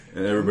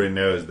And everybody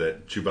knows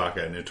that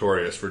Chewbacca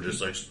notorious for just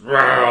like,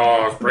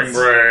 spring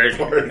break,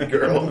 party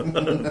girl.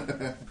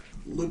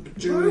 Loop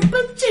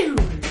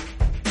Chewie.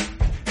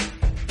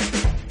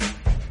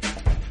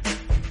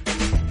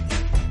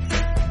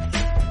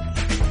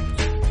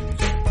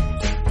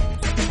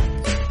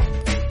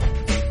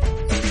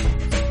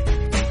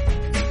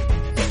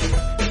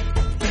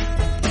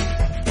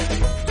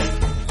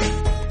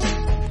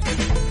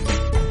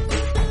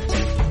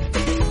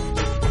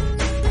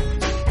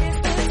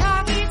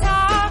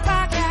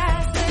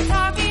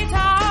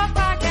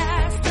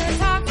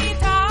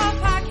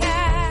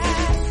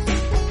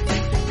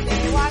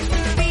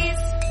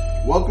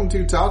 Welcome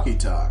to Talkie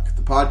Talk,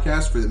 the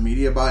podcast for the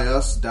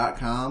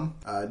MediaByUs.com.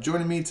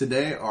 Joining me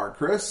today are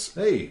Chris.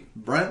 Hey.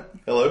 Brent.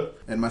 Hello.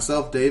 And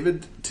myself,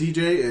 David. TJ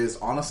is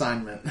on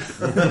assignment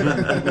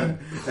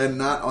and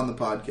not on the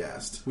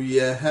podcast. We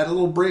had a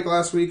little break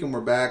last week and we're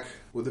back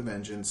with a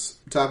vengeance,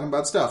 talking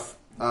about stuff.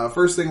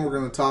 First thing we're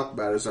going to talk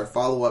about is our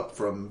follow-up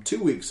from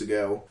 2 weeks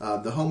ago.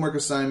 The homework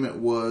assignment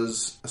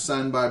was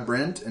assigned by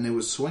Brent, and it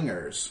was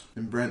Swingers.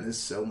 And Brent is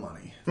so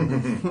money.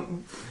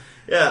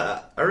 Yeah,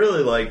 I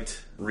really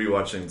liked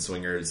rewatching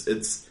Swingers.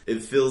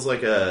 It feels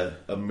like a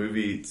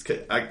movie.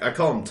 I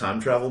call them time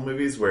travel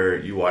movies, where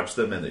you watch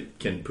them and it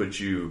can put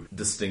you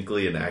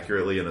distinctly and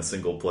accurately in a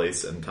single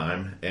place and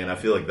time. And I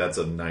feel like that's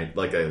a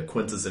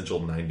quintessential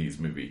 90s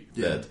movie.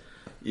 Yeah. That,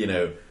 you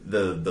know,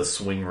 the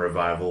swing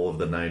revival of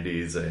the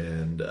 90s,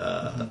 and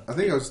I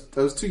think I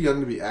was too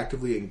young to be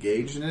actively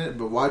engaged in it,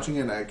 but watching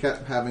it I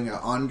kept having an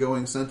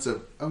ongoing sense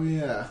of, oh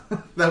yeah,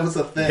 that was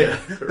a thing. Yeah,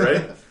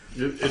 right?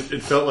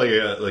 It felt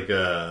like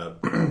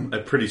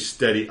a pretty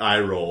steady eye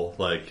roll,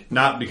 like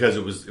not because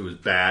it was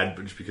bad,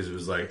 but just because it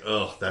was like,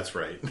 oh, that's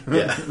right.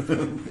 Yeah.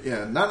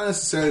 Yeah, not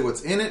necessarily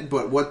what's in it,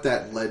 but what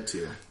that led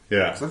to.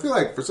 Yeah. So I feel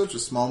like for such a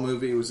small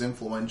movie, it was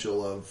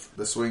influential of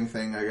the swing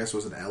thing. I guess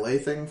was an LA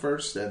thing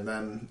first, and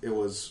then it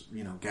was,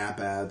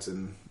 Gap ads,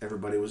 and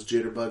everybody was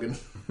jitterbugging.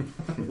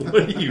 What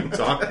are you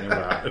talking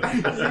about?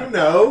 You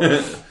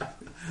know.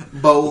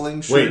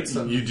 Bowling shirts.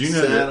 Wait, you do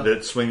know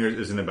that Swingers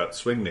isn't about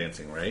swing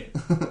dancing, right?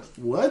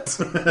 What?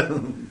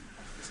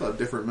 It's a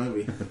different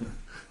movie.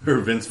 Where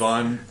Vince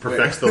Vaughn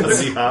perfects the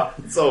Lindy Hop.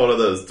 It's all one of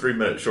those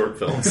 3-minute short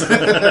films.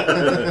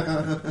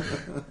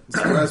 I'm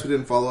surprised we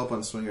didn't follow up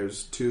on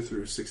Swingers 2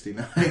 through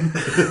 69.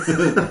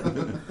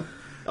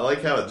 I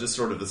like how it just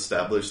sort of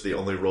established the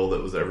only role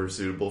that was ever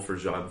suitable for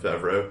Jon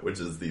Favreau, which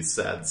is the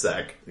sad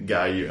sack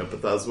guy you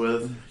empathize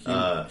with.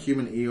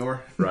 Human Eeyore.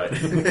 Right.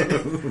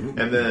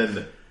 And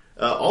then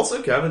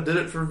also kind of did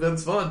it for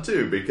Vince Vaughn,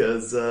 too,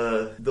 because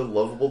the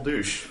lovable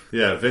douche.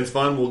 Yeah, Vince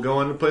Vaughn will go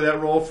on to play that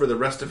role for the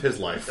rest of his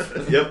life.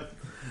 Yep.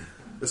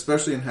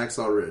 Especially in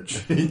Hacksaw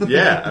Ridge.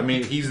 Yeah, I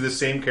mean, he's the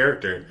same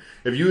character.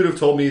 If you would have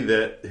told me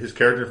that his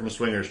character from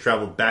Swingers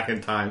traveled back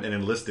in time and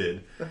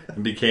enlisted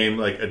and became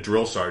like a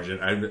drill sergeant,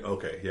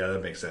 okay, yeah,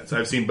 that makes sense.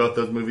 I've seen both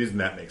those movies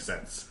and that makes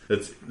sense.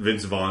 That's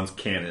Vince Vaughn's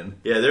canon.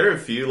 Yeah, there are a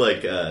few,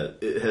 like,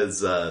 it has,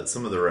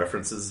 some of the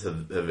references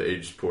have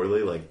aged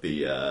poorly, like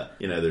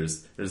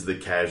there's the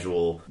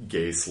casual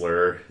gay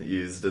slur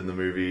used in the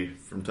movie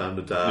from time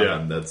to time, yeah.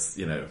 And that's,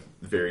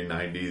 very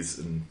 90s.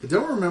 And I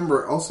don't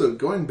remember, also,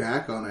 going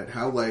back on it,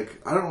 how,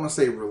 like, I don't want to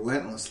say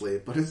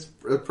relentlessly, but it's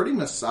a pretty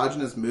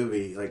misogynist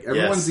movie. Like,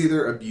 everyone's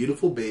either a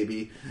beautiful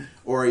baby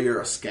or you're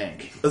a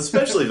skank.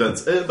 Especially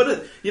Vince.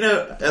 But,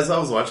 as I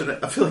was watching it,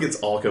 I feel like it's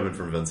all coming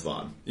from Vince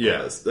Vaughn.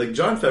 Yeah. Like,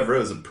 Jon Favreau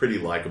is a pretty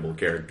likable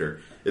character.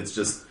 It's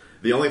just,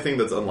 the only thing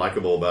that's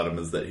unlikable about him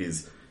is that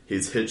he's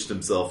hitched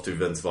himself to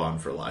Vince Vaughn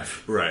for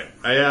life. Right.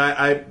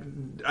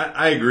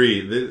 I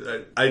agree.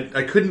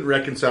 I couldn't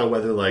reconcile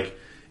whether, like,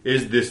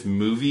 is this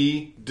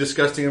movie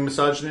disgusting and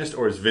misogynist,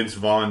 or is Vince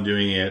Vaughn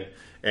doing it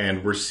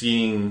and we're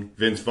seeing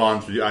Vince Vaughn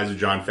through the eyes of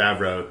Jon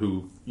Favreau,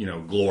 who,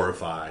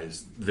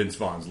 glorifies Vince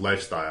Vaughn's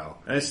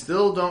lifestyle? And I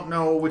still don't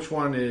know which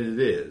one it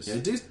is.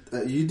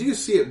 Yeah, you do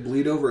see it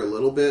bleed over a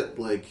little bit.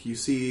 Like, you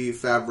see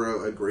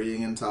Favreau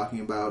agreeing and talking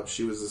about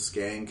she was a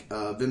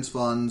skank. Vince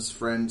Vaughn's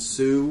friend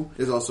Sue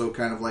is also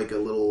kind of like a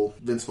little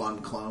Vince Vaughn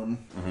clone.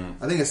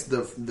 Mm-hmm. I think it's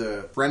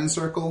the friend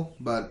circle,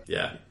 but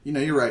yeah,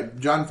 you're right.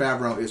 Jon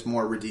Favreau is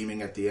more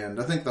redeeming at the end.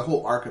 I think the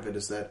whole arc of it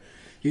is that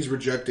he's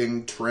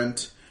rejecting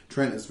Trent.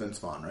 Trent is Vince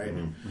Vaughn, right?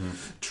 Mm-hmm.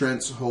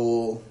 Trent's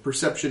whole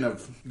perception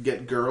of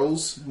get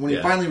girls, when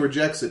he finally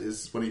rejects it,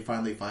 is when he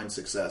finally finds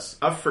success.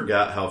 I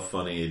forgot how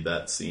funny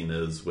that scene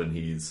is when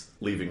he's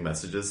leaving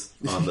messages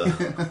on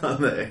the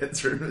on the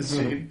answering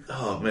machine.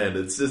 Oh man,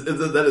 it's just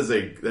that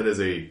is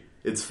a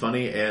it's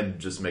funny and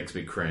just makes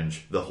me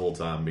cringe the whole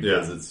time,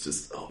 because it's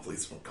just, oh,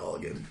 please don't call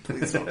again.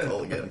 Please don't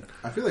call again.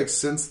 I feel like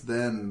since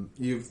then,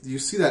 you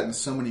see that in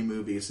so many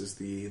movies, is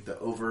the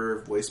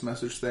over voice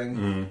message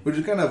thing, which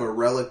is kind of a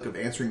relic of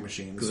answering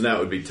machines. Because now it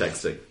would be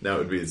texting. Now it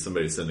would be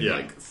somebody sending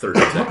like 30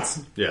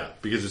 texts. Yeah,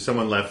 because if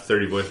someone left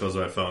 30 voicemails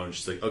on my phone,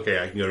 just like, okay,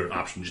 I can go to an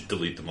option, just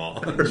delete them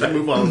all. Just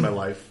move on with my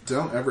life.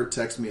 Don't ever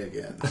text me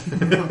again.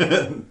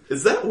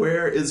 Is that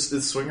where, is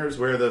Swingers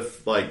where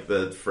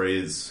the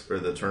phrase or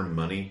the term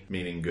money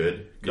meaning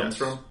good comes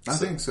Yes. from. I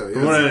think so, yeah.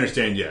 From what I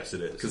understand, yes,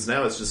 it is. Because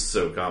now it's just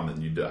so common.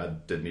 I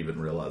didn't even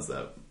realize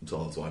that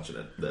until I was watching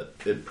it, that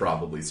it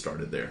probably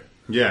started there.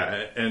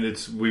 Yeah, and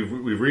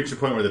we've reached a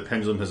point where the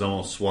pendulum has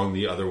almost swung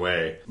the other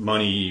way.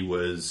 Money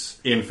was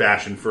in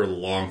fashion for a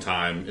long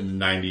time in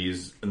the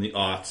 90s and the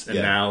aughts, and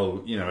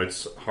now,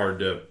 it's hard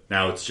to...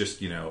 Now it's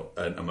just, an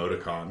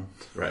emoticon.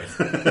 Right.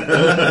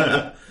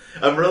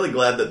 I'm really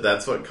glad that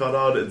that's what caught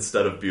on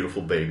instead of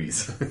beautiful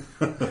babies.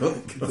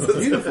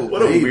 Beautiful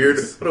What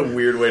babies. a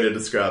weird way to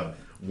describe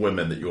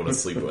women that you want to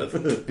sleep with.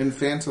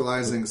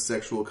 Infantilizing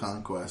sexual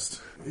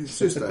conquest. It's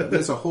just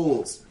there's a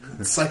whole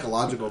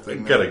psychological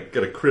thing there.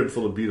 Got a crib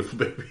full of beautiful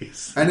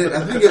babies. And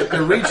I think it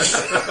reached...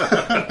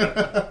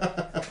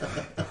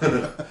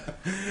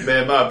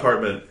 Man, my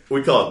apartment,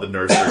 we call it the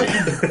nursery.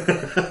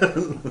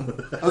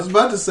 I was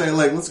about to say,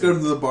 let's go to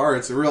the bar.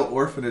 It's a real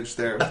orphanage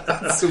there.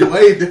 It's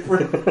way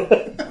different.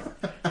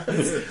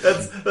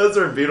 Those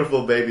are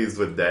beautiful babies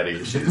with daddy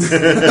issues.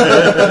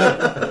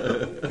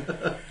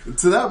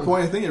 To that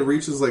point, I think it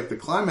reaches the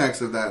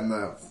climax of that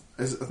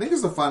I think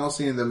it's the final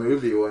scene of the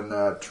movie when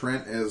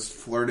Trent is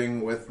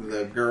flirting with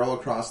the girl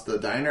across the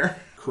diner.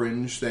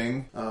 Cringe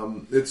thing.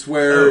 It's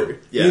where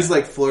he's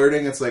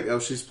flirting. It's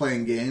she's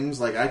playing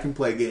games. I can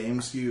play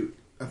games.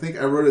 I think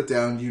I wrote it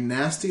down. You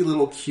nasty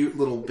little cute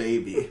little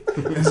baby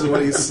is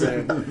what he's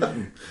saying.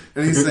 And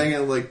he's saying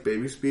it like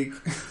baby speak.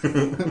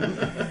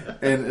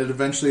 And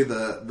eventually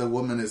the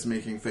woman is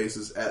making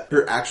faces at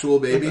her actual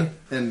baby,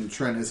 and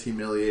Trent is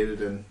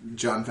humiliated, and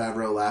Jon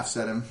Favreau laughs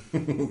at him.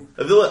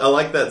 I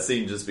like that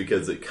scene just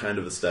because it kind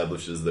of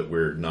establishes that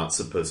we're not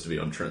supposed to be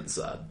on Trent's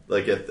side.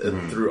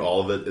 Through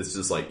all of it, it's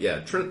just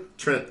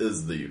Trent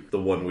is the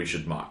one we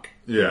should mock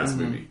in this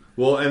movie.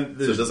 Well, and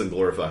so it doesn't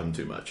glorify him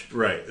too much.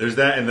 Right. There's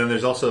that, and then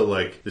there's also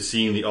the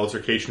scene, the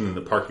altercation in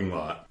the parking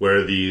lot,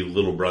 where the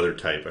little brother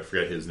type, I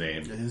forget his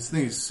name. His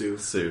name is Sue.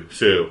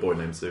 Sue. Boy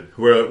named Sue.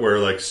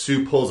 Where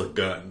Sue pulls a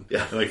gun.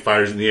 Yeah. And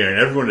fires in the air, and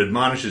everyone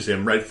admonishes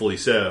him, rightfully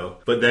so.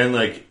 But then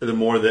the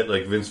more that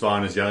Vince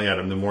Vaughn is yelling at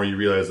him, the more you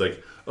realize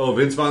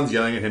Vince Vaughn's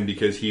yelling at him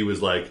because he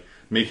was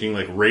making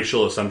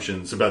racial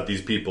assumptions about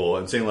these people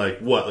and saying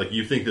what,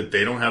 you think that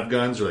they don't have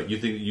guns, or you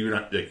think that you're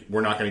not,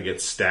 we're not going to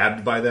get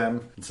stabbed by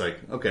them. It's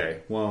okay,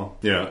 well,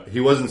 he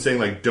wasn't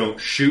saying don't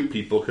shoot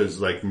people because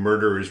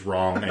murder is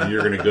wrong and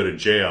you're going to go to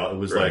jail. It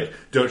was right.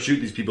 Don't shoot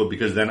these people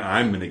because then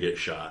I'm going to get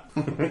shot.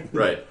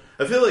 Right.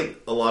 I feel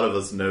like a lot of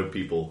us know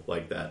people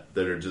like that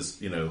are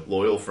just,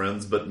 loyal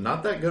friends, but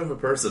not that good of a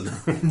person.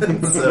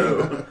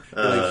 So,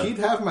 he'd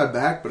have my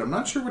back, but I'm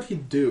not sure what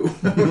he'd do.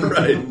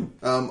 Right.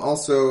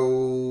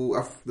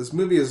 Also, this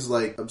movie is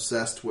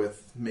obsessed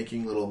with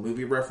making little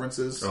movie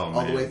references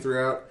all the way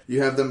throughout.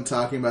 You have them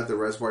talking about the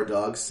Reservoir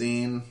Dogs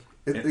scene.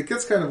 It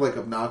gets kind of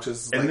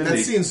obnoxious. That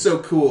scene's so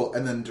cool,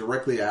 and then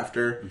directly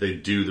after they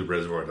do the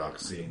Reservoir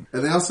Dogs scene,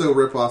 and they also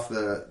rip off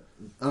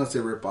I don't say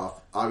rip off.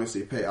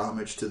 Obviously, pay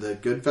homage to the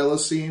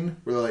Goodfellas scene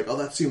where they're oh,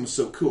 that scene was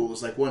so cool. It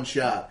was one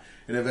shot,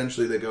 and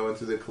eventually they go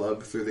into the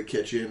club through the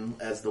kitchen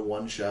as the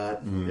one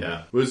shot. Mm.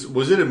 Yeah,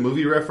 was it a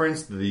movie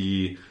reference?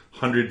 The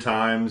 100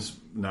 times,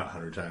 not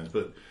 100 times,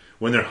 but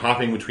when they're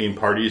hopping between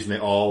parties and they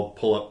all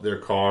pull up their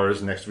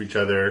cars next to each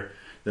other,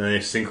 then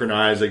they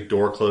synchronize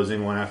door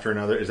closing one after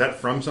another. Is that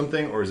from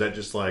something, or is that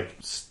just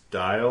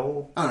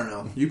style? I don't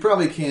know. You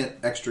probably can't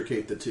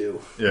extricate the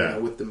two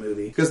with the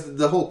movie. Because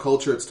the whole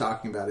culture it's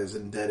talking about is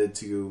indebted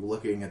to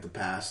looking at the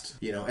past.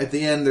 At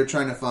the end, they're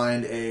trying to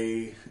find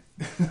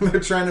they're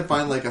trying to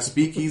find a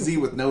speakeasy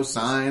with no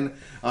sign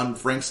on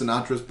Frank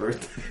Sinatra's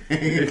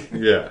birthday.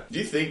 Yeah. Do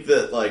you think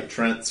that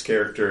Trent's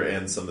character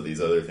and some of these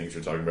other things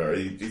you're talking about,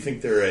 do you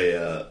think they're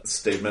a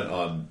statement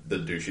on the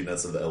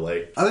douchiness of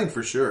LA? I think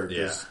for sure.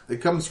 Yeah. It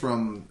comes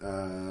from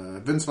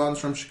Vince Vaughn's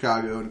from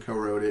Chicago and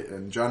co-wrote it,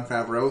 and Jon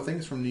Favreau I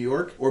think is from New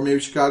York, or maybe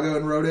Chicago,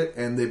 and wrote it,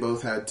 and they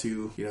both had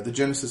to, the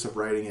genesis of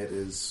writing it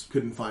is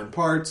couldn't find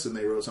parts, and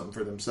they wrote something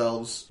for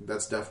themselves.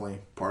 That's definitely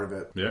part of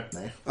it. Yeah.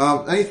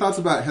 Any thoughts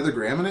about Heather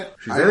Graham in it?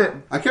 She's in it.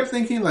 I kept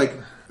thinking,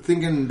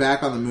 thinking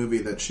back on the movie,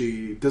 that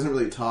she doesn't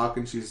really talk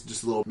and she's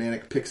just a little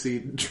manic pixie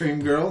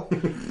dream girl.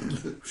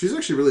 She's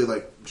actually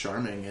really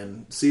charming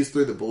and sees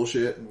through the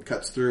bullshit and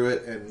cuts through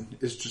it and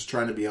is just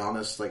trying to be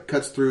honest.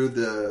 Cuts through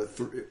the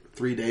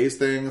 3 days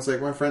thing. It's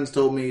my friends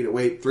told me to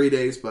wait 3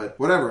 days, but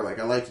whatever.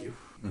 I like you.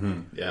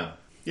 Mm-hmm. Yeah,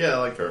 I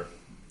like her.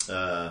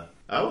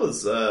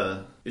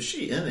 Is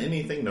she in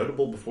anything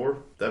notable before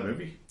that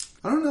movie?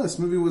 I don't know. This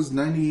movie was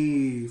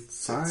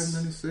 95,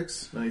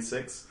 96?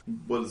 96?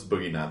 What is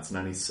Boogie Nights?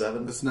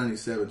 97? That's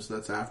 97, so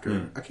that's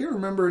after. I can't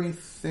remember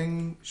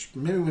anything.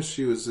 Maybe when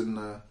she was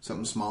in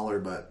something smaller,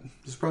 but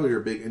this is probably her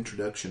big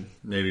introduction.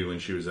 Maybe when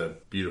she was a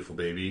beautiful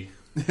baby.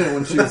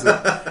 When she was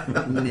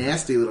a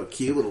nasty little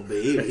cute little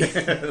baby.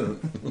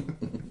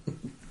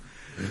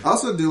 I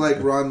also do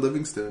like Ron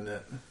Livingston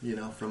in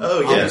it, from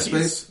Office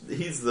Space.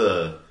 He's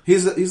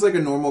like a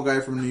normal guy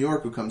from New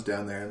York who comes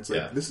down there and it's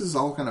this is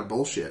all kind of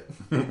bullshit.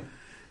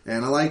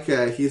 And I like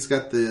he's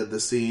got the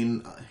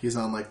scene. He's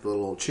on the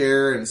little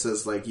chair and it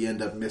says you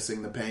end up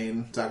missing the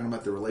pain, talking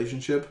about the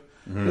relationship.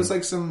 Mm-hmm.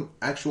 It's some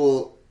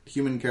actual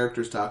human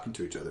characters talking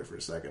to each other for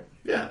a second.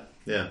 Yeah,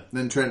 yeah.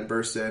 Then Trent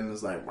bursts in and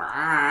is like,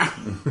 "Wah!"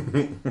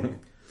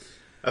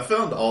 I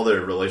found all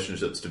their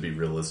relationships to be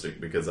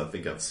realistic because I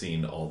think I've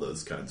seen all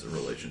those kinds of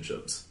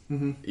relationships.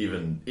 Mm-hmm.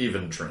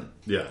 Even Trent.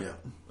 Yeah.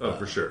 Oh,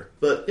 for sure.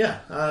 But yeah,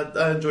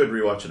 I enjoyed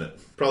rewatching it.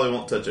 Probably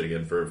won't touch it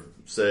again for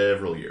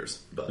several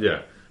years. But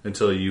yeah,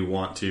 until you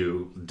want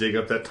to dig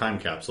up that time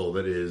capsule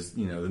that is,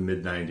 the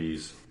mid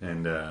 '90s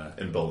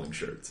and bowling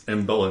shirts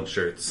and bowling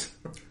shirts.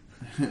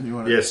 You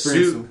want to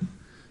experience them.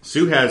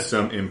 Sue has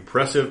some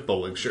impressive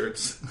bowling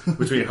shirts.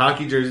 Between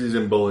hockey jerseys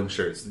and bowling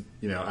shirts,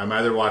 I'm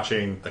either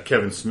watching a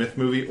Kevin Smith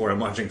movie or I'm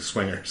watching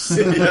Swingers.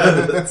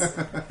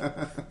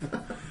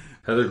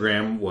 Heather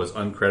Graham was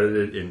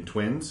uncredited in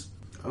Twins.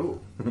 Oh.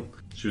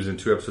 She was in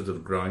 2 episodes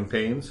of Growing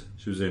Pains.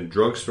 She was in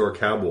Drugstore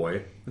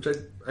Cowboy, which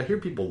I hear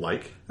people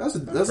like. That's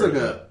like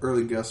a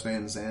early Gus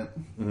Van Sant.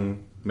 Mm-hmm.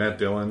 Matt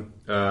Dillon.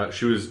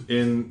 She was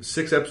in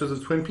 6 episodes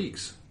of Twin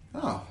Peaks.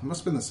 Oh, it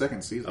must have been the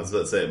second season. I was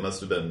about to say, it must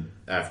have been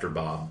after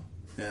Bob.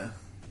 Yeah.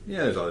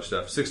 Yeah, there's other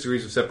stuff. 6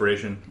 Degrees of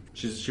Separation.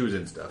 She was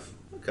in stuff.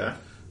 Okay.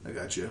 I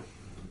got you.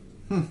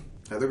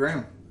 Heather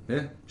Graham.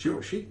 Yeah.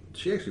 She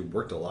actually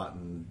worked a lot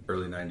in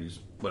early 90s.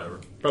 Whatever.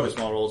 Probably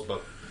small roles,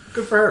 but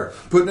good for her.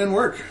 Putting in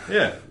work.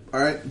 Yeah.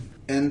 All right.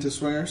 End to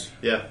Swingers.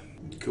 Yeah.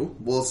 Cool.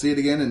 We'll see it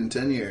again in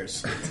 10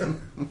 years.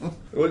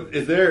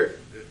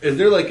 Is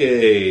there like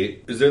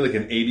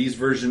an 80s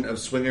version of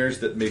Swingers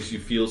that makes you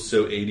feel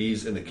so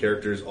 80s and the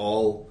characters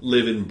all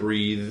live and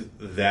breathe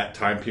that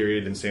time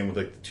period, and same with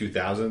like the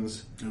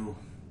 2000s? Ooh.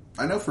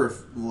 I know for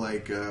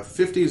like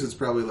 50s it's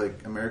probably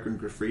like American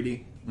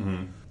Graffiti.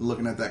 Mm-hmm.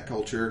 Looking at that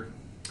culture.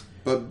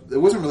 But it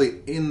wasn't really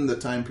in the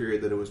time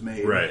period that it was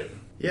made. Right.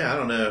 Yeah, I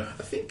don't know.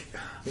 I think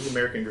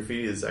American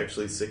Graffiti is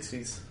actually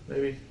 60s,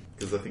 maybe.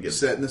 Because I think it's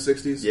set in the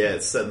 60s. Yeah,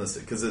 it's set in the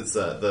because it's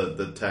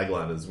the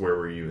tagline is "Where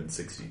were you in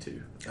 '62?"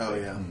 Oh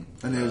yeah,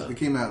 and it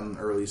came out in the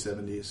early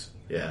 70s.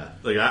 Yeah,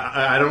 like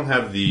I don't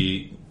have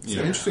the it's an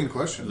interesting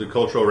question. The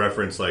cultural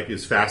reference, like,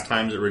 is Fast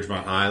Times at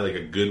Ridgemont High like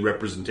a good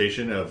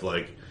representation of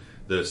like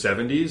the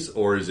 70s,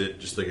 or is it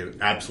just like an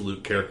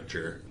absolute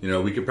caricature?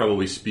 We could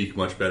probably speak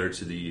much better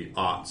to the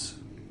aughts.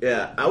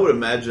 Yeah, I would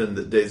imagine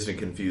that Dazed and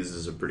Confused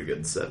is a pretty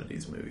good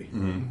 70s movie.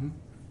 Mm-hmm.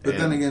 But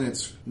then again,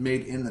 it's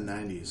made in the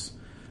 90s.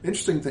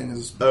 Interesting thing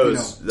is,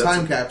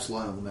 time capsule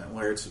element,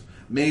 where it's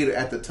made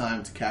at the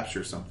time to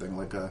capture something,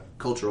 like a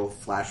cultural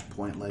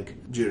flashpoint,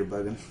 like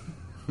Jitterbugging.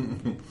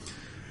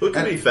 Well, it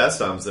could be Fast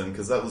Times then,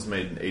 because that was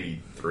made in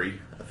 '83,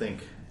 I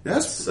think. Yeah,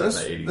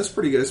 that's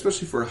pretty good,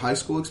 especially for a high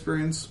school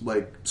experience.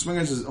 Like,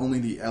 Swingers is only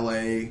the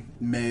LA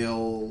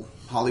male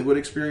Hollywood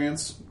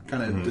experience,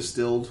 kind of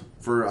distilled.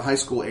 For a high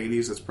school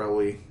 80s, that's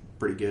probably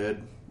pretty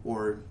good.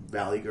 Or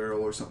Valley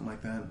Girl or something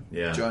like that.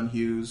 Yeah. John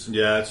Hughes.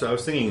 Yeah, so I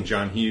was thinking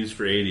John Hughes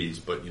for 80s,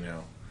 but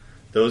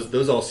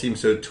those all seem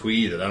so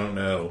twee that I don't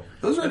know.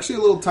 Those are actually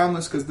a little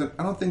timeless because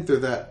I don't think they're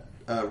that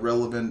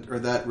relevant or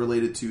that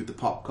related to the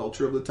pop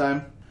culture of the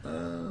time.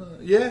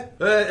 Yeah,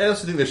 I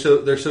also think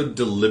they're so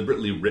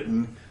deliberately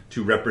written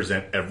to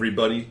represent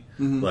everybody.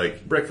 Mm-hmm.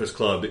 Like Breakfast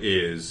Club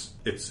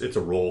it's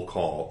a roll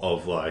call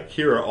of like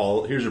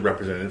here's a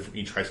representative from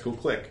each high school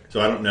clique.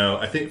 So I don't know.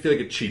 I feel like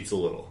it cheats a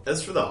little.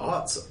 As for the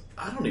aughts,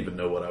 I don't even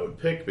know what I would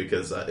pick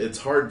because it's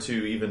hard to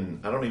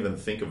even. I don't even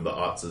think of the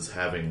aughts as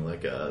having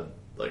like a.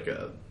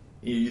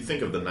 You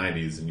think of the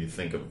 90s and you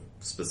think of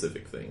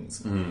specific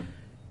things. Mm-hmm.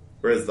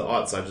 Whereas the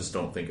aughts, I just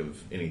don't think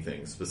of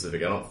anything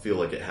specific. I don't feel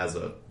like it has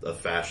a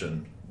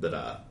fashion that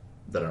I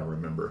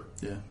remember.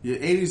 Yeah.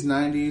 80s,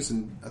 90s,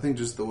 and I think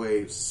just the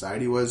way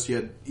society was, you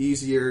had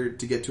easier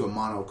to get to a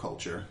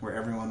monoculture where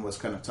everyone was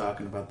kind of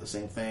talking about the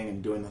same thing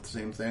and doing the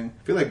same thing.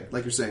 I feel like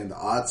you're saying, the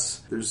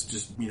aughts, there's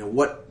just,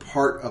 what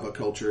part of a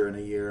culture in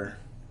a year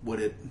would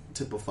it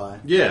typify?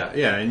 Yeah,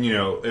 and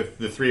if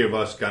the three of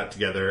us got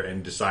together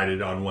and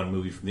decided on one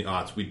movie from the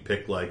aughts, we'd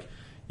pick like,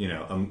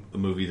 a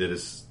movie that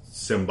is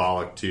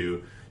symbolic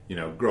to,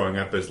 growing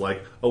up as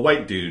like a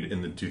white dude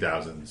in the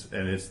 2000s,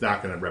 and it's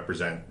not going to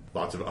represent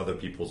lots of other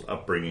people's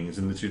upbringings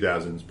in the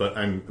 2000s. But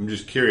I'm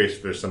just curious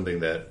if there's something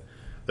that,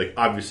 like,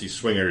 obviously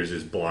Swingers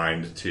is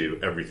blind to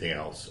everything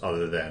else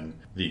other than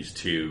these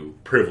two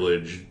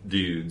privileged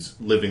dudes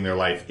living their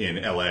life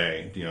in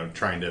LA,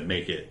 trying to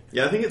make it.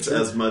 Yeah, I think it's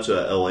as much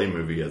a LA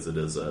movie as it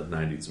is a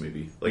 90s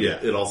movie. Like, yeah.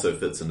 It also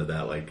fits into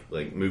that,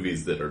 like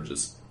movies that are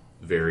just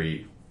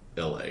very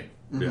LA.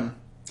 Mm-hmm. Yeah.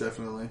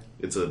 Definitely.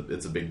 It's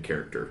a big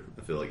character,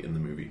 I feel like, in the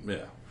movie.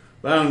 Yeah.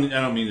 But I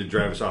don't mean to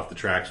drive us off the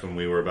tracks when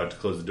we were about to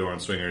close the door on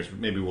Swingers.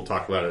 Maybe we'll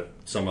talk about it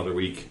some other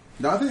week.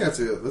 No, I think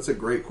that's a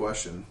great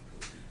question.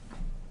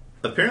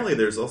 Apparently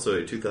there's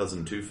also a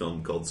 2002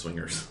 film called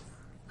Swingers.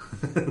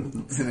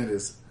 And it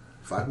is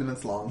 5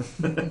 minutes long.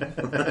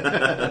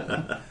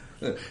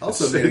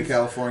 Also made in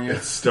California.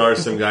 It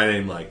stars some guy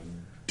named like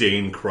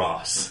Dane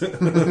Cross.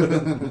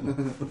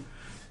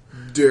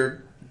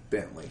 Dirk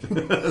Bentley.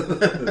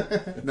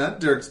 Not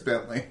Dirk's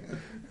Bentley.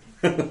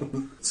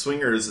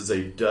 Swingers is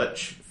a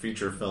Dutch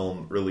feature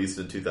film released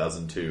in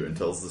 2002 and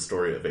tells the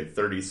story of a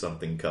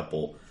 30-something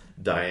couple,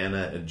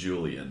 Diana and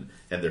Julian,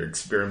 and their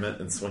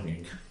experiment in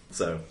swinging.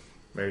 So,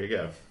 There you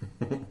go.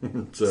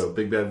 So,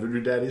 Big Bad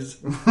Voodoo Daddies.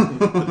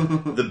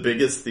 The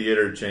biggest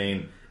theater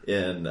chain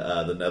in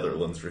the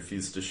Netherlands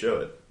refused to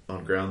show it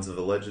on grounds of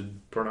alleged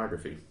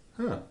pornography.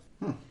 Huh.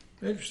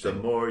 Interesting.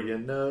 The more you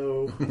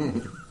know.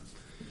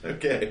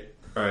 Okay.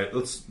 All right,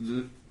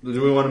 do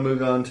we want to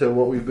move on to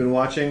what we've been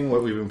watching,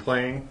 what we've been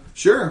playing?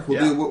 Sure, we'll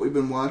do what we've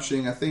been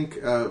watching. I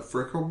think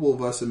for a couple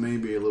of us it may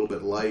be a little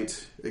bit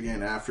light.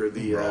 Again, after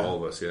the all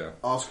of us, yeah.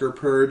 Oscar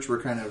purge,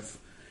 we're kind of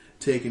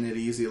taking it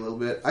easy a little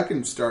bit. I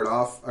can start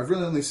off. I've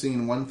really only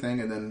seen one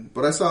thing,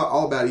 but I saw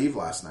All About Eve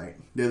last night.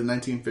 They had the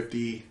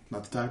 1950,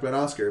 not to talk about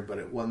Oscar, but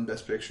it won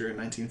Best Picture in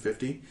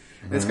 1950.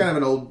 Mm-hmm. It's kind of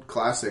an old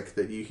classic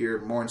that you hear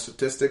more in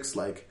statistics,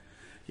 like,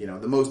 you know,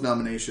 the most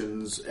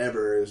nominations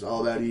ever is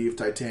All About Eve,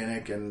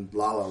 Titanic, and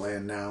La La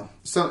Land now.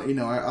 So, you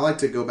know, I like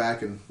to go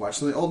back and watch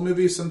some of the old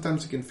movies.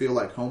 Sometimes it can feel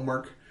like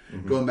homework.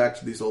 Mm-hmm. Going back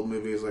to these old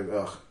movies, like,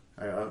 ugh,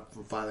 I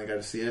finally got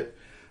to see it.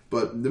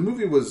 But the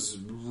movie was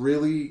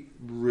really,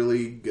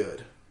 really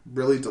good.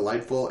 Really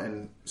delightful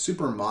and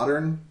super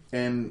modern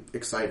and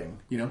exciting.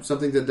 You know,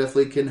 something that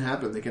definitely can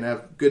happen. They can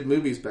have good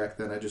movies back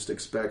then. I just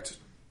expect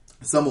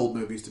some old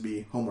movies to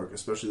be homework,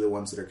 especially the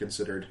ones that are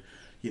considered,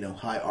 you know,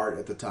 high art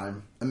at the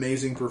time.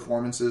 Amazing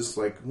performances,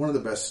 like one of the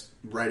best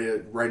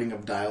writing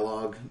of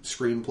dialogue,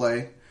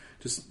 screenplay.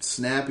 Just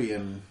snappy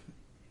and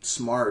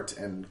smart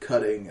and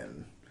cutting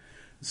and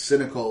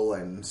cynical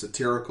and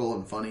satirical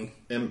and funny.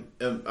 And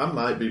I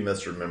might be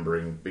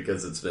misremembering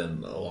because it's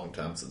been a long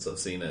time since I've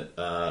seen it.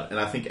 And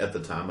I think at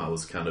the time I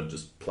was kind of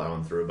just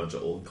plowing through a bunch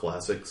of old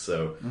classics.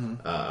 So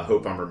I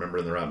hope I'm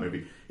remembering the right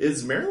movie.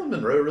 Is Marilyn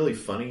Monroe really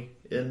funny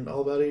in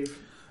All About Eve?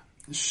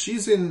 She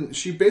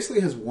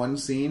basically has one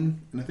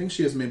scene, and I think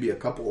she has maybe a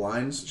couple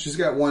lines. She's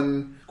got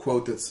one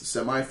quote that's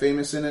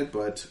semi-famous in it,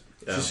 but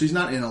she's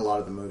not in a lot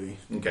of the movie.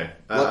 Okay.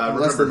 I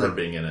remember her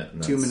being in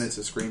it. 2 minutes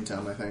of screen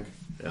time, I think.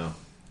 Yeah.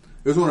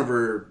 It was one of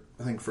her,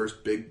 I think,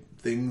 first big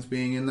things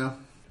being in, though.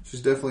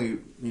 She's definitely,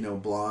 you know,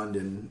 blonde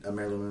and a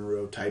Marilyn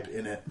Monroe type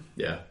in it.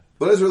 Yeah.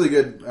 But it was really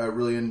good. I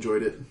really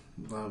enjoyed it.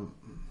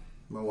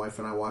 My wife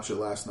and I watched it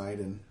last night,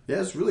 and yeah,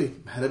 it's really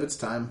ahead of its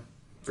time.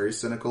 Very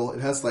cynical.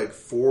 It has like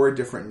 4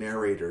 different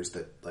narrators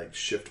that like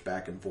shift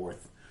back and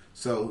forth.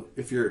 So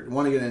if you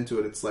want to get into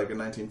it, it's like a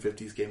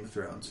 1950s Game of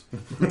Thrones.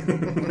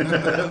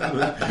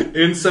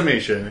 In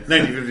summation,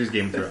 1950s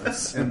Game of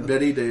Thrones. And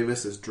Bette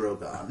Davis is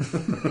Drogon.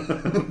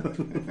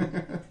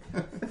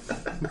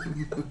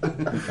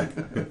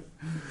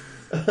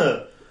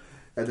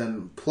 And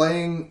then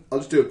playing, I'll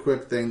just do a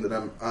quick thing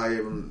that I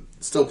am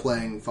still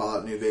playing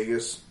Fallout New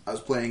Vegas. I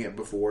was playing it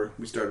before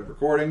we started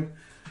recording,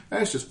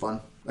 and it's just fun.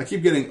 I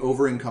keep getting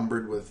over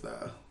encumbered with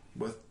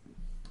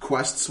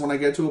quests when I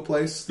get to a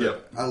place.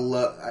 Yep.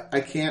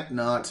 I can't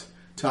not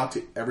talk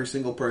to every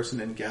single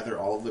person and gather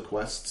all of the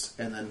quests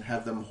and then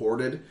have them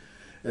hoarded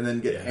and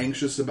then get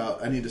anxious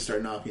about, I need to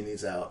start knocking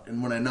these out.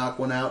 And when I knock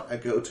one out, I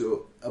go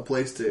to a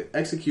place to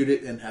execute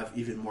it and have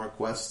even more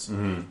quests.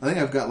 Mm-hmm. I think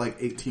I've got like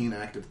 18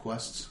 active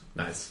quests.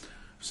 Nice.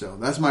 So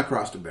that's my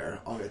cross to bear.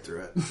 I'll get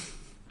through it.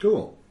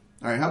 Cool.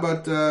 All right, how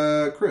about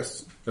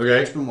Chris? Okay.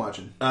 What you been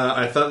watching?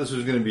 I thought this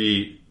was going to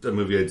be a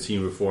movie I'd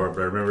seen before,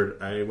 but I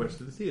remembered I went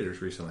to the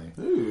theaters recently.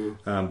 Ooh.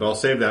 But I'll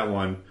save that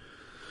one.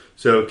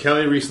 So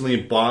Kelly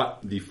recently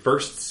bought the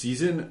first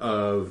season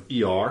of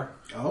ER.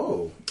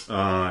 Oh.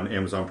 On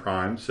Amazon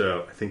Prime,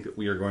 so I think that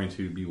we are going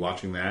to be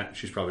watching that.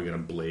 She's probably going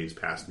to blaze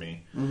past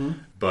me. Mm-hmm.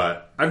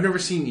 But I've never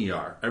seen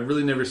ER. I've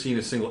really never seen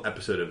a single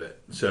episode of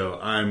it. So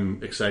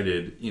I'm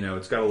excited. You know,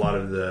 it's got a lot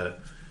of the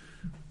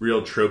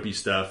real tropey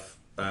stuff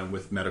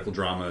with medical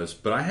dramas,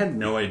 but I had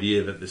no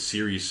idea that the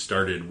series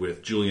started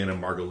with Juliana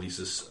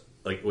Margulies,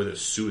 like with a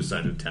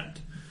suicide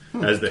attempt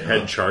as the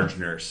head charge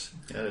nurse.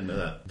 I didn't know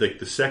that. Like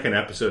the second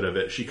episode of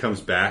it, she comes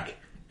back,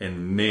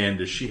 and man,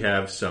 does she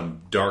have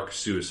some dark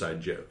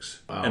suicide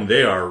jokes. Wow. And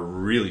they are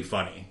really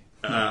funny.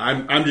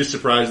 I'm just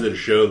surprised that a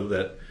show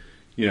that,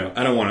 you know,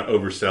 I don't want to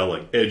oversell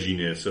like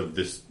edginess of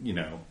this, you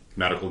know,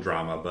 medical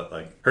drama, but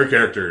like her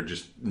character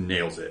just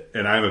nails it.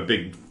 And I'm a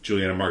big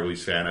Juliana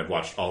Margulies fan. I've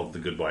watched all of The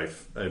Good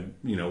Wife. I,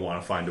 you know,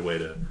 want to find a way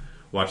to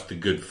watch The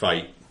Good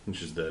Fight,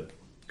 which is the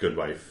Good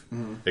Wife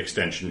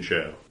extension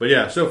show. But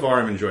yeah, so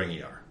far I'm enjoying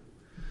ER.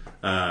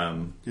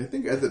 I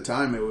think at the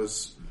time it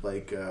was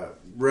like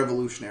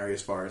revolutionary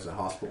as far as a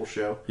hospital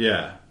show.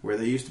 Yeah. Where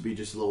they used to be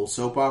just little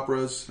soap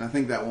operas. And I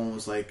think that one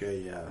was like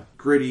a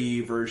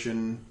gritty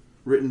version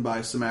written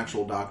by some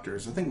actual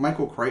doctors. I think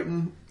Michael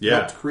Crichton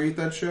helped create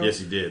that show. Yes,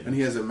 he did. And he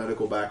has a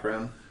medical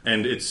background.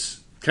 And it's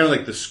kind of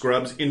like the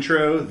Scrubs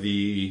intro,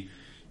 the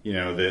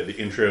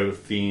intro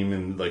theme,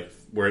 and like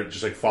where it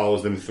just like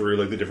follows them through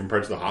like the different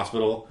parts of the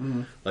hospital.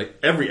 Mm-hmm. Like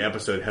every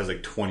episode has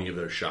like 20 of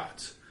those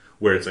shots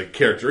where it's like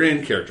character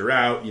in, character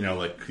out, you know,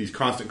 like these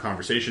constant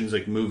conversations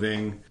like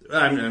moving.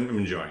 I'm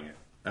enjoying it.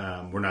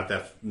 We're not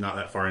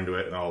that far into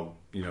it, and I'll,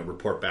 you know,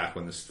 report back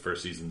when this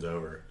first season's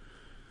over.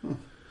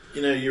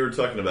 You know, you were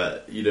talking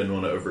about you didn't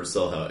want to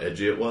oversell how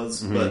edgy it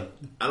was, but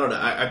I don't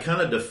know. I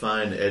kind of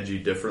define edgy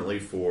differently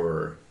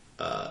for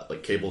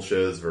like cable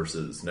shows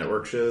versus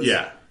network shows.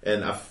 Yeah.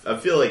 And I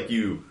feel like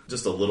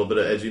just a little bit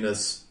of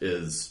edginess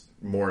is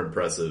more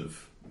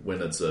impressive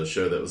when it's a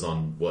show that was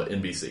on,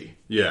 NBC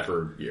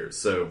for years.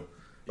 So,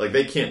 like,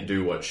 they can't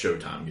do what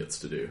Showtime gets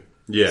to do.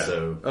 Yeah.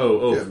 So,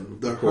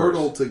 the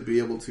hurdle to be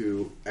able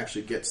to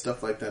actually get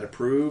stuff like that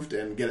approved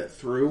and get it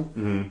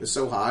through is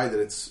so high that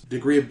its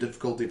degree of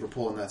difficulty for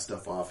pulling that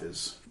stuff off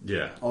is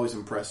always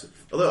impressive.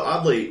 Although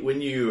oddly,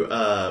 when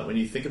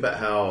you think about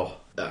how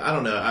I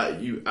don't know,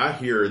 I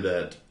hear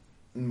that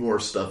more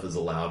stuff is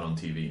allowed on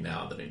TV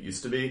now than it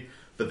used to be.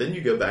 But then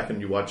you go back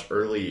and you watch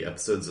early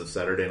episodes of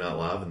Saturday Night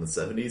Live in the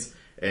 70s,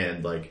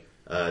 and like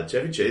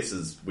Chevy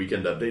Chase's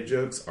Weekend Update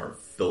jokes are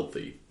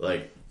filthy.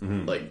 Like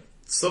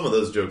some of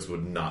those jokes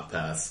would not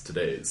pass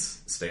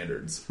today's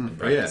standards and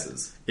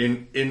practices.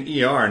 In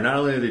ER, not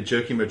only are they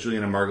joking about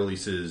Juliana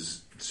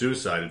Margulies'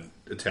 suicide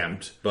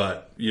attempt,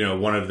 but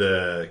one of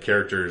the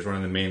characters, one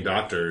of the main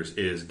doctors,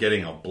 is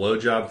getting a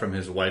blowjob from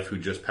his wife who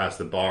just passed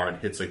the bar and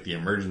hits like the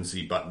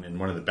emergency button in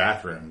one of the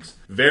bathrooms.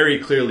 Very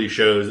clearly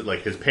shows that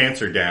like his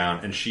pants are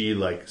down and she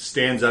like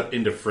stands up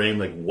into frame,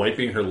 like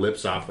wiping her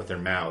lips off with her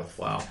mouth.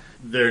 Wow.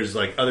 There's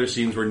like other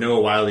scenes where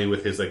Noah Wyle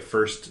with his like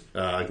first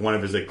one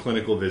of his like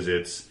clinical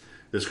visits,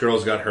 this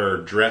girl's got her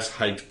dress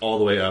hiked all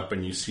the way up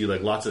and you see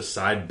like lots of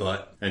side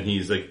butt and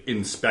he's like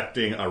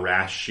inspecting a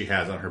rash she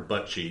has on her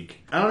butt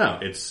cheek. I don't know.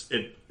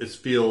 It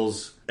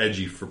feels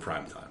edgy for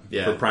primetime.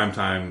 Yeah. For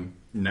primetime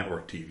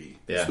network TV.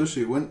 Yeah.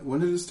 Especially when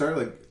did it start?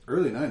 Like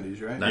early 90s,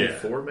 right?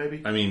 94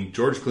 maybe? I mean,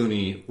 George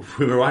Clooney,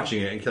 we were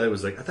watching it and Kelly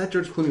was like, I thought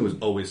George Clooney was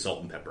always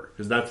salt and pepper.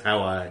 Because that's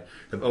how I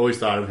have always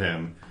thought of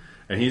him.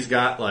 And he's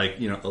got like,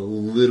 a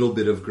little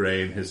bit of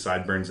gray in his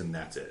sideburns and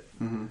that's it.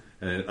 Mm-hmm.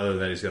 And then other than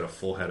that, he's got a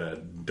full head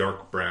of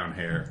dark brown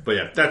hair. But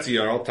yeah, that's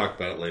ER. I'll talk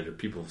about it later.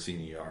 People have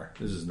seen ER.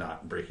 This is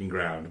not breaking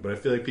ground. But I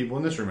feel like people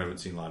in this room haven't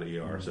seen a lot of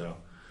ER. So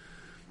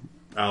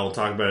I'll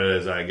talk about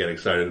it as I get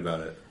excited about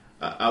it.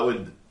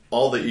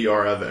 All the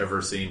ER I've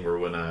ever seen were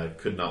when I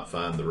could not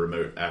find the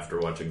remote after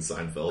watching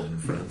Seinfeld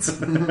and Friends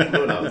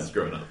when I was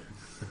growing up.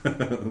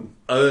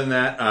 Other than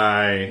that,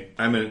 I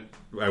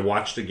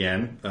watched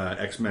again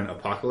X-Men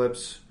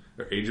Apocalypse,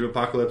 or Age of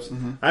Apocalypse.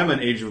 Mm-hmm. I'm an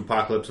Age of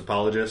Apocalypse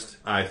apologist.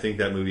 I think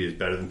that movie is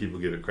better than people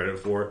give it credit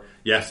for.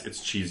 Yes,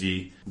 it's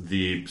cheesy.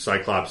 The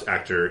Cyclops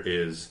actor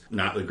is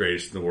not the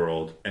greatest in the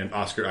world. And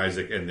Oscar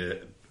Isaac and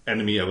the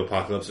enemy of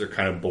Apocalypse are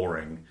kind of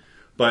boring.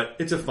 But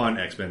it's a fun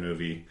X-Men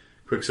movie.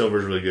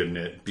 Quicksilver's really good in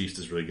it. Beast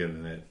is really good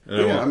in it.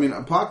 I mean,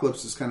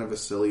 Apocalypse is kind of a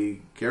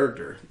silly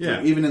character. Yeah.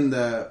 Like, even in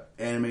the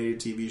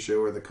animated TV show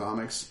or the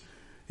comics,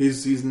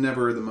 he's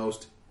never the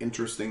most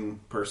interesting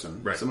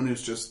person. Right. Someone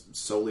who's just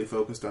solely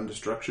focused on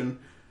destruction.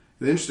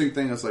 The interesting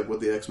thing is like what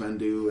the X-Men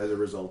do as a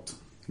result.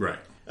 Right.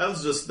 That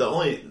was just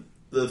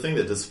the thing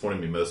that disappointed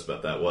me most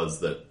about that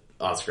was that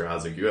Oscar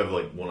Isaac, you have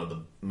like one of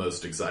the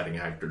most exciting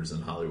actors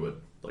in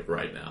Hollywood like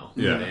right now.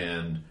 Yeah.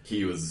 And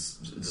he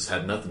just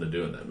had nothing to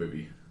do in that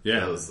movie. Yeah.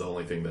 That was the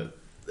only thing that...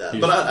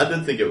 But I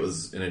did think it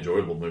was an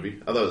enjoyable movie.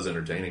 I thought it was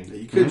entertaining.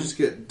 You could just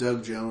get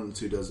Doug Jones,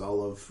 who does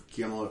all of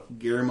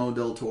Guillermo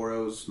del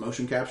Toro's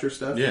motion capture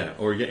stuff. Yeah,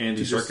 or get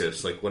Andy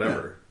Serkis, like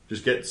whatever. Yeah.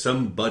 Just get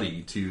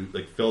somebody to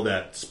like fill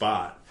that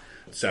spot.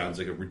 It sounds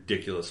like a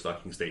ridiculous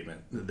fucking statement.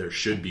 There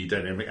should be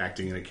dynamic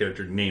acting in a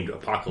character named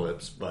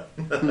Apocalypse, but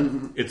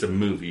it's a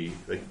movie.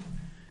 Like,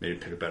 maybe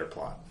pick a better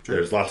plot. Sure.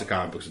 There's lots of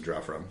comic books to draw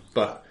from.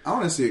 But I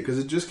want to see it because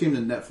it just came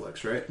to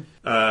Netflix,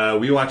 right?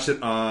 We watched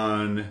it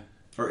on...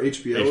 Or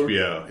HBO?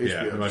 HBO.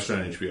 Yeah, we watched it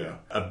on HBO.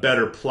 A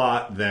better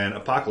plot than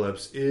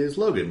Apocalypse is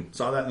Logan.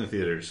 Saw that in the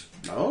theaters.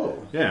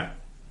 Oh. Yeah.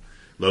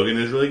 Logan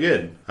is really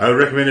good. I would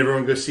recommend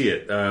everyone go see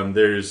it.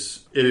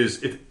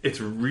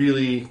 It's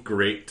really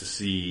great to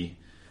see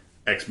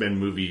X-Men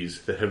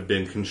movies that have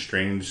been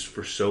constrained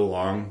for so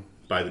long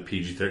by the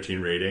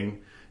PG-13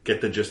 rating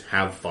get to just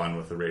have fun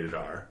with the rated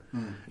R.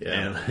 Yeah.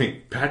 And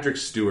like Patrick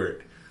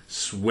Stewart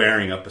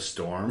swearing up a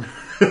storm.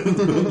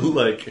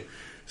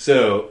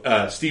 So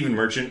Stephen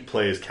Merchant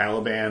plays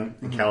Caliban,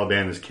 and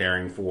Caliban is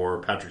caring for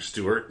Patrick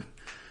Stewart.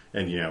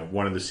 And,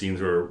 one of the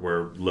scenes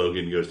where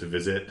Logan goes to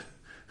visit,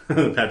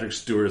 Patrick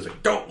Stewart is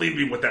like, don't leave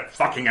me with that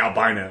fucking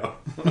albino.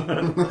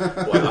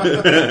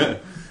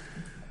 But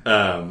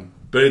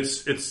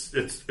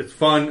it's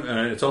fun.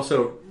 It's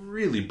also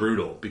really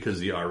brutal because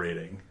of the R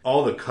rating.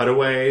 All the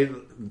cutaway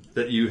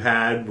that you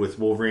had with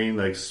Wolverine,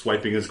 like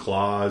swiping his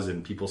claws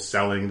and people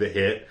selling the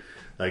hit.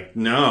 Like,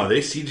 no, they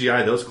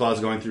CGI those claws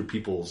going through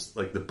people's,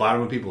 like, the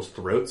bottom of people's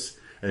throats,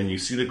 and then you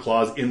see the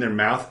claws in their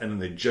mouth, and then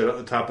they jut out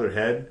the top of their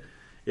head.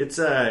 It's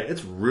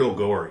real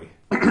gory.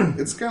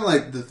 It's kind of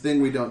like the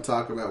thing we don't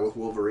talk about with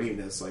Wolverine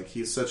is, like,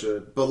 he's such a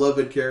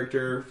beloved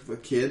character for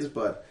kids,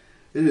 but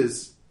it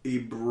is a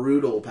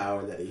brutal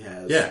power that he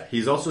has. Yeah,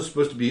 he's also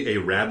supposed to be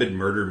a rabid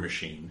murder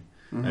machine.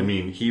 Mm-hmm. I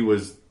mean, he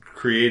was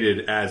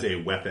created as a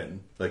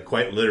weapon, like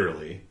quite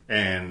literally,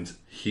 and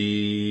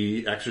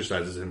he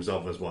exercises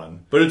himself as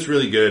one. But it's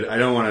really good. I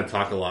don't want to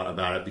talk a lot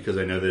about it because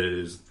I know that it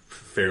is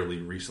fairly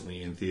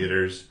recently in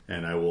theaters,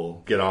 and I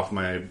will get off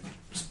my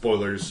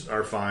spoilers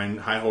are fine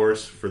high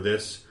horse for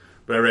this,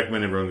 but I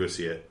recommend everyone go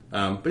see it.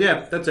 But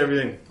yeah, that's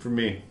everything from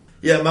me.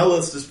 Yeah, my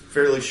list is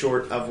fairly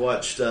short. I've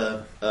watched.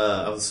 I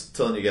was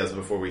telling you guys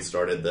before we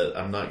started that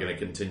I'm not going to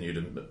continue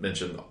to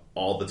mention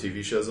all the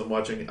TV shows I'm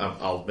watching.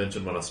 I'll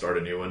mention when I start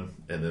a new one,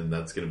 and then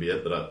that's going to be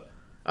it. But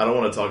I don't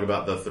want to talk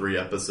about the 3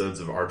 episodes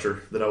of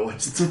Archer that I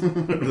watched over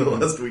the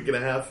last week and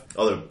a half.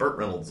 Although Burt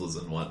Reynolds was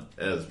in one,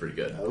 and it was pretty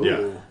good. Oh.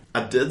 Yeah.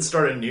 I did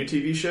start a new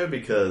TV show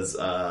because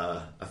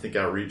I think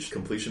I reached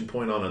completion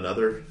point on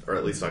another, or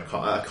at least I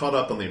caught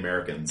up on the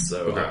Americans.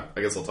 So Okay.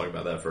 I guess I'll talk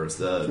about that first.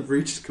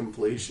 Reached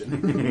completion.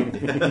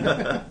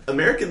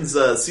 Americans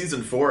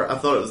season 4, I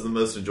thought it was the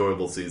most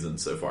enjoyable season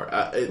so far.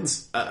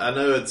 I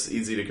know it's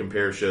easy to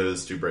compare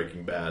shows to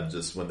Breaking Bad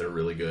just when they're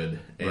really good,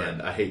 and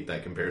Right. I hate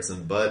that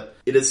comparison. But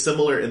it is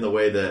similar in the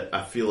way that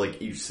I feel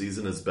like each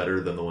season is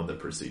better than the one that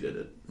preceded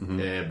it,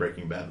 and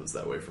Breaking Bad was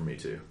that way for me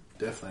too.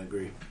 Definitely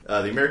agree.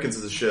 The Americans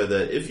is a show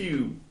that if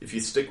you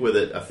stick with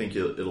it, I think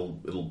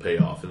it'll pay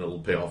off, and it'll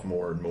pay off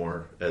more and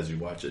more as you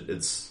watch it.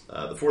 It's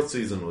the 4th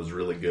season was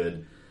really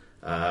good.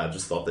 I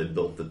just thought they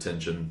built the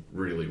tension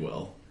really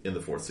well in the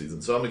 4th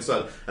season, so I'm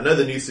excited. I know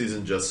the new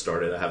season just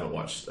started. I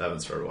haven't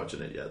started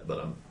watching it yet,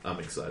 but I'm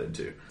excited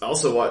too. I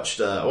also watched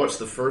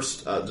the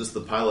first just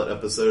the pilot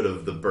episode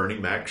of the Bernie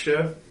Mac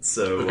show.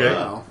 So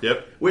Wow.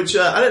 Yep. which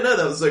I didn't know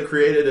that was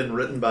created and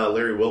written by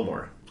Larry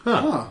Wilmore.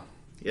 Huh.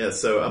 Yeah,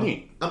 so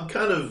Neat. I'm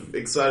kind of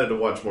excited to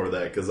watch more of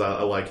that because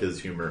I like his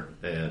humor,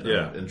 and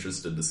Yeah. I'm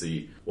interested to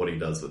see what he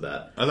does with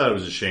that. I thought it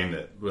was a shame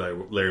that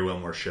Larry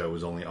Wilmore's show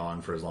was only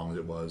on for as long as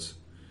it was.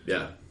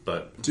 Yeah.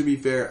 But To be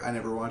fair, I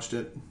never watched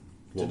it.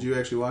 Did you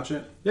actually watch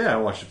it? yeah, I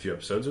watched a few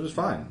episodes. It was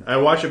fine. I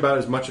watch about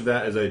as much of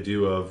that as I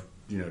do of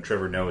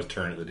Trevor Noah's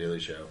turn at the Daily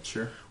Show.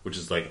 Sure. Which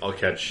is like I'll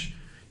catch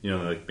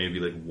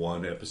maybe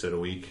one episode a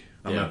week.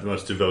 I'm Yeah. not the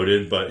most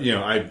devoted, but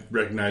I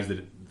recognize that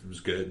it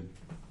was good.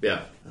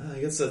 Yeah. I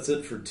guess that's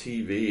it for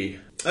TV.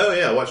 Oh,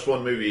 yeah, I watched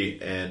one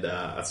movie, and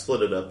I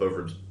split it up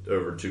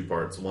over 2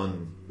 parts.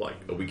 One,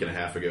 a week and a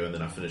half ago, and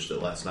then I finished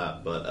it last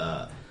night.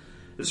 But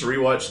just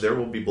rewatched There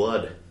Will Be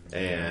Blood,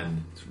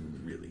 and It's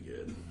really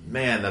good.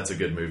 man, that's a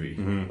good movie.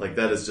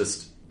 That is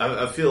just...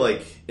 I feel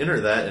like enter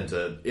that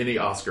into any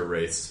Oscar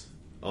race,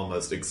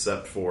 almost,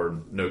 except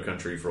for No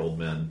Country for Old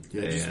Men.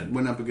 Yeah, it just and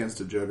went up against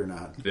a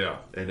juggernaut. Yeah.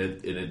 and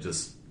it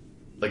just...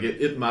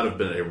 it might have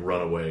been a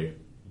runaway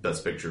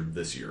Best Picture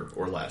this year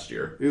or last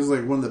year. It was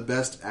one of the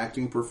best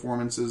acting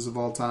performances of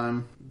all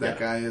time. That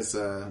Yeah. guy is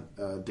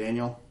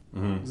Daniel.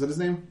 Is that his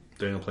name?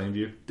 Daniel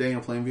Plainview.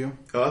 Daniel Plainview.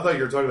 Oh, I thought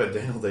you were talking about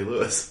Daniel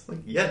Day-Lewis.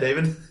 Yeah,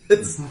 David.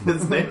 His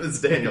name is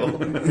Daniel.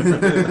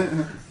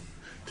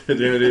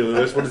 Daniel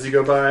Day-Lewis. What does he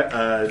go by?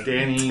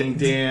 Danny,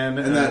 Dan,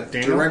 And that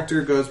Daniel?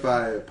 director goes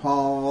by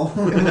Paul.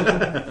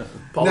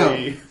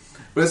 Paulie.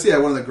 But it's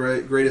one of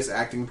the greatest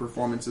acting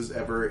performances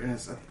ever, and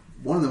it's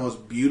one of the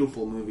most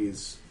beautiful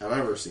movies I've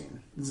ever seen.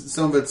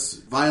 Some of it's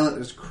violent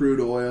as crude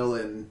oil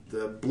and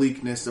the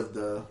bleakness of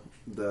the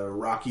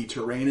rocky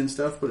terrain and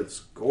stuff, but it's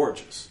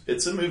gorgeous.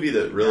 It's a movie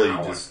that really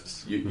Yeah, I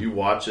just you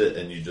watch it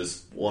and you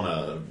just want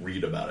to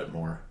read about it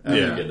more after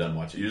you get done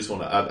watching. You just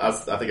want to. I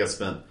think I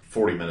spent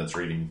 40 minutes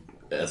reading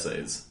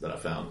essays that I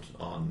found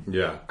on.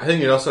 Yeah. I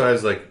think it also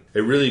has a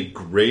really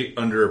great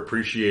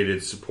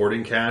underappreciated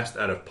supporting cast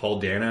out of Paul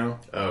Dano.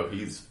 Oh,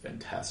 he's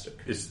fantastic.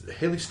 Is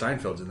Haley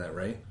Steinfeld's in that,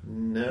 right?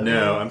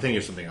 No, I'm thinking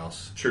of something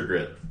else. True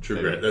Grit. True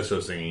Maybe. Grit. That's what I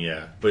was thinking,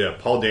 yeah. But yeah,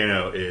 Paul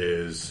Dano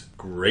is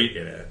great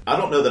in it. I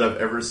don't know that I've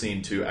ever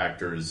seen 2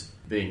 actors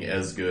being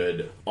as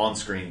good on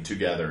screen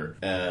together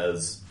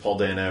as Paul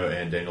Dano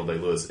and Daniel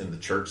Day-Lewis in the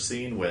church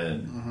scene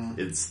when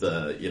it's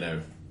the,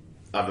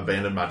 I've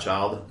abandoned my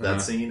child,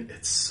 that scene.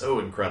 It's so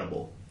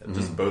incredible.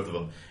 Just both of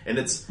them. And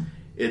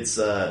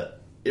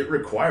it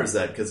requires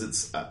that because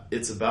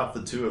it's about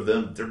the 2 of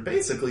them. They're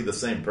basically the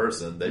same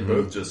person. They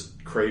both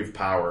just crave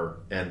power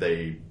and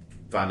they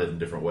find it in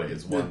different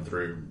ways. One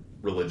through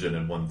religion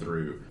and one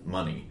through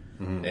money.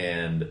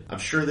 And I'm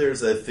sure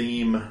there's a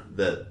theme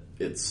that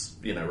it's,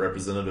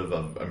 representative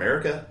of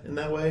America in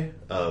that way,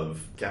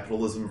 of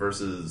capitalism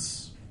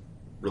versus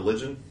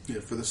religion. Yeah,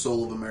 for the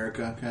soul of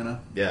America, kind of.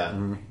 Yeah.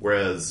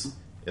 Whereas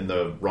in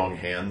the wrong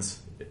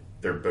hands,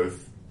 they're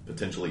both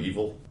potentially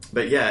evil.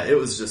 But yeah, it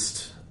was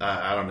just,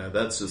 I don't know.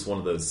 That's just one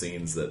of those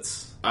scenes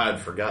I'd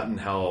forgotten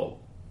how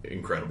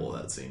incredible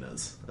that scene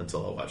is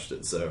until I watched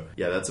it. So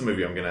yeah, that's a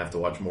movie I'm going to have to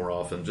watch more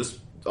often. Just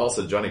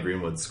also Johnny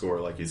Greenwood's score,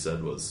 like you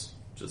said, was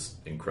just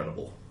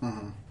incredible.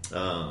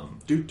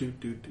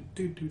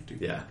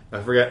 Yeah.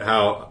 I forget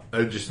how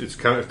it's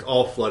kind of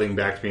all flooding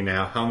back to me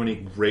now how many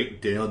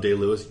great Daniel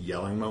Day-Lewis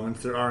yelling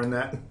moments there are in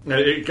that.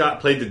 It got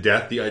played to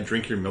death, the I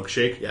drink your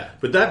milkshake. Yeah.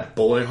 But that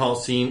bowling hall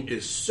scene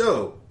is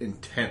so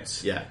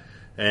intense. Yeah.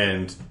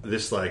 And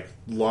this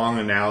long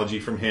analogy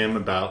from him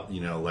about,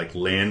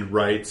 land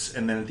rights,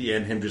 and then at the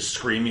end him just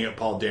screaming at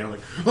Paul Dano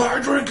I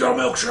drink your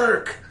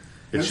milkshake.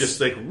 It's just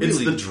really... It's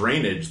the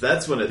drainage.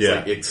 That's when it Yeah.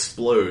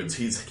 explodes.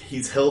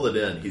 He's held it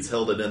in. He's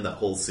held it in that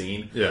whole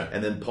scene. Yeah.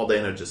 And then Paul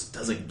Dano just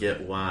doesn't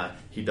get why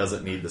he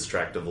doesn't need this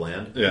tract of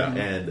land. Yeah.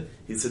 And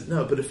he said,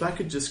 no, but if I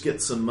could just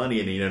get some money,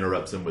 and he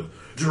interrupts him with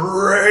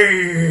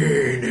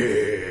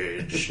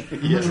drainage.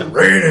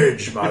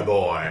 Drainage, my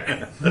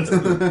boy.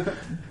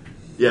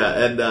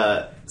 Yeah,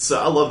 and so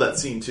I love that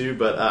scene too.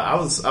 But I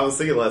was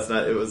thinking last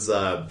night. It was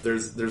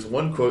there's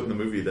one quote in the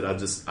movie that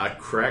I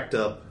cracked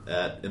up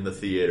at in the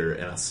theater,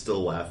 and I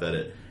still laugh at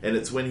it. And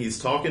it's when he's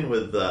talking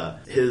with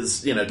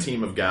his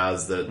team of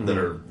guys that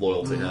are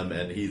loyal to him,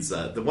 and he's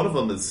one of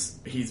them is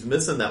he's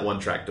missing that one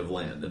tract of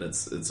land, and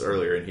it's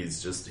earlier, and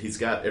he's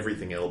got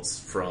everything else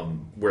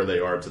from where they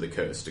are to the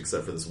coast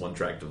except for this one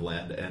tract of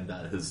land, and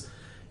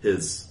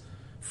his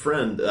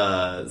friend,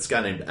 this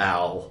guy named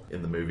Al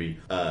in the movie,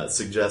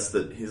 suggests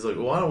that he's like,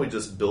 well, why don't we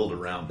just build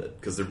around it?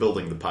 Because they're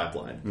building the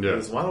pipeline. Yeah. He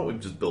goes, why don't we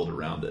just build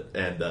around it?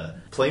 And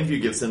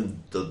Plainview gives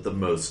him the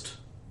most,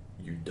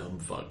 you dumb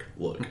fuck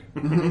look.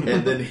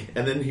 and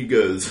then he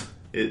goes,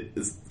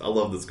 I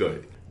love this guy.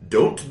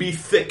 Don't be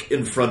thick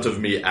in front of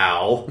me,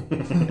 Al.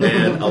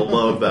 And I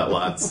love that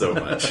line so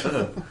much.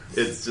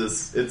 It's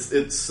just,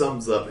 it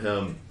sums up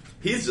him.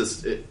 He's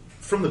just,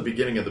 from the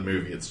beginning of the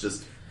movie, it's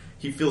just,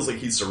 he feels like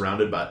he's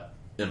surrounded by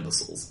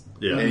imbeciles.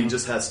 Yeah. And he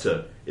just has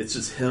to, it's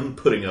just him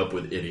putting up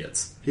with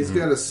idiots. He's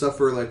got to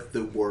suffer like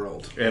the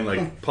world. And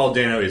like Paul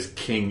Dano is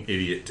king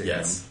idiot to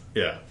him.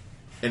 Yeah.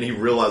 And he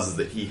realizes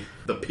that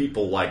the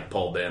people like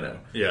Paul Dano.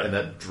 Yeah. And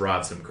that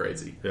drives him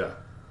crazy. Yeah.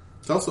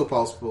 It's also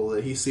possible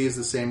that he sees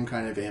the same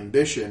kind of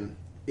ambition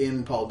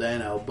in Paul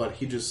Dano, but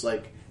he just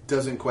like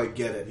doesn't quite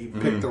get it. He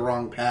picked the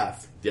wrong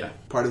path. Yeah.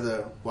 Part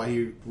of why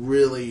he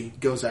really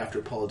goes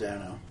after Paul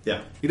Dano.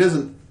 Yeah. He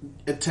doesn't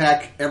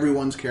attack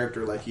everyone's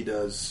character like he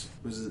does.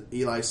 Was it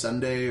Eli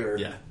Sunday or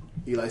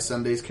Eli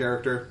Sunday's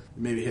character?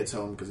 Maybe hits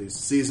home because he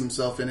sees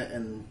himself in it,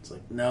 and it's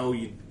like, no,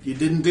 you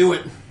didn't do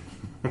it.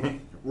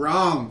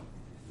 Wrong.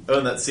 Oh,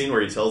 and that scene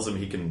where he tells him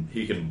he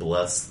can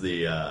bless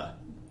the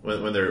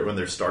when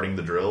they're starting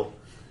the drill,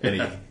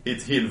 and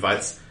he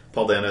invites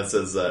Paul Dano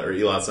says or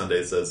Eli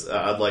Sunday says,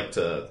 I'd like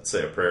to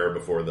say a prayer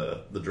before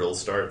the drill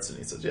starts, and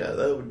he says, yeah,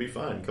 that would be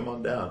fine. Come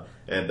on down,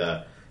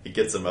 and he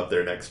gets him up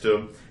there next to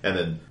him, and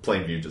then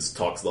Plainview just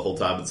talks the whole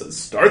time and says,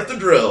 start the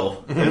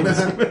drill, and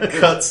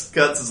just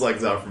cuts his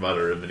legs out from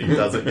under him, and he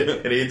doesn't get,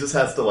 and he just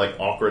has to like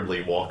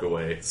awkwardly walk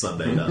away.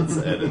 Sunday does,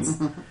 and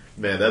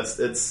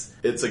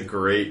it's a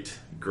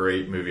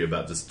great movie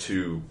about just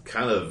two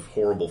kind of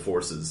horrible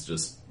forces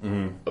just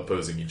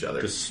opposing each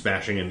other, just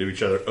smashing into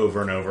each other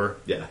over and over.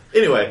 Yeah.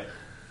 Anyway,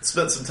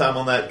 spent some time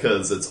on that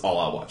because it's all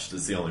I watched.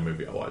 It's the only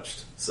movie I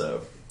watched.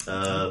 So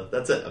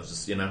that's it. I've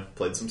just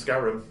played some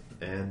Skyrim,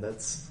 and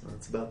that's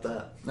about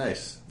that.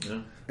 Nice. Yeah.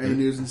 Any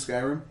news in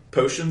Skyrim?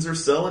 Potions are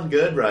selling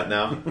good right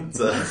now. It's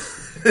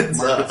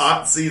a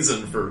hot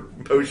season for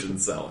potion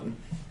selling.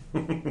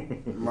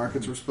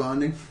 Market's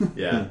responding.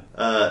 Yeah.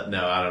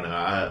 No, I don't know.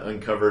 I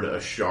uncovered a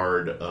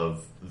shard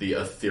of the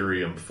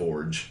Ethereum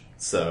Forge,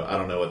 so I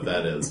don't know what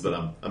that is,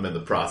 but I'm in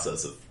the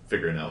process of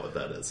figuring out what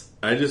that is.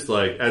 I just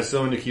as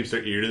someone who keeps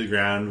their ear to the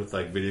ground with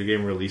like video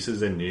game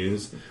releases and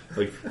news,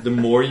 like the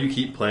more you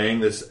keep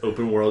playing this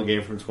open world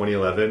game from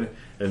 2011,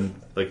 and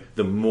like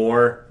the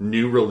more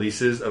new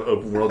releases of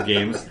open world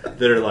games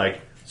that are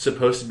like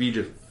supposed to be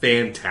just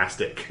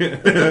fantastic.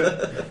 And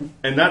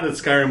not that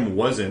Skyrim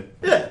wasn't,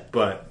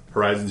 but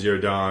Horizon Zero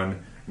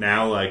Dawn,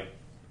 now like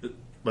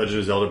Legend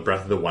of Zelda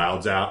Breath of the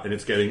Wild's out, and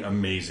it's getting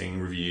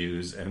amazing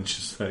reviews, and it's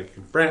just like,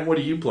 Brent, what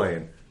are you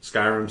playing?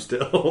 Skyrim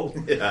still?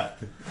 Yeah.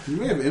 You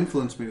may have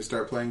influenced me to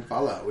start playing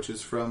Fallout, which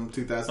is from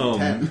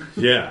 2010.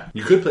 Yeah.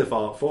 You could play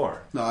Fallout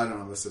 4. No, I don't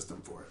have a system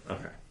for it.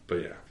 Okay.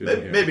 But yeah.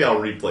 Maybe I'll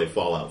replay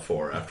Fallout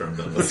 4 after I'm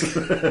done with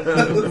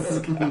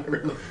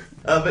Skyrim.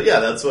 But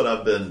yeah, that's what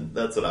I've been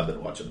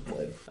watching and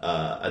playing.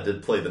 I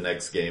did play the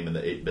next game in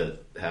the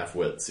 8-bit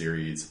Half-Wit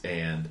series,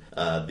 and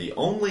the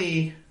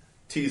only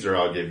teaser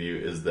I'll give you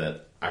is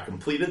that I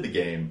completed the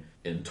game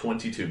in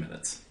 22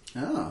 minutes.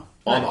 Oh.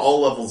 On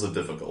all levels of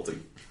difficulty.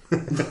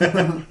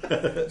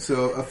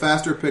 So a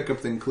faster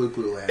pickup than Clue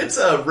Clue Land. It's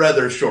a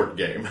rather short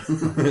game.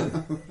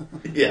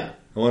 Yeah.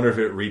 I wonder if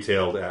it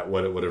retailed at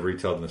what it would have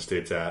retailed in the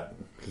States at.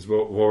 Because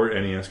what were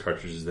NES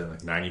cartridges then?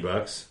 Like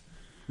 $90?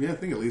 Yeah, I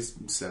think at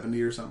least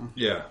 70 or something.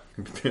 Yeah.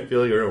 I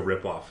feel like you're a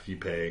ripoff if you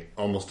pay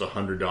almost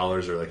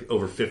 $100 or like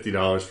over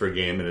 $50 for a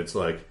game, and it's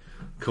like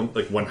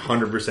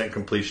 100%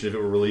 completion. If it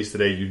were released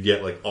today, you'd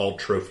get like all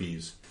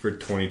trophies for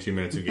 22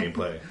 minutes of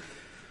gameplay.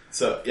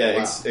 So yeah,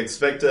 Wow.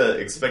 expect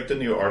a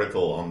new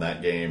article on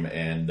that game,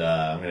 and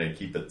I'm going to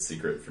keep it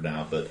secret for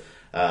now, but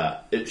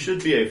it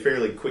should be a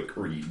fairly quick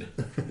read.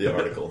 The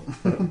article.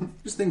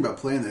 Just think about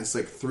playing this,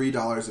 like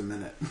 $3 a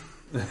minute,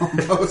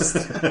 almost.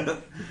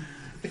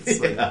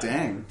 It's like,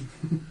 dang.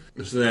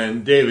 So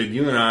then, David,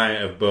 you and I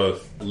have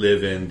both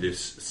live in this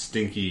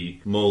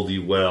stinky, moldy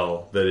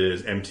well that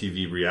is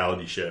MTV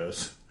reality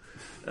shows.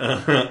 I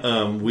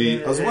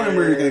was wondering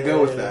where you're going to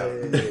go with that.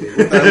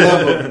 With that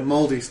love of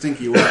moldy,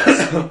 stinky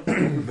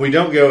wells. We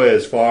don't go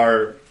as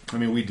far. I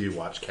mean, we do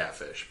watch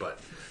Catfish, but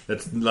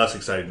that's less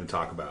exciting to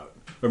talk about.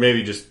 Or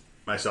maybe just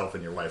myself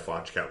and your wife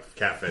watch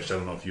Catfish. I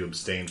don't know if you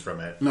abstain from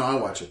it. No, I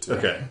watch it too.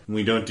 Okay.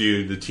 We don't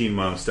do the Teen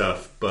Mom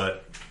stuff,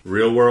 but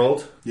Real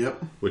World,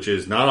 Yep. which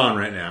is not on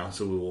right now,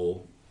 so we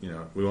will,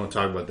 we won't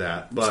talk about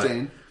that. But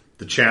Abstain.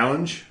 The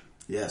Challenge,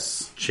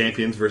 Yes.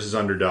 Champions versus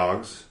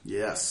Underdogs,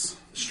 Yes.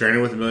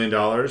 Stranded with $1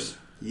 Million,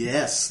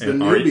 Yes, the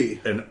And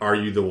newbie. are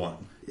you the one?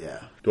 Yeah.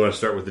 Do you want to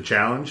start with the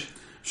challenge?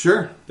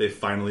 Sure. They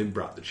finally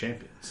brought the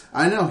champions.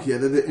 I know, yeah,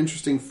 they're the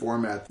interesting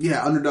format.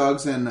 Yeah,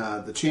 underdogs and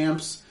the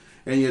champs,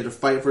 and you had to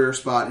fight for your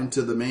spot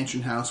into the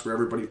mansion house where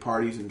everybody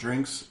parties and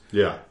drinks.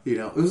 Yeah. You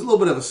know, it was a little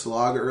bit of a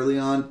slog early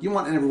on. You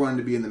want everyone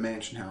to be in the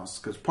mansion house,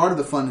 because part of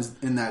the fun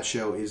in that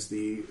show is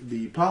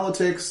the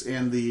politics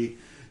and the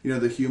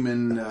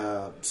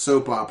human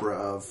soap opera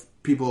of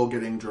people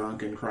getting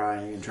drunk and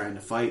crying and trying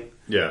to fight.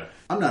 Yeah.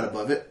 I'm not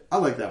above it. I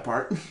like that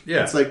part.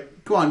 Yeah. It's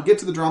like, come on, get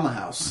to the drama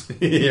house.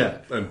 Yeah.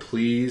 I'm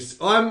pleased.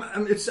 Oh,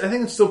 I think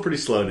it's still pretty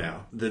slow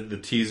now. The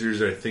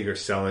teasers, I think, are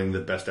selling the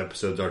best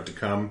episodes are to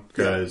come,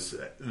 because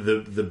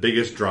the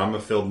biggest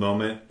drama-filled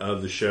moment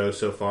of the show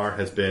so far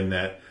has been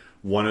that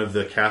one of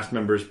the cast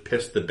members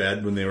pissed the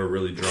bed when they were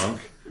really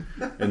drunk.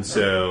 And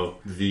so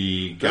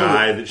the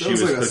guy that she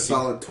was like a hooking...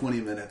 solid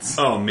 20 minutes.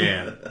 Oh,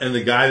 man. And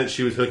the guy that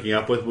she was hooking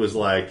up with was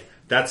like,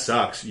 that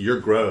sucks. You're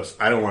gross.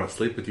 I don't want to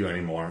sleep with you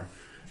anymore.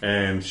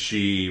 And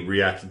she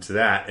reacted to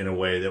that in a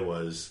way that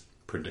was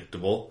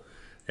predictable.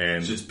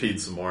 And Just peed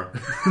some more.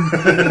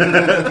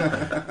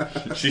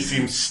 she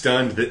seemed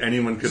stunned that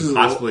anyone could Just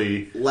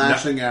possibly...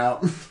 lashing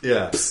out.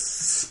 Yeah.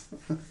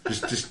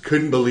 just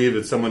couldn't believe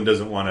that someone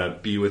doesn't want to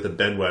be with a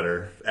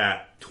bedwetter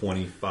at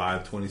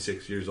 25,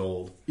 26 years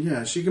old.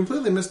 Yeah, she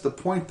completely missed the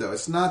point, though.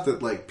 It's not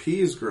that, like, pee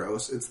is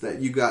gross. It's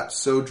that you got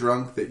so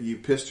drunk that you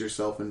pissed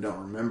yourself and don't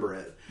remember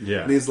it.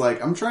 Yeah. And he's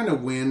like, I'm trying to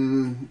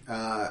win,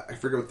 I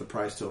forget what the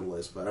prize total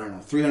is, but I don't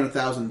know,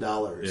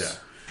 $300,000. Yeah.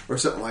 Or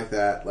something like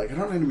that. Like, I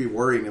don't need to be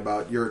worrying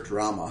about your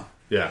drama.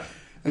 Yeah.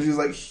 And she's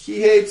like,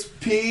 he hates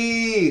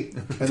pee!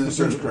 And then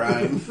starts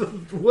crying.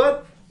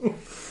 What?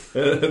 I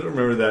don't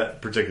remember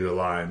that particular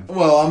line.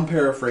 Well, I'm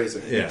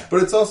paraphrasing. Yeah.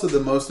 But it's also the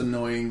most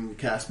annoying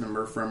cast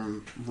member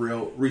from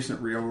recent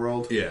Real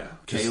World. Yeah.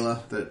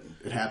 Kayla, that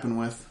it happened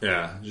with.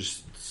 Yeah,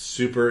 just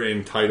super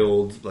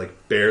entitled,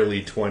 like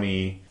barely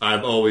 20.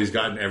 I've always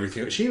gotten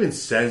everything. She even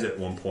says at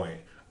one point,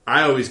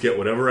 I always get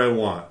whatever I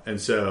want. And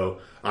so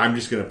I'm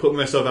just going to put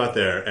myself out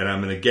there and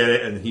I'm going to get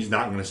it and he's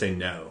not going to say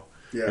no.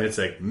 Yeah. And it's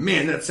like,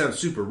 man, that sounds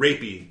super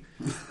rapey.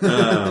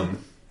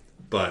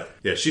 But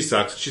yeah, she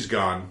sucks. She's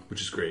gone,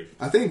 which is great.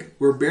 I think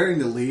we're bearing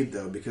the lead,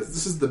 though, because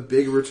this is the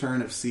big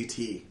return of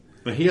CT.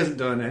 But he hasn't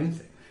done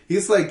anything.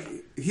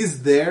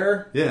 He's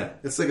there. Yeah.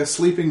 It's like a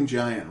sleeping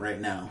giant right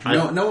now.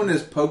 No one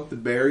has poked the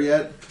bear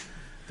yet.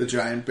 The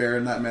giant bear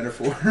in that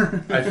metaphor.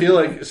 I feel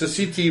like, so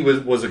CT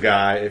was a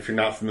guy, if you're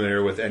not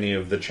familiar with any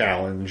of the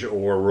challenge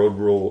or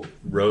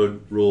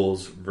road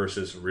rules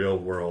versus real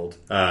world.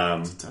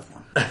 It's a tough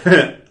one.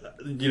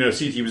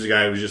 CT was a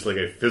guy who was just like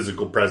a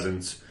physical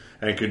presence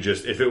and could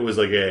just, if it was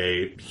like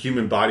a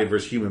human body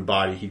versus human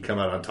body, he'd come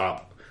out on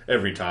top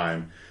every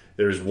time.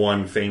 There's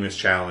one famous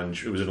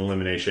challenge. It was an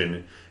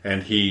elimination,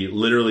 and he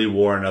literally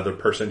wore another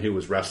person who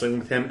was wrestling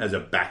with him as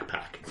a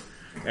backpack.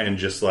 And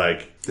just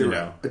like, They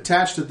were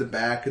attached at the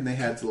back, and they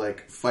had to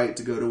like fight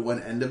to go to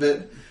one end of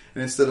it.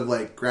 And instead of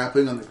like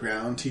grappling on the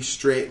ground, he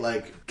straight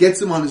like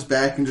gets him on his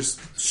back and just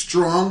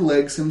strong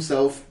legs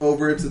himself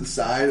over to the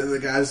side. And the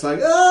guy's like,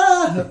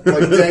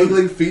 like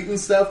dangling feet and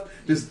stuff,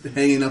 just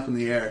hanging up in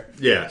the air.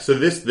 Yeah. So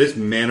this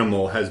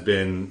manimal has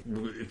been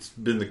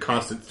the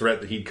constant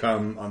threat that he'd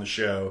come on the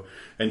show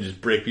and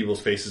just break people's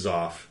faces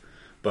off.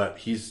 But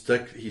he's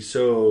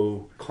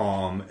so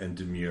calm and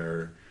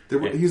demure.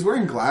 He's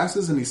wearing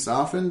glasses and he's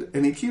softened,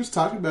 and he keeps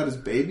talking about his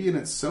baby, and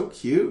it's so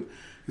cute.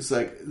 He's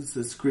like, this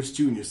is Chris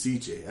Jr.,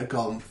 CJ. I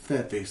call him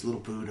Fat Face Little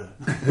Buddha.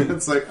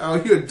 It's like,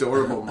 oh, you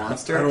adorable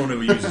monster. I don't want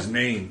to use his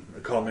name. I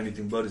call him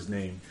anything but his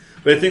name.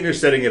 But I think they're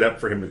setting it up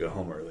for him to go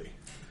home early.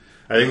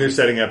 I think they're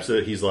setting up so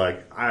that he's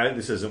like,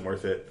 this isn't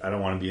worth it. I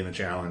don't want to be in a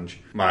challenge.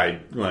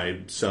 My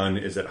son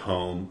is at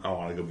home. I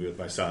want to go be with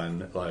my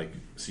son. Like,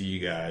 see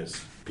you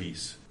guys.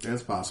 Peace.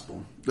 That's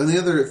possible. Then the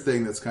other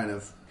thing that's kind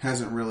of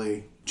hasn't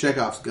really...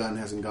 Chekhov's gun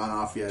hasn't gone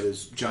off yet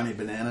is Johnny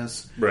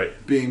Bananas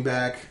being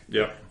back.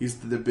 Yep. He's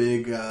the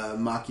big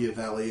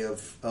Machiavelli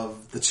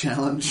of the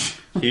challenge.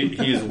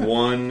 He's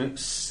won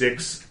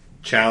 6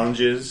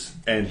 challenges,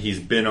 and he's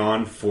been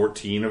on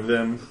 14 of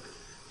them.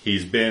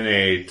 He's been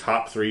a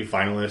top 3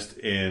 finalist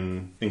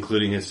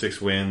including his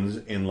 6 wins,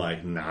 in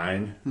like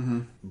 9.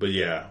 Mm-hmm. But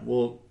yeah,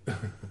 well,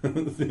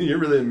 you're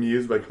really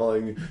amused by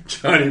calling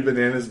Johnny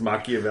Bananas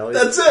Machiavelli?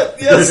 That's it,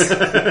 yes.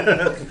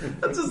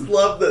 I just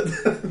love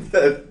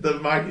that the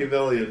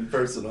Machiavellian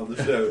person on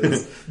the show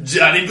is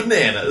Johnny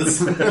Bananas.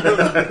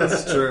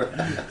 That's true.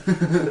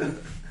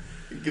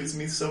 It gives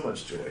me so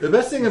much joy. The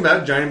best thing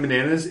about Johnny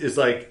Bananas is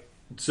like,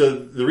 so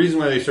the reason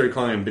why they started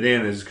calling him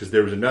Bananas is because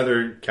there was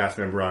another cast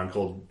member on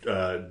called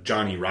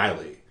Johnny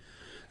Riley.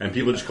 And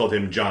people just called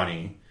him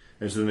Johnny.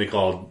 And so then they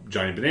called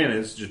Johnny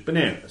Bananas just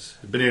Bananas.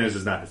 Bananas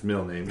is not his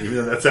middle name, even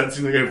though that seems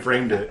like I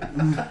framed it.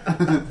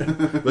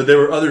 But there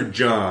were other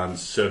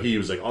Johns, so he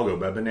was like, I'll go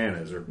by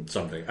Bananas or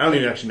something. I don't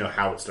even actually know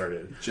how it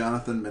started.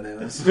 Jonathan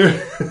Bananas.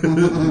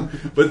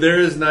 But there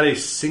is not a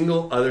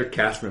single other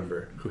cast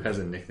member who has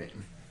a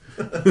nickname.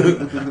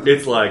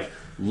 It's like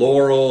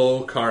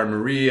Laurel, Cara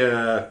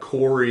Maria,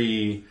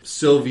 Corey,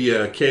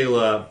 Sylvia,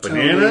 Kayla,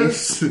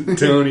 Bananas,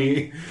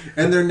 Tony.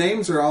 And their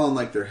names are all on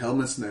like their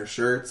helmets and their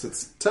shirts.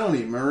 It's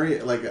Tony,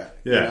 Maria, like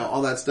you know,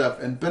 all that stuff,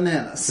 and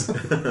Bananas.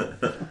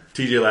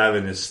 TJ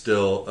Lavin is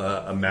still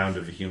a mound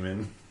of a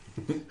human.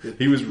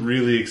 He was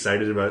really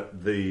excited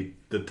about the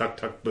Tuck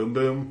Tuck Boom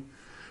Boom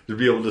to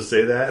be able to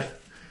say that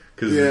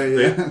because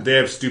they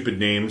have stupid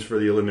names for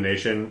the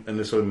elimination, and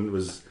this one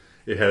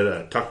it had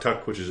a Tuck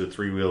Tuck, which is a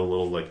 3-wheel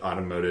little like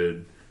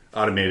automated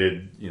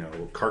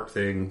cart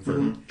thing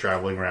for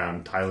traveling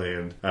around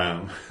Thailand.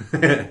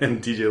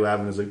 And TJ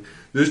Lavin is like,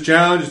 this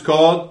challenge is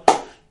called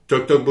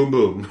Tuck Tuck Boom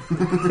Boom.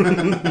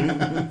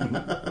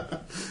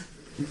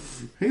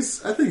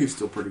 I think he's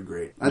still pretty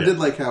great. I did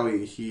like how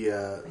he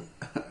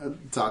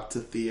talked to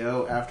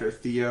Theo after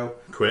Theo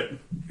quit.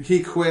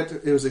 He quit.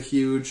 It was a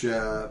huge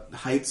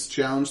heights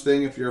challenge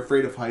thing. If you're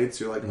afraid of heights,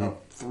 you're like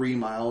up 3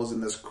 miles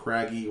in this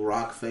craggy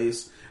rock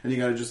face, and you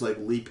got to just like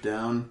leap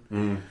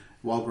down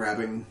while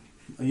grabbing.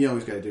 You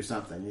always got to do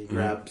something. You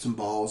grab some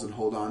balls and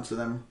hold on to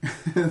them.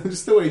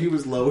 Just the way he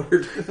was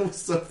lowered, it was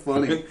so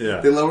funny.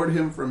 They lowered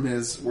him from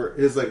his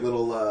like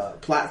little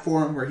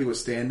platform where he was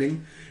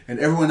standing, and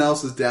everyone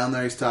else is down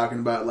there. He's talking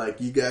about like,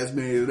 you guys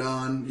made it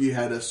on. You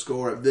had a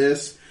score of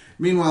this.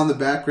 Meanwhile, in the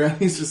background,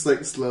 he's just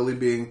like slowly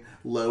being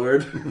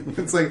lowered.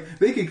 It's like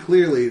they could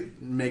clearly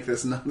make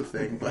this not a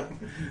thing, but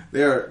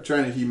they are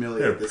trying to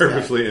humiliate this guy. They're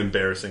purposely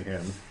embarrassing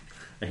him.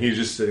 And he's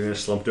just sitting there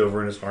slumped over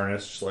in his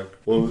harness, just like,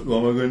 what am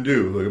I going to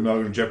do? Like, I'm not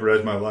going to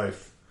jeopardize my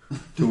life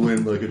to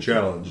win like a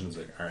challenge. And it's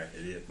like, all right,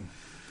 idiot.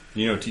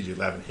 You know TJ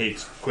Lavin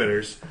hates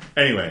quitters.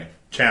 Anyway,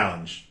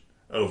 challenge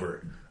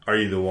over. Are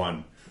you the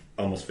one?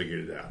 Almost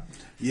figured it out.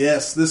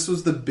 Yes, this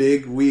was the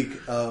big week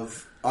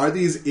of, are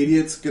these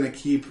idiots going to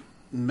keep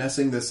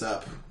messing this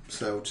up?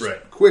 So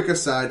just quick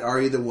aside,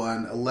 are you the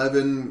one?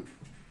 11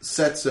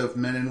 sets of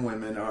men and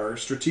women are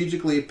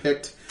strategically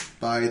picked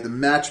by the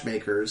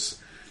matchmakers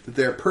that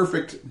they're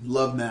perfect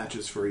love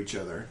matches for each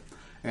other.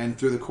 And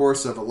through the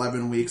course of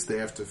 11 weeks, they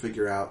have to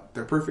figure out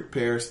their perfect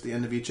pairs at the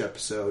end of each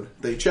episode.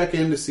 They check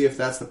in to see if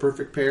that's the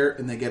perfect pair,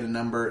 and they get a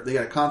number. They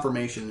get a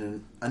confirmation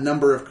and a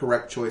number of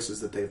correct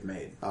choices that they've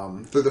made.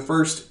 For the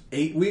first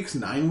 8 weeks,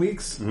 9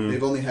 weeks,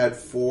 they've only had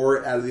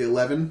 4 out of the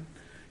 11.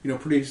 You know,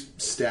 pretty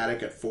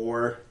static at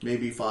 4,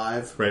 maybe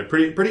 5. Right,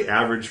 pretty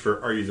average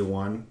for Are You the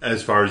One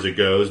as far as it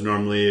goes.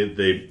 Normally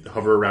they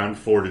hover around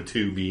 4 to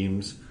 2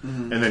 beams,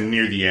 and then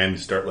near the end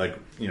start like,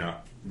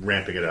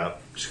 ramping it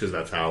up just because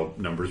that's how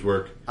numbers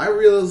work. I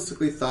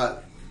realistically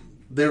thought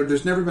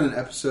there's never been an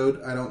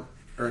episode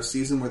or a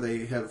season where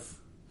they have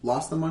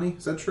lost the money.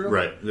 Is that true?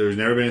 Right. There's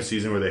never been a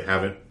season where they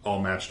haven't all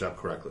matched up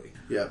correctly.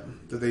 Yeah,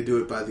 that they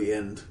do it by the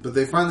end. But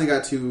they finally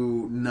got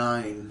to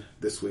 9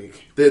 this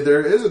week.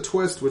 There is a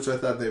twist, which I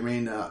thought they may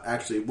not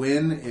actually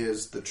win,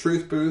 is the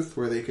truth booth,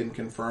 where they can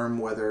confirm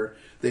whether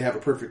they have a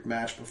perfect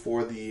match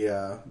before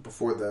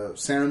the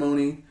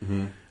ceremony.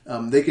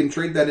 They can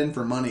trade that in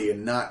for money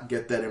and not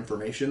get that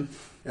information.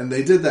 And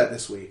they did that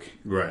this week.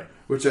 Right.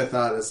 Which I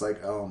thought is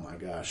like, oh my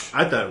gosh.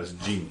 I thought it was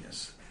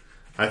genius.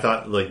 I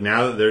thought, like,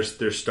 now that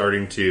they're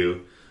starting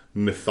to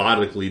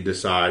methodically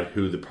decide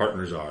who the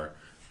partners are,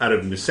 out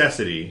of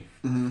necessity,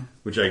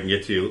 which I can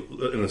get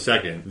to in a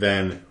second,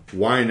 then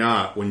why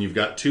not, when you've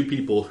got 2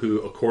 people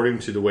who, according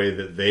to the way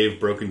that they've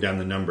broken down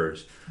the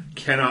numbers,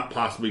 cannot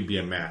possibly be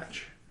a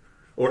match?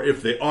 Or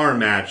if they are a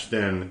match,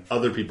 then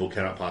other people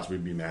cannot possibly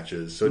be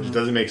matches. So it just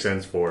doesn't make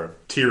sense for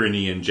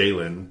Tyranny and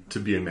Jalen to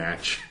be a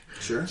match.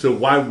 Sure. So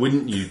why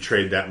wouldn't you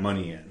trade that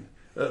money in?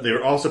 They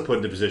were also put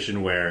in a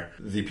position where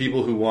the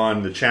people who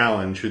won the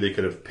challenge, who they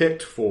could have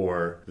picked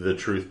for the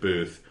truth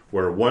booth,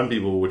 were 1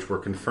 people which were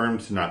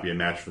confirmed to not be a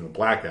match from the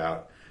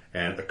blackout,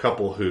 and a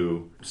couple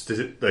who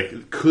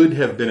could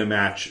have been a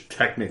match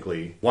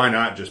technically. Why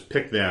not just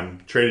pick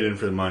them, trade it in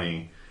for the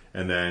money,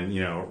 and then,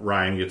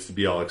 Ryan gets to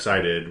be all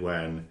excited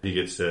when he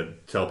gets to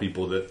tell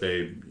people that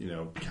they,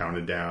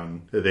 counted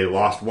down, that they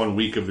lost 1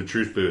 week of the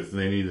truth booth and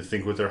they need to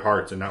think with their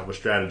hearts and not with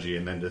strategy,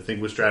 and then to think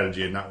with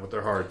strategy and not with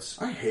their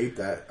hearts. I hate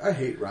that. I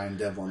hate Ryan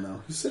Devlin,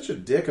 though. He's such a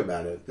dick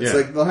about it. It's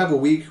like they'll have a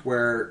week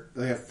where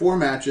they have 4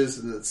 matches,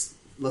 and it's,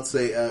 let's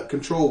say, a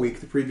control week.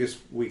 The previous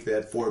week they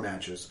had 4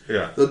 matches.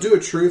 Yeah. They'll do a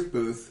truth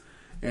booth,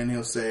 and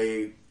he'll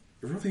say,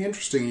 really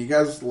interesting, you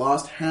guys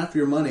lost half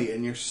your money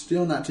and you're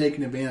still not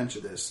taking advantage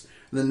of this.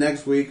 And the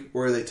next week,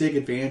 where they take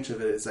advantage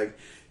of it, it's like,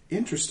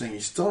 interesting, you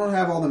still don't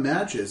have all the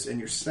matches, and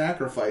you're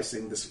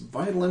sacrificing this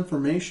vital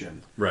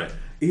information. Right.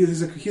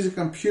 He's a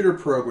computer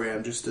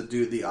program just to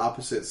do the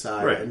opposite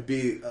side and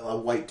be a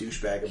white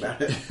douchebag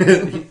about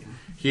it.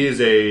 He's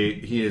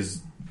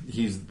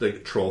like a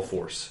troll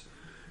force.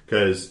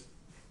 Because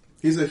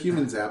he's a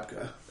human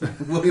Zapka.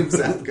 William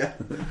Zapka.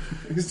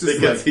 He's just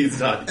because he's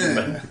not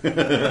human.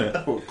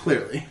 Well,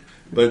 clearly.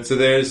 But so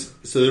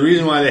the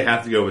reason why they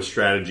have to go with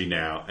strategy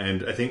now,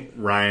 and I think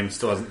Ryan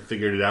still hasn't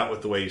figured it out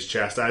with the way he's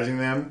chastising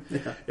them,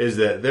 is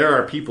that there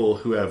are people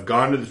who have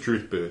gone to the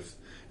truth booth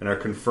and are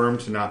confirmed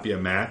to not be a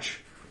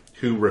match,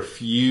 who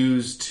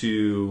refuse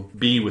to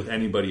be with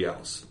anybody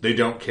else. They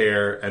don't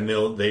care, and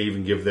they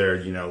even give their,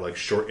 like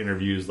short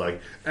interviews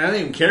like, I don't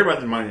even care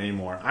about the money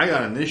anymore. I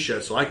got on this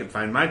show so I could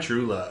find my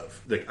true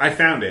love. Like, I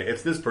found it.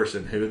 It's this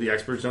person who the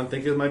experts don't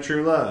think is my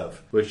true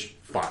love. Which,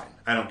 fine.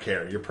 I don't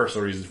care. Your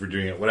personal reasons for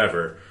doing it,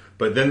 whatever.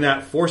 But then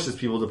that forces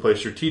people to play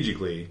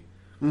strategically.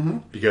 Mm-hmm.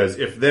 Because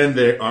if then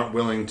they aren't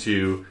willing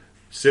to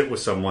sit with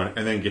someone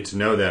and then get to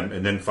know them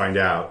and then find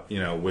out,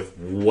 with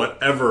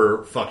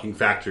whatever fucking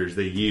factors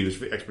they use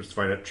for the experts to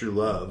find out true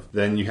love,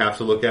 then you have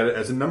to look at it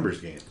as a numbers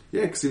game.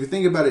 Yeah, because if you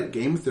think about it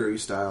game theory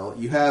style,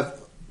 you have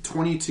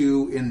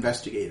 22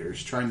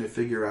 investigators trying to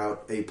figure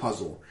out a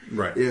puzzle.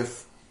 Right.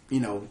 If,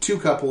 two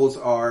couples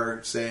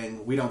are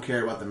saying, we don't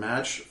care about the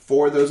match,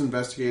 4 of those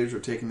investigators are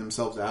taking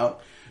themselves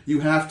out, you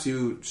have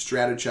to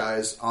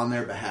strategize on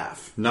their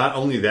behalf. Not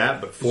only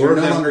that, but 4 you're of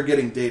no them... longer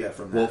getting data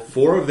from that. Well,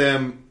 4 of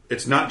them...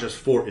 It's not just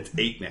 4, it's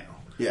 8 now.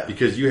 Yeah.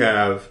 Because you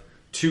have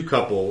 2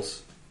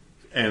 couples,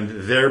 and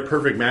their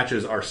perfect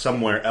matches are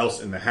somewhere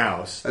else in the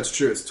house. That's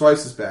true. It's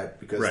twice as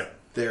bad, because right.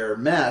 their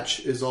match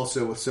is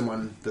also with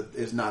someone that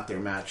is not their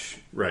match.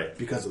 Right.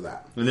 Because of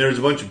that. And there's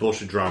a bunch of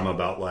bullshit drama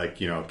about,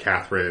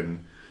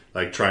 Catherine,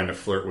 trying to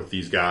flirt with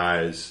these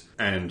guys.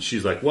 And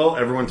she's like, well,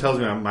 everyone tells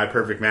me my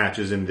perfect match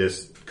is in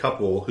this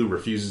couple who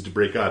refuses to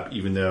break up,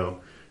 even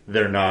though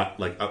they're not,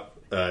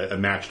 a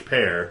matched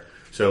pair.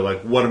 So,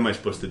 what am I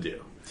supposed to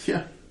do?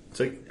 Yeah.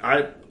 It's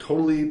I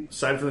totally,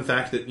 aside from the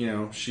fact that,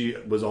 she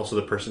was also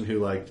the person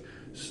who,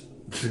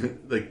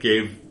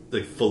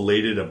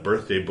 filleted a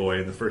birthday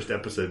boy in the first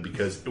episode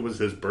because it was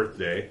his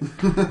birthday.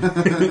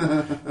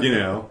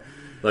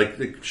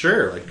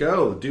 Sure,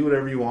 go, do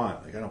whatever you want.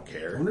 I don't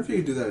care. I wonder if you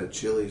could do that at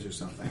Chili's or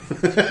something.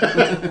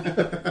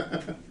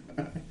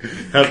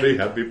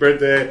 Happy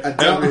birthday.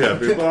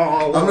 Happy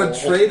ball. I'm going to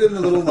trade in the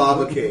little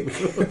lava cake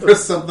for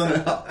something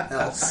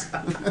else.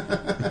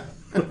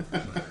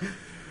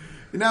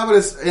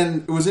 But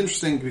it was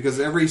interesting because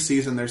every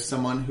season there's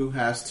someone who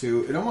has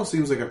to. It almost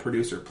seems like a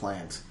producer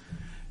plant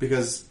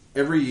because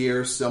every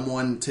year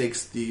someone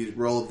takes the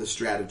role of the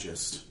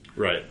strategist.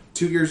 Right.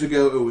 2 years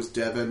ago it was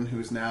Devin,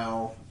 who's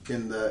now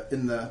in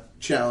the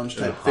challenge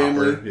type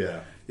family.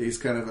 Yeah. He's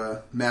kind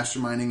of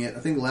masterminding it. I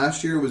think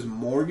last year it was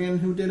Morgan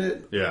who did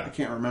it. Yeah. I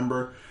can't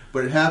remember,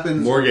 but it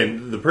happens.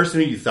 Morgan, the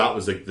person who you thought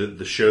was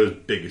the show's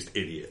biggest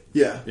idiot.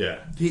 Yeah. Yeah.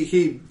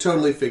 He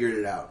totally figured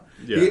it out.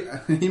 Yeah.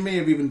 He may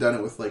have even done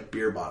it with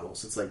beer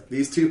bottles. It's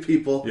these 2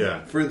 people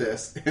for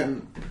this,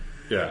 and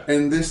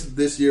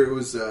this year it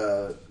was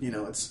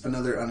it's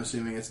another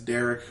unassuming. It's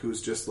Derek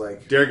who's just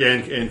Derek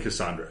and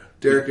Cassandra.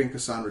 Derek and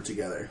Cassandra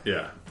together.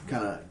 Yeah,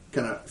 kind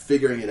of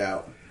figuring it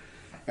out.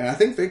 And I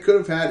think they could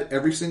have had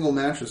every single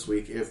match this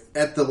week if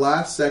at the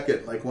last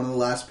second, one of the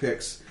last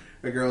picks,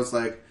 a girl's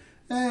I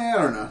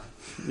don't know.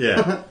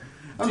 Yeah,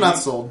 I'm not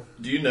sold.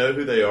 Do you know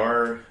who they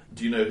are?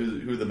 Do you know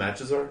who the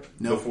matches are?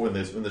 No. Before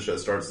when the show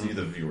starts,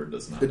 the viewer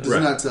does not. It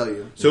does not tell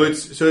you. So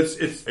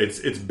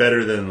it's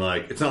better than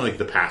it's not like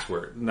the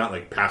password, not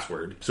like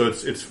password. So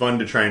it's fun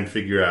to try and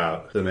figure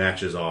out the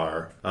matches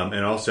are,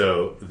 and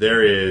also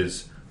there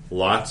is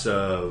lots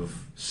of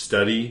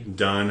study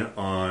done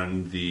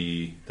on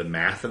the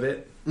math of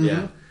it.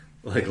 Mm-hmm.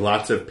 Yeah,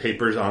 lots of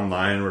papers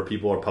online where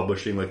people are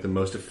publishing the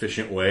most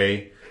efficient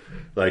way.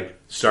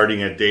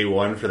 Starting at day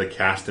 1 for the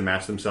cast to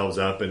match themselves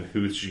up and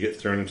who should get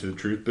thrown into the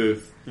truth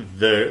booth.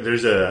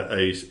 There's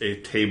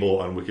a table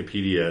on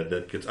Wikipedia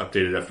that gets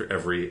updated after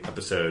every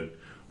episode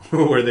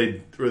where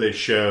they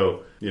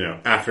show,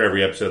 after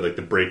every episode,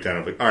 the breakdown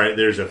of all right,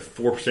 there's a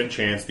 4%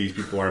 chance these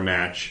people are a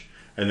match,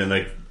 and then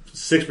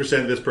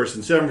 6% of this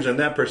person, 7% of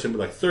that person,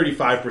 but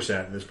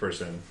 35% of this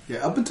person.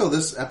 Yeah, up until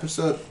this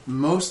episode,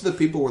 most of the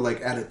people were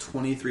at a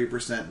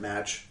 23%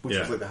 match, which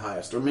was the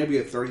highest, or maybe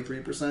a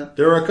 33%.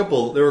 There were a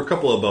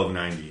couple above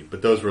 90,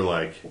 but those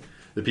were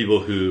the people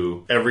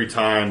who every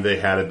time they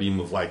had a beam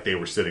of light, they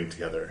were sitting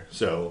together.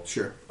 So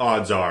sure,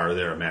 odds are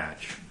they're a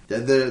match.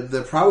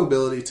 The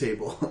probability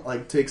table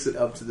takes it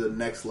up to the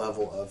next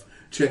level of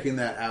checking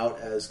that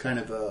out as kind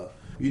of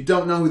you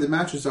don't know who the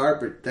matches are,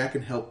 but that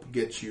can help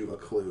get you a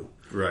clue.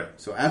 Right.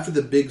 So after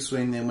the big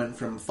swing, they went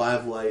from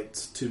 5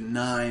 lights to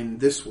 9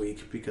 this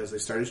week because they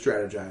started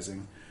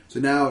strategizing. So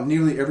now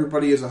nearly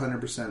everybody is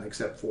 100%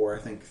 except for, I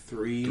think,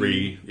 3.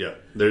 3, yeah.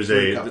 There's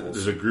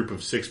a group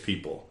of 6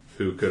 people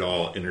who could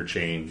all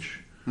interchange.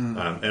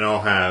 Mm-hmm. And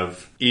I'll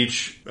have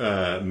each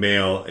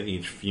male and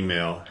each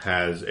female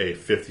has a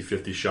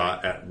 50-50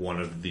 shot at one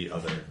of the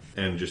other.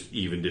 And just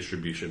even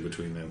distribution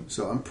between them.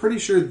 So I'm pretty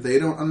sure they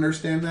don't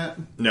understand that.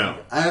 No.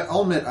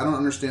 I'll admit, I don't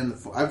understand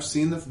I've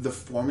seen the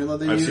formula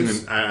they use. I've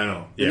seen them, I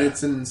know. Yeah. And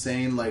it's an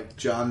insane,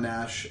 John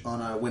Nash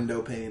on a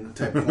window pane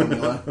type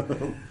formula.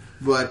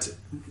 But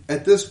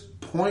at this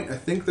point, I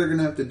think they're going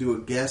to have to do a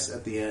guess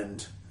at the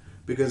end.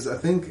 Because I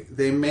think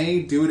they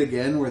may do it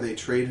again where they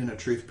trade in a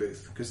truth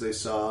booth. Because they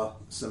saw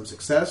some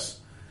success.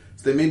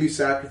 So they may be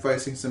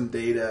sacrificing some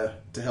data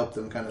to help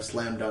them kind of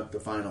slam dunk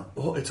the final.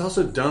 Well, it's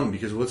also dumb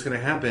because what's going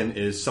to happen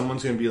is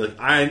someone's going to be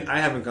I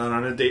haven't gone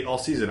on a date all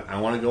season. I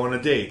want to go on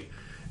a date.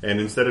 And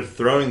instead of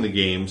throwing the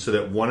game so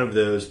that one of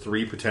those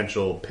 3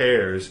 potential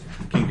pairs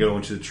can go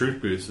into the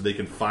truth booth so they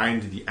can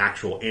find the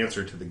actual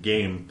answer to the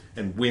game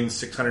and win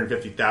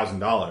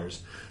 $650,000,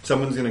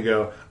 someone's going to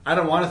go, I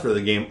don't want to throw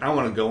the game. I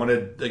want to go on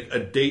a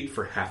date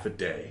for half a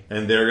day.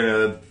 And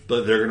they're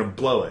gonna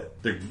blow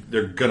it.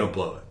 They're going to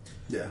blow it.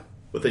 Yeah.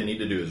 What they need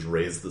to do is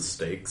raise the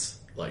stakes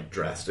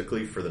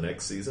drastically for the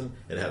next season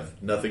and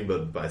have nothing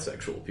but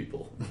bisexual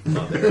people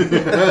on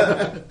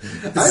there.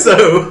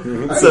 so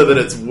that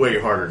it's way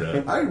harder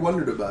to... I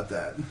wondered about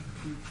that.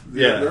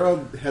 Yeah. They're all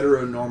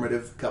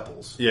heteronormative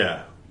couples.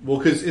 Yeah. Well,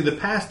 because in the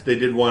past they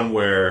did one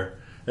where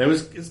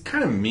it's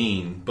kind of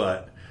mean,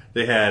 but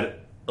they had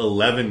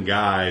 11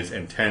 guys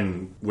and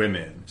 10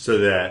 women, so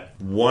that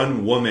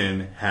one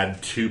woman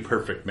had 2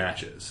 perfect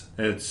matches.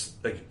 And it's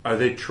like, are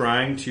they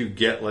trying to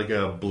get like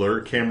a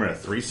blur camera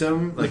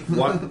threesome? Like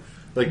what?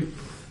 Like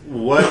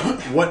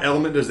what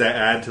element does that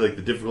add to like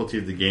the difficulty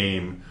of the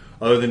game,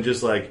 other than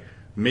just like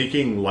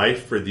making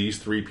life for these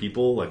 3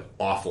 people like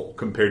awful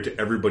compared to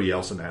everybody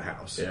else in that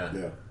house? Yeah.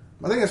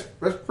 I think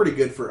that's pretty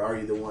good for Are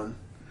You the One?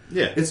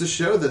 Yeah. It's a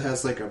show that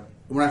has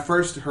when I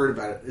first heard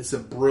about it, it's a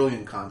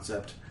brilliant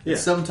concept. Yeah.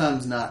 It's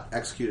sometimes not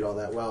executed all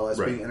that well as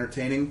Right. being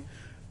entertaining,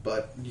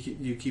 but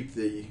you keep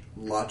the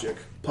logic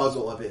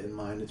puzzle of it in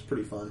mind. It's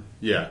pretty fun.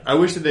 Yeah, I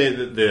wish that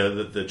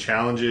the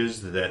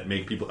challenges that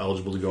make people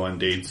eligible to go on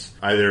dates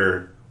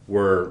either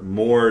were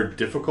more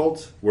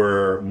difficult,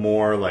 were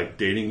more like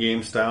dating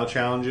game style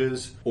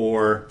challenges,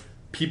 or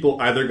people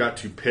either got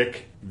to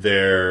pick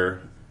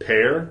their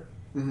pair,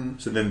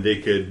 so then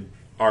they could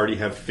already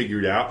have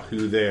figured out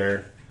who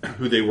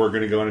they were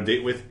going to go on a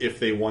date with if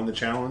they won the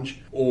challenge,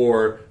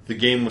 or the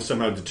game was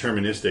somehow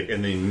deterministic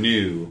and they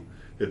knew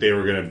that they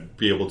were going to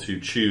be able to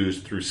choose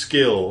through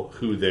skill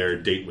who their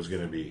date was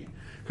going to be.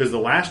 Because the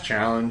last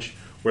challenge,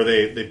 where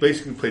they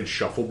basically played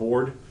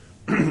shuffleboard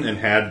and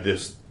had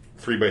this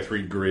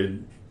 3x3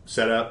 grid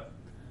set up.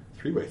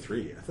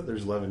 3x3? I thought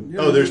there's 11.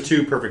 Yeah, there's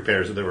 2 perfect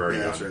pairs that they were already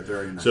on. That's right. They're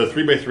already So a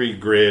 3x3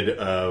 grid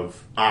of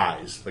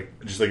eyes,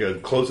 just like a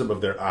close-up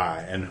of their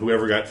eye, and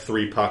whoever got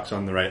 3 pucks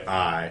on the right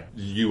eye,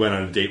 you went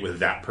on a date with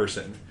that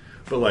person.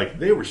 But like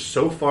they were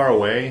so far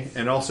away,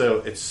 and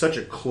also it's such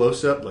a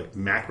close-up, like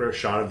macro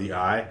shot of the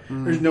eye.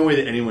 There's no way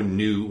that anyone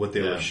knew what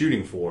they were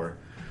shooting for.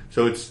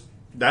 So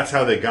that's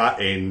how they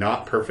got a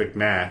not perfect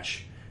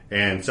match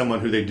and someone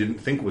who they didn't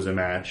think was a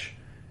match,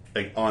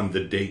 like on the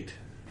date.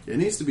 It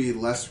needs to be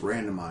less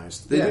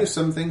randomized. They do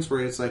some things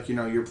where it's like,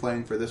 you're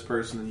playing for this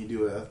person and you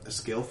do a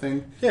skill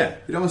thing. Yeah.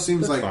 It almost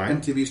seems That's like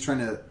fine. MTV's trying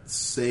to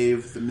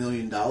save the $1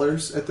 million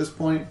at this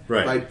point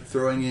by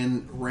throwing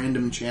in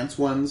random chance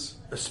ones.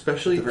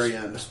 Especially at the very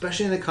end.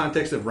 Especially in the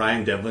context of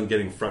Ryan Devlin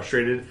getting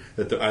frustrated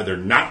that they're either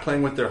not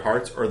playing with their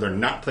hearts or they're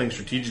not playing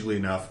strategically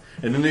enough,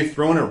 and then they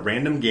throw in a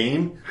random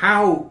game.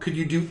 How could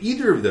you do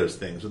either of those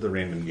things with a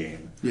random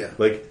game? Yeah.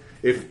 Like,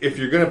 if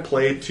you're going to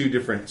play 2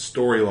 different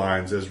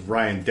storylines as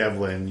Ryan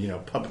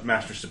Devlin, Puppet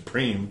Master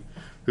Supreme,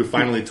 who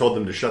finally told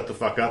them to shut the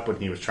fuck up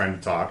when he was trying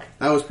to talk.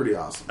 That was pretty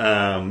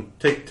awesome.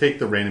 Take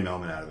the random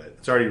element out of it.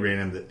 It's already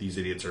random that these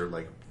idiots are,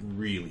 like,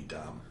 really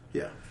dumb.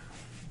 Yeah.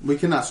 We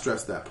cannot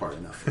stress that part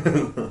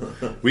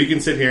enough. We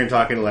can sit here and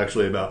talk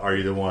intellectually about Are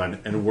You the One,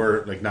 and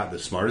we're, like, not the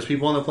smartest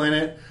people on the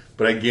planet,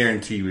 but I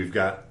guarantee we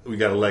got a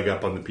leg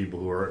up on the people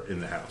who are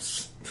in the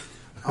house.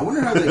 I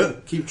wonder how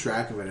they keep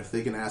track of it, if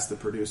they can ask the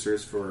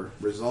producers for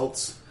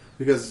results.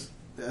 Because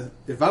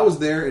if I was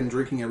there and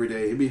drinking every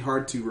day, it'd be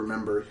hard to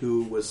remember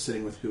who was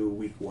sitting with who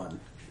week 1.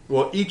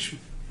 Well,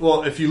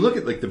 if you look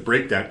at like the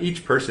breakdown,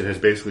 each person has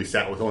basically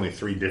sat with only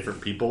 3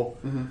 different people,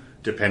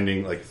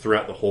 depending like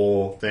throughout the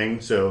whole thing.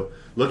 So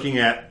looking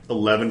at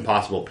 11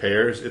 possible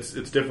pairs,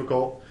 it's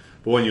difficult.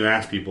 But when you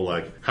ask people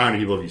like, how many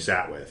people have you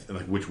sat with, and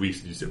like which weeks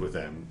did you sit with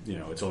them,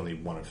 it's only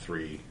 1 of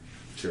 3.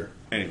 Sure.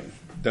 Anyway,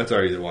 that's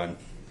Are You the One.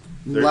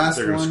 They're Last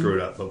going to one, screw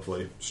it up,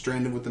 hopefully.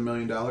 Stranded with $1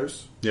 million.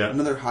 Yeah.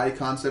 Another high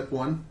concept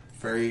one.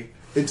 Very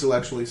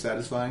intellectually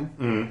satisfying.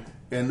 Mm-hmm.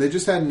 And they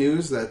just had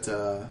news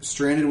that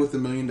Stranded with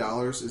 $1 million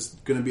is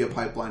going to be a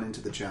pipeline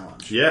into the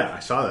challenge. Yeah, I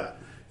saw that.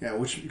 Yeah,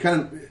 which kind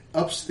of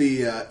ups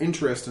the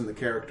interest in the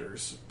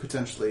characters,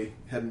 potentially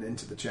heading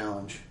into the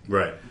challenge.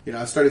 Right.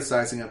 I started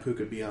sizing up who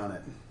could be on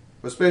it.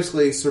 But it's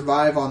basically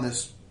survive on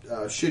this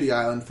shitty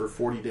island for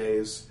 40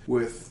 days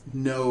with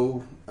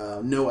no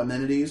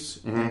amenities,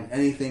 and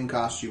anything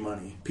costs you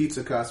money.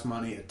 Pizza costs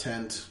money, a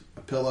tent,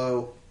 a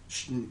pillow,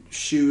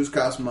 shoes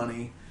cost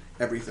money,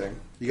 everything.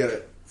 You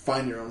gotta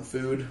find your own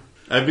food.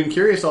 I've been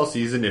curious all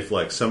season if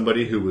like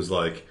somebody who was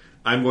like,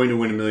 I'm going to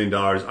win $1 million,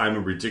 I'm a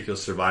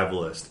ridiculous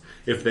survivalist,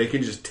 if they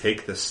can just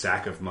take the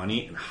sack of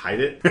money and hide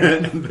it,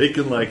 and they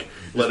can like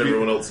let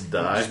everyone else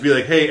die. Just be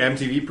like, hey,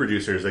 MTV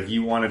producers, like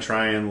you want to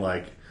try and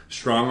like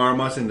strong arm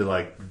us into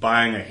like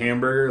buying a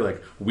hamburger?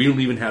 Like we don't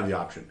even have the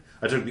option.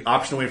 I took the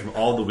option away from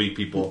all the weak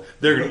people.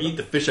 They're going to eat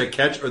the fish I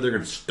catch, or they're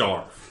going to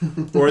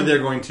starve, or they're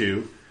going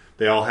to.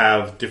 They all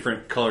have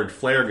different colored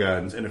flare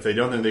guns, and if they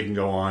don't think they can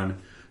go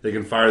on, they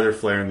can fire their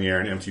flare in the air,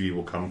 and MTV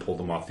will come pull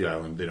them off the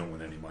island. They don't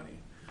win any money.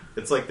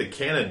 It's like the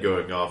cannon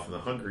going off in the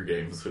Hunger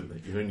Games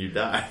when you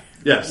die.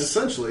 Yes.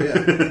 Essentially,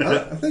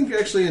 yeah. I think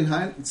actually in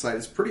hindsight,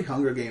 it's pretty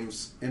Hunger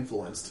Games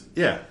influenced.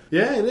 Yeah.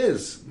 Yeah, it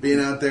is. Being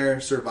out there,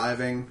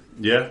 surviving.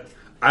 Yeah.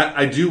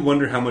 I do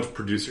wonder how much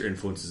producer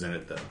influence is in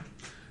it, though.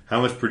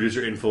 How much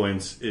producer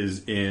influence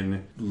is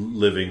in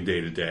living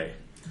day to day.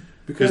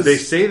 Because they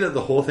say that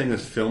the whole thing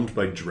is filmed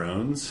by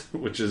drones,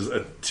 which is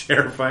a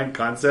terrifying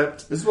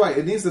concept. This is why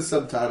it needs the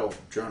subtitle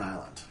Drone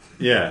Island.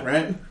 Yeah.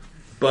 Right?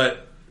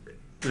 But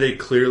they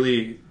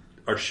clearly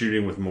are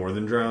shooting with more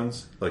than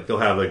drones. Like, they'll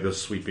have, like, those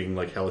sweeping,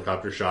 like,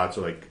 helicopter shots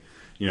or, like,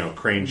 you know,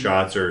 crane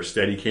shots or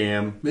steady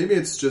cam. Maybe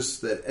it's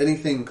just that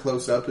anything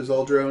close up is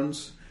all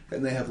drones,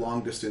 and they have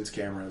long-distance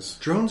cameras.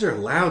 Drones are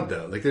loud,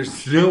 though. Like,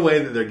 there's no way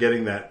that they're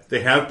getting that.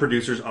 They have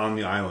producers on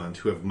the island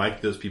who have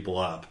mic'd those people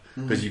up.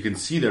 Because you can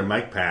see their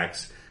mic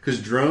packs.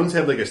 Because drones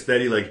have, like, a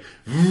steady, like...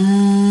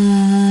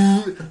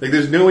 Like,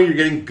 there's no way you're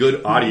getting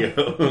good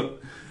audio.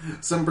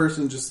 Some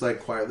person just,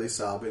 like, quietly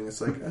sobbing. It's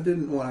like, I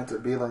didn't want it to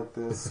be like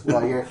this.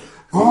 While you're...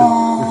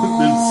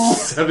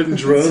 There's 7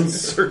 drones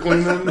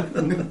circling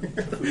them.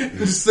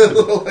 Just a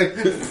little, like...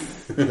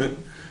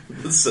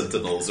 The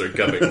sentinels are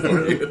coming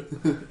for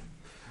you.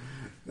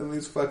 And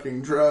these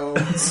fucking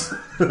drones.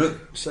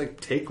 Just,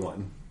 like, take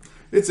one.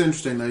 It's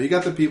interesting, though. You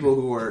got the people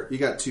who are... You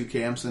got 2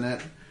 camps in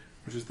it.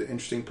 Which is the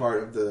interesting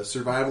part of the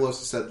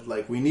survivalists said,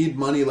 like, we need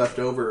money left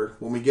over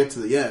when we get to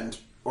the end,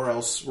 or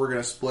else we're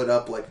going to split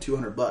up like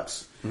 $200.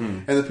 Mm-hmm.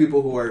 And the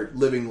people who are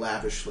living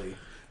lavishly,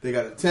 they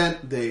got a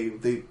tent.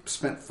 They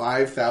spent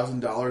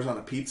 $5,000 on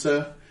a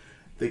pizza.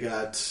 They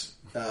got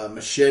a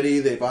machete.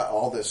 They bought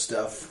all this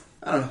stuff.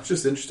 I don't know. It's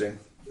just interesting.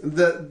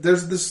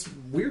 There's this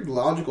weird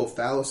logical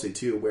fallacy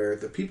too, where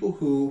the people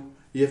who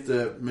you have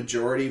the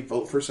majority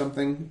vote for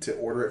something to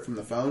order it from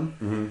the phone.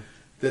 Mm-hmm.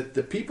 That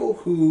the people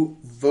who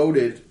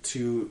voted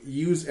to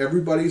use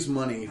everybody's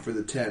money for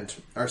the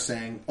tent are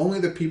saying only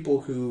the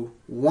people who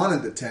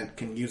wanted the tent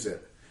can use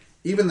it.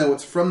 Even though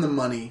it's from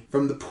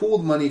the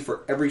pooled money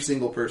for every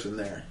single person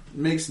there. It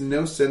makes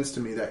no sense to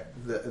me that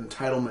the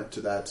entitlement to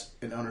that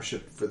in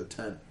ownership for the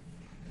tent.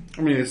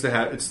 I mean,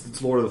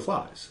 it's Lord of the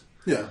Flies.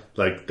 Yeah.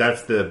 Like,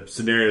 that's the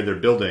scenario they're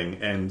building,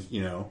 and,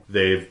 you know,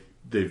 they've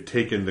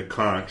taken the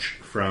conch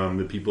from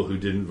the people who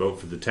didn't vote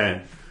for the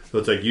tent. So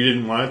it's like, you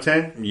didn't want a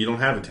tent, you don't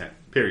have a tent.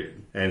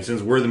 Period. And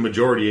since we're the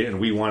majority and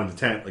we wanted the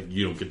tent, like,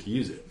 you don't get to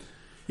use it.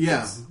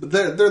 Yeah, but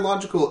they're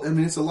logical. I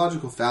mean, it's a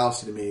logical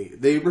fallacy to me.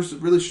 They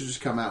really should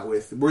just come out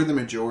with, we're the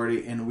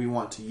majority and we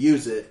want to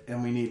use it,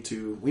 and we need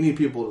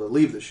people to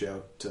leave the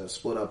show to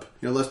split up,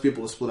 less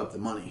people to split up the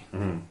money.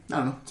 Mm-hmm. I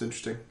don't know. It's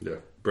interesting. Yeah.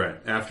 Brent,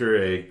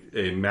 after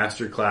a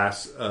master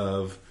class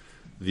of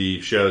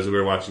the shows that we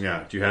were watching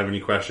out, do you have any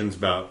questions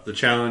about The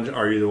Challenge,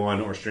 Are You the One,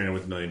 or Stranded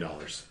with $1 Million?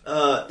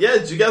 Yeah,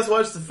 did you guys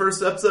watch the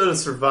first episode of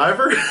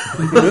Survivor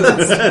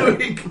this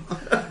week?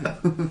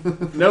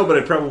 No, but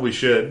I probably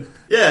should.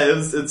 Yeah,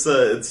 I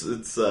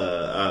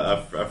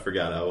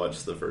forgot I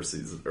watched the first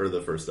season or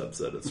the first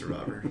episode of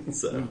Survivor.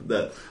 So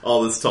that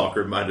all this talk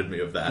reminded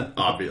me of that,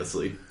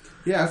 obviously.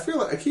 Yeah, I feel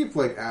like I keep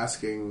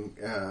asking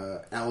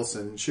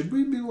Allison, should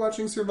we be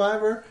watching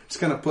Survivor? Just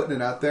kind of putting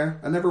it out there.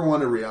 I never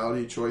want a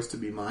reality choice to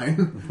be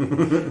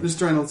mine. Just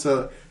trying to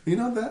tell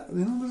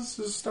this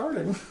is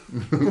starting.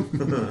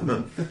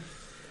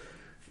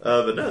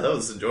 But no, that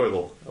was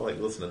enjoyable. I like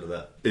listening to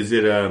that. Is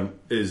it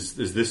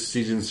is this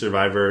season's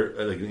Survivor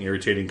like an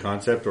irritating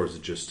concept, or is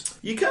it just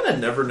you kind of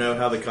never know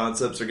how the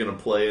concepts are going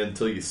to play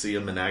until you see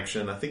them in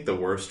action? I think the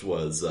worst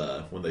was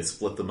when they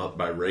split them up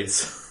by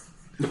race.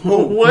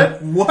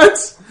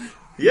 What?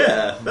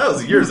 Yeah, that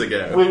was years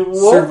ago. Wait,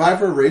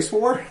 Survivor Race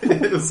War?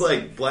 It was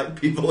like black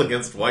people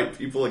against white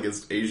people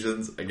against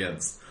Asians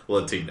against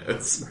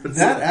Latinos.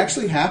 That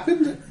actually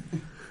happened?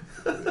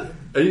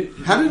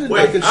 How did it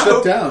get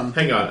shut down?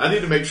 Hang on, I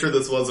need to make sure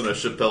this wasn't a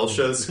Chappelle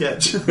Show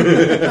sketch. I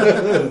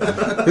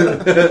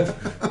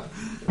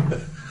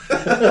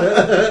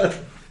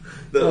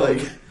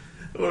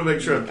want to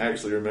make sure I'm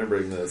actually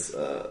remembering this.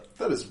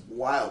 That is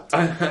wild.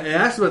 I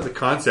asked about the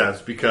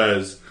concepts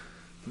because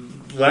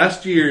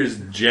last year's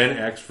Gen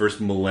X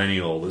versus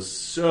Millennial was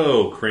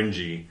so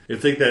cringy.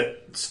 It's like that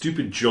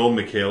stupid Joel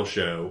McHale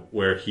show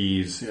where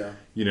he's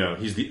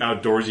he's the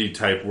outdoorsy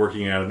type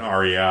working at an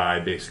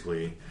REI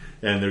basically.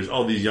 And there's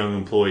all these young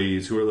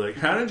employees who are like,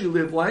 how did you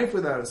live life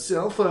without a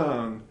cell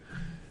phone?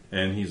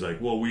 And he's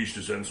like, well, we used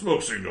to send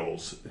smoke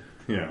signals.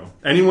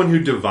 Anyone who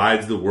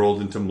divides the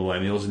world into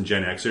millennials and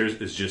Gen Xers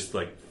is just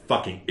like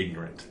fucking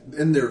ignorant.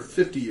 And they're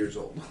 50 years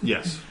old.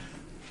 Yes.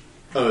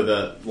 Oh,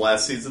 the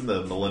last season,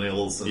 the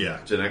millennials and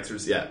Gen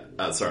Xers? Yeah.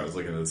 Sorry, I was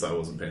looking at this. I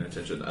wasn't paying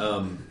attention.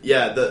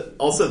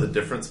 Also the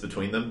difference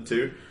between them,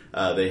 too.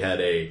 They had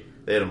a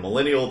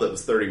millennial that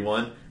was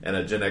 31 and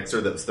a Gen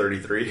Xer that was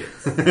 33.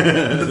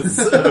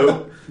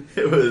 So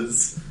it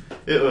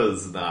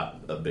was not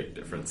a big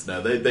difference.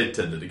 No, they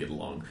tended to get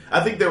along.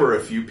 I think there were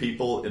a few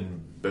people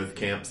in both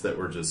camps that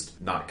were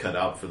just not cut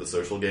out for the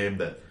social game.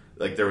 That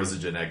like there was a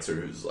Gen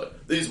Xer who's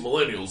like, these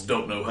millennials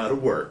don't know how to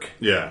work.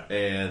 Yeah.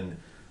 And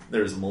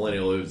there's a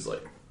millennial who's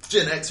like,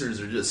 Gen Xers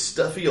are just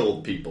stuffy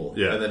old people.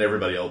 Yeah. And then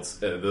everybody else,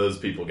 those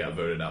people got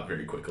voted out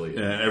very quickly.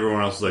 And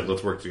everyone else was like,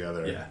 let's work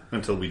together. Yeah.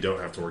 Until we don't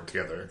have to work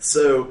together.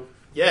 So,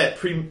 yeah,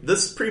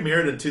 this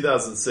premiered in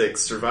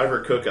 2006, Survivor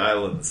Cook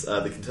Islands.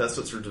 The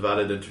contestants were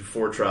divided into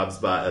 4 tribes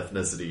by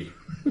ethnicity.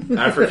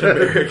 African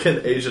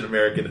American, Asian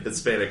American,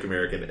 Hispanic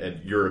American,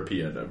 and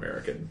European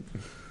American.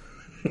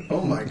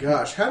 Oh my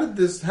gosh! How did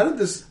this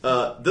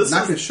not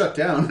get shut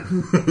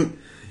down?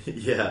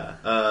 Yeah,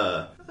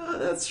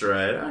 that's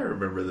right. I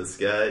remember this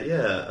guy.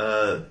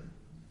 Yeah,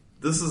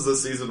 this is the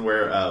season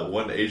where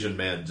one Asian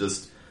man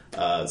just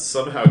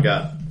somehow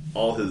got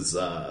all his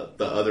the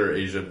other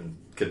Asian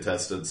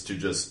contestants to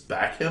just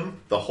back him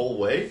the whole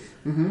way,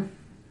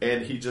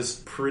 and he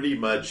just pretty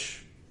much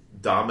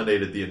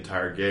dominated the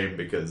entire game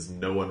because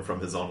no one from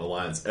his own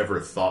alliance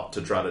ever thought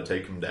to try to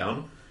take him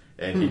down,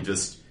 and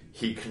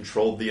he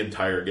controlled the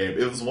entire game.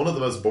 It was one of the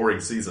most boring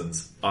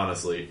seasons,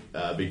 honestly,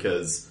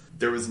 because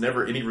there was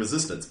never any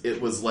resistance. It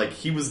was like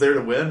he was there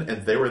to win,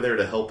 and they were there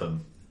to help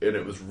him, and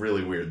it was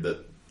really weird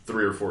that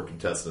 3 or 4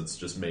 contestants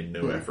just made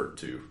no effort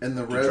to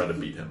try to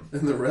beat him.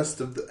 And the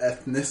rest of the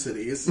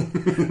ethnicities,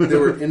 they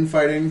were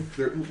infighting.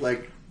 They're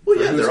like,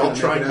 they're all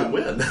trying to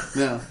win.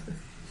 Yeah,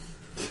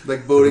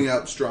 like voting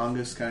out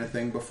strongest kind of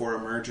thing before a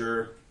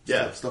merger.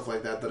 Yeah, stuff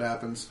like that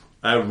happens.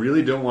 I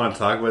really don't want to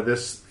talk about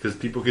this because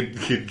people could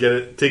get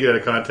it, take it out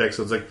of context.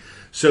 So it's like,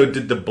 so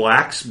did the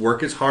blacks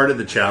work as hard at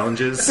the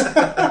challenges?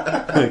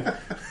 I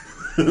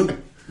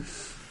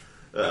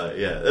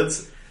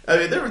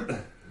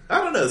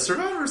don't know.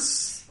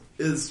 Survivors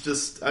is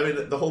just,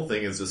 the whole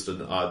thing is just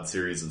an odd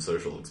series of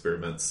social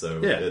experiments.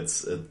 So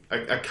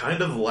I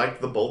kind of like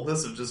the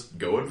boldness of just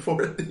going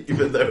for it,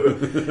 even though,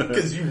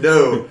 because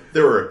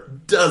there were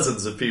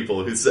dozens of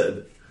people who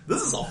said,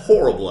 this is a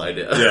horrible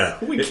idea. Yeah.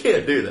 We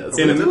can't do this.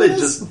 And then they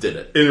just did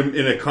it.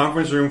 In a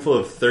conference room full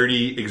of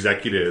 30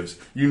 executives,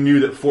 you knew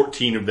that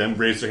 14 of them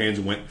raised their hands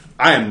and went,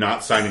 I am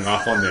not signing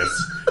off on this.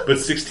 But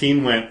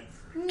 16 went,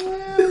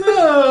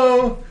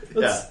 no.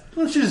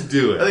 Let's just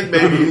do it. I think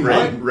maybe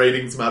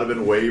ratings might have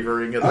been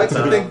wavering at the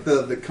time. I think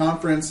the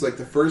conference, like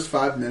the first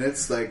 5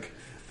 minutes, like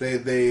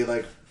they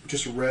like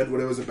just read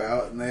what it was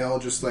about, and they all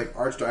just like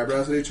arched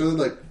eyebrows at each other,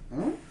 like,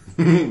 huh?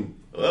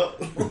 Well,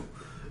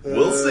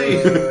 we'll see.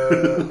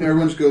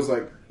 Everyone just goes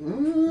like,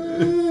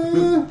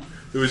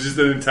 It was just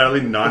an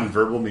entirely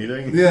non-verbal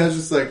meeting. Yeah, it's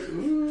just like,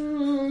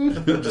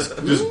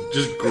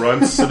 just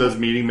grunts, so those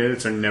meeting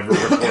minutes are never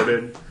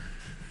recorded.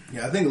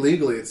 Yeah, I think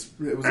legally it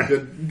was a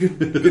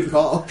good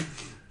call.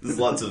 There's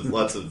lots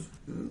of.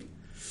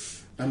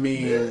 I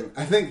mean,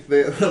 I think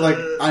they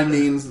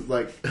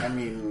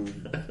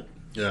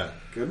Yeah.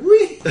 Could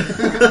we?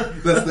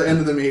 That's the end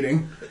of the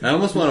meeting. I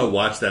almost want to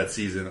watch that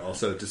season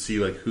also to see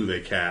like who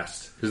they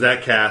cast, because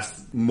that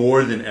cast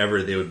more than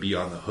ever they would be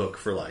on the hook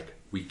for like,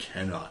 we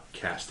cannot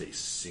cast a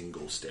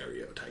single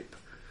stereotype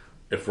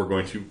if we're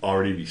going to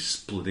already be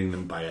splitting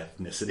them by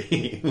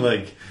ethnicity.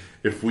 Like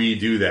if we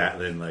do that,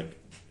 then like.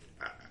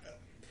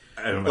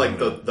 I don't know. Like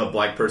the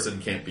black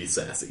person can't be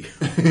sassy.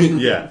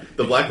 Yeah.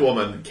 The black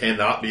woman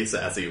cannot be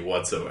sassy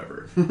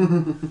whatsoever.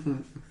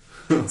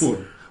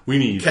 We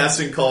need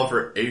casting call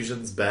for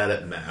Asians bad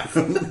at math.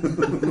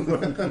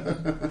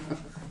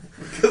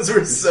 Because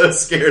we're so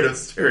scared of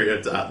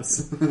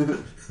stereotypes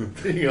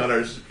being on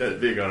our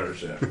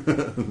show.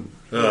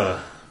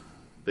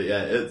 But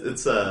yeah,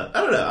 it's I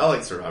don't know. I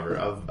like Survivor.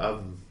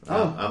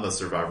 I'm a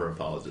Survivor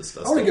apologist.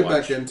 I want to get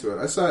back into it.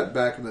 I saw it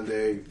back in the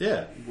day.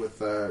 Yeah, with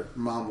her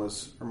mom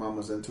was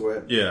into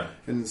it. Yeah,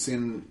 and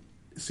seeing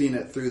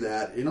it through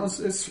that,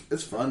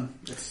 it's fun.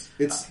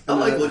 I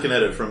like looking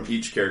at it from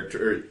each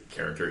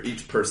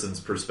each person's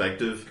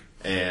perspective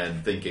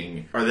and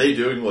thinking, are they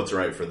doing what's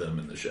right for them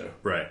in the show?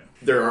 Right.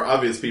 There are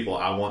obvious people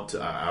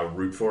I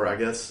root for, I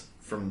guess,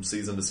 from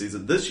season to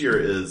season. This year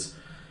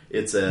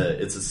it's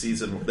a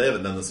season. They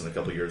haven't done this in a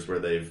couple of years where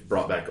they've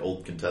brought back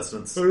old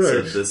contestants. Oh, nice.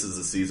 So this is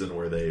a season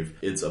where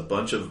it's a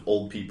bunch of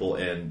old people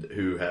and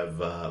who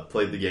have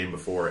played the game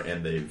before,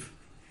 and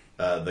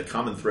the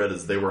common thread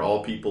is they were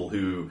all people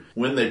who,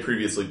 when they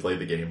previously played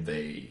the game,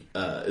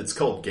 it's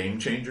called Game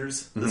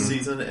Changers this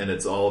season, and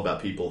it's all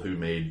about people who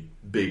made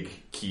big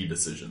key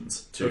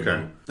decisions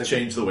to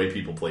change the way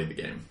people played the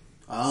game.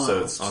 Oh, so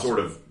it's awesome. sort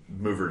of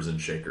movers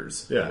and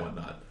shakers Yeah. and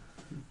whatnot.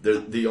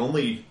 The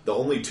only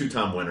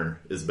 2-time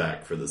winner is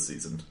back for this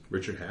season.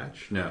 Richard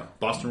Hatch? No.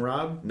 Boston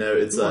Rob? No,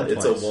 it's a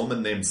twice.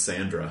 woman named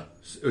Sandra.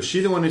 Was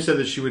she the one who said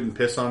that she wouldn't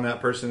piss on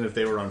that person if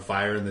they were on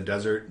fire in the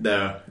desert?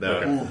 No.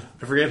 Okay.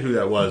 I forget who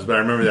that was, but I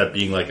remember that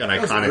being like an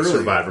iconic early.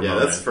 Survivor Yeah,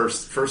 moment. that's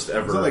first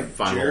ever like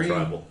final Jerry?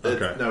 tribal.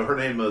 Okay. No, her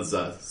name was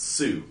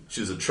Sue.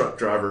 She was a truck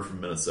driver from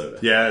Minnesota.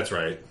 Yeah, that's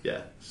right.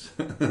 Yeah.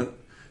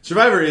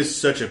 Survivor is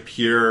such a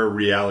pure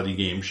reality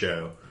game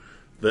show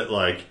that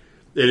like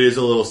it is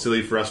a little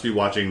silly for us to be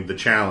watching The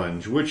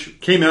Challenge,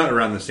 which came out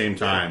around the same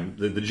time.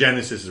 The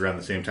Genesis is around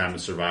the same time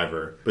as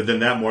Survivor. But then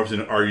that morphs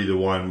into Are You the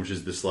One, which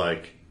is this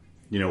like,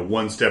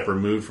 one step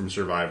removed from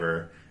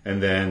Survivor.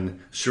 And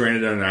then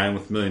Stranded on an Island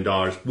with $1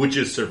 million, which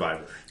is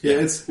Survivor. Yeah,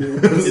 it's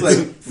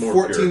like more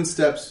 14 pure.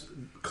 steps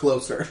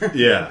closer.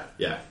 Yeah.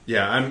 Yeah.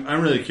 Yeah,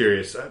 I'm really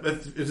curious.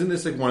 Isn't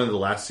this like one of the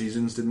last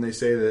seasons? Didn't they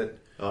say that?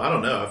 Oh, I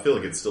don't know. I feel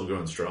like it's still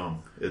going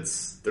strong.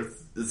 It's the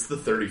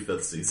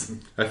 35th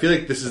season. I feel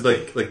like this is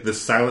like the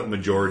silent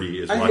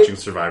majority is I watching hate-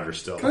 Survivor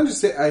still. Can I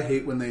just say, I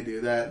hate when they do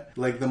that.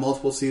 Like, the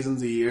multiple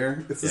seasons a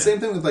year. It's the Yeah. same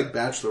thing with, like,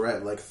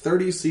 Bachelorette. Like,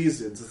 30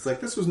 seasons. It's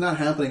like, this was not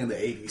happening in the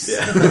 80s.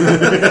 Yeah.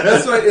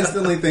 That's what I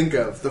instantly think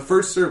of. The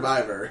first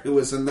Survivor, who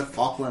was in the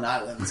Falkland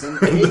Islands in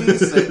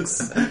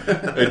 86.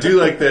 I do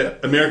like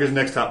that America's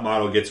Next Top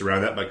Model gets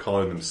around that by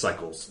calling them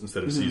cycles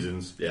instead of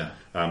seasons. Yeah.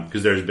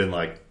 Because there's been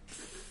like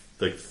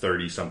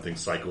 30-something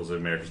cycles of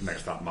America's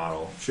Next Top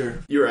Model. Sure.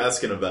 You were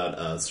asking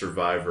about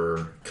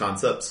Survivor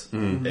concepts,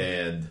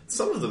 and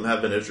some of them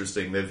have been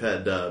interesting. They've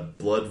had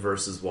Blood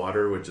versus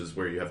Water, which is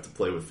where you have to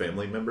play with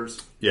family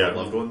members, Yeah. or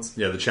loved ones.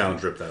 Yeah, the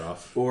challenge ripped that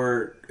off.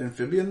 Or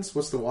amphibians?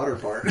 What's the water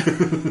part? I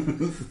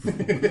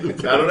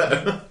don't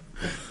know.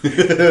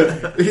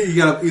 You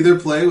gotta either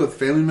play with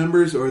family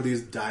members or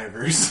these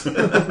divers.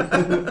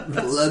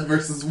 Blood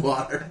versus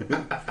water.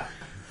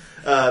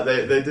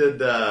 They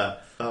did.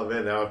 Oh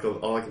man, now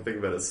all I can think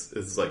about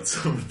is like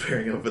someone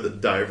pairing up with a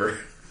diver.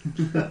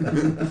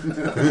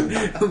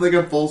 Like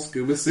a full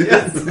scuba suit.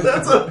 Yes,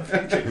 that's a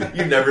picture.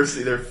 You never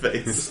see their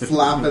face.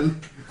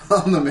 Flopping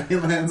on the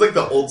mainland. It's like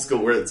the old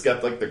school where it's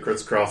got like the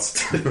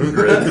crisscrossed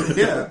grid.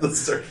 Yeah.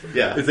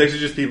 Yeah. It's actually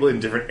just people in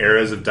different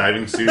eras of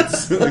diving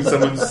suits. Like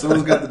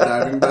Someone's got the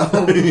diving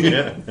bell.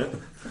 yeah.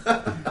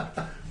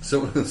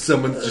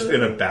 Someone's just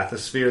in a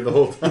bathysphere the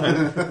whole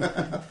time.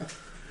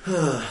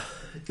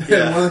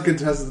 And one of the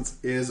contestants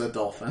is a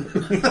dolphin.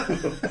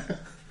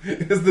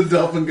 Is the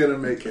dolphin gonna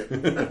make it?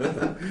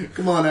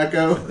 Come on,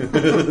 Echo.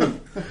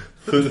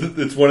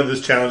 It's one of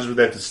those challenges where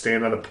they have to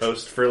stand on a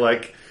post for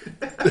like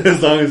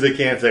as long as they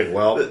can. It's like,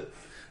 well,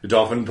 the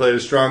dolphin played a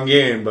strong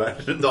game,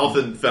 but The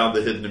dolphin found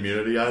the hidden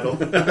immunity idol.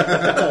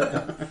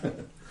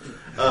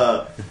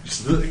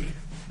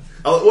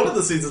 One of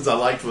the seasons I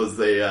liked was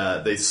they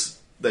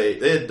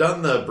had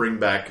done the bring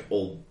back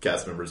old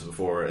cast members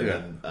before, and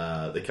then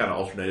they kind of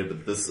alternated.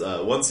 But this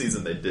one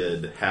season they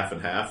did half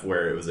and half,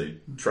 where it was a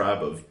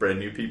tribe of brand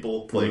new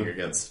people playing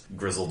against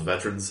grizzled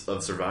veterans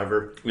of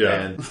Survivor. Yeah.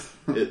 And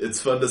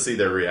it's fun to see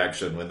their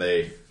reaction when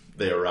they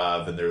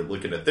arrive and they're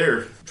looking at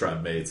their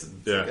tribe mates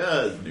and it's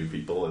like, new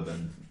people, and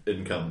then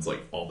in comes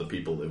like all the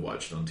people they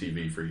watched on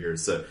TV for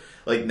years. So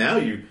like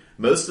now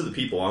most of the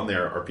people on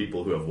there are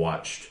people who have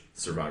watched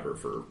Survivor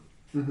for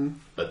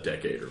a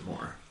decade or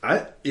more. I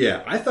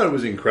thought it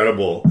was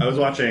incredible. I was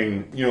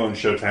watching, on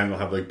Showtime they'll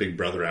have like Big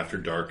Brother After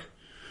Dark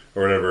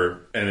or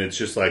whatever, and it's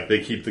just like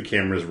they keep the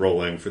cameras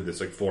rolling for this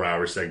like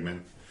 4-hour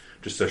segment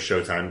just so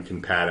Showtime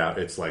can pad out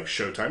its like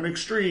Showtime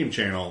Extreme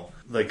channel.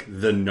 Like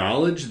the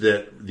knowledge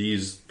that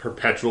these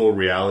perpetual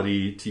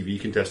reality TV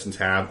contestants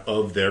have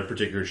of their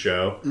particular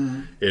show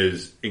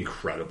is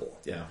incredible.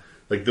 Yeah.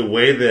 Like the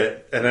way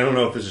that, and I don't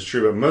know if this is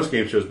true about most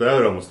game shows, but I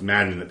would almost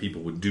imagine that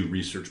people would do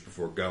research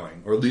before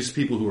going, or at least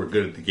people who are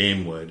good at the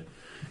game would,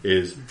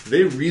 is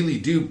they really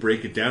do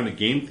break it down to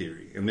game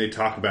theory, and they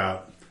talk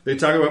about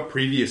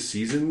previous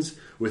seasons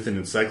with an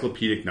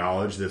encyclopedic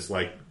knowledge that's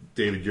like,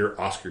 David, your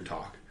Oscar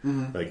talk.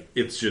 Like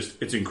it's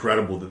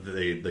incredible that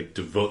they like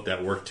devote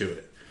that work to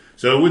it.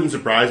 So it wouldn't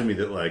surprise me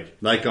that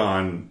like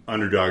on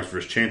Underdogs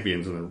vs.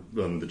 Champions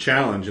on the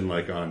challenge, and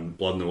like on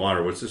Blood in the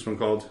Water, what's this one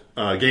called?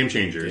 Game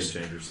Changers.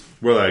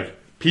 Where like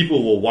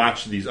people will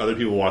watch these other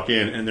people walk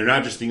in, and they're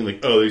not just thinking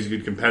like, oh, he's a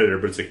good competitor,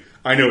 but it's like,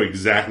 I know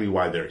exactly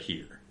why they're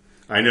here.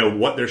 I know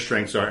what their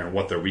strengths are and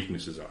what their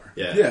weaknesses are.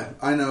 Yeah,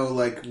 I know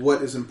like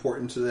what is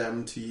important to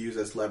them to use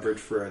as leverage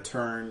for a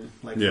turn,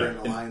 like for an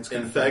alliance.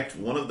 In fact,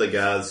 one of the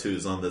guys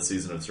who's on this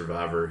season of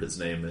Survivor, his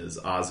name is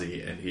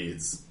Ozzy, and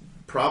he's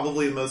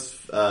probably the most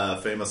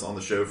famous on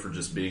the show for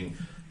just being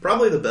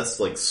probably the best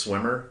like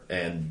swimmer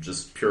and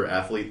just pure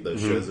athlete the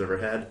show's ever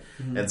had.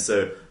 And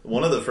so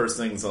one of the first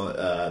things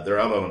they're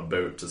out on a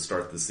boat to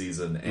start the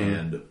season,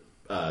 and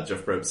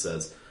Jeff Probst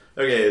says,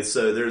 okay,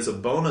 so there's a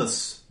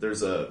bonus.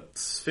 There's a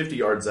 50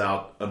 yards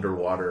out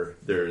underwater.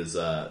 There's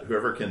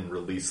whoever can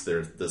release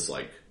this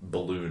like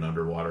balloon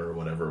underwater or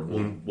whatever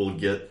will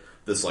get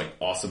this like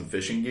awesome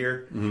fishing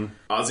gear.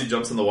 Ozzy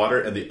jumps in the water,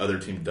 and the other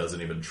team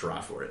doesn't even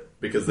try for it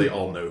because they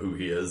all know who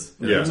he is.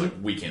 And it's like,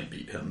 we can't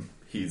beat him.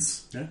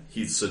 He's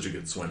such a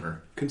good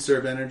swimmer.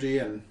 Conserve energy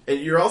and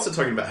you're also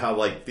talking about how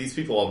like these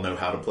people all know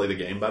how to play the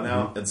game by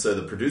now, and so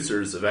the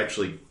producers have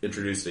actually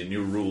introduced a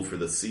new rule for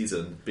this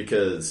season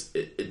because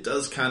it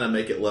does kind of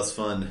make it less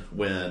fun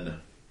when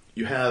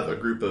you have a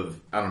group of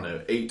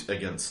 8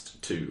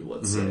 against 2,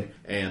 let's say,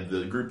 and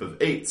the group of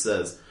 8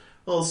 says,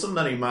 well,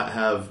 somebody might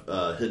have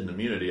a hidden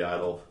immunity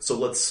idol, so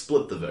let's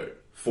split the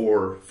vote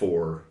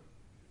 4-4-2,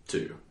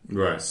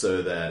 Right.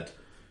 so that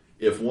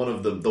if one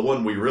of them, the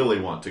one we really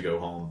want to go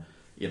home,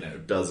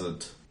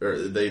 doesn't, or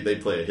they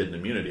play a hidden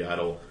immunity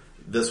idol,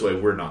 this way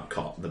we're not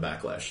caught in the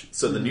backlash.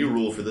 So the new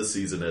rule for this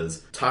season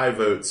is tie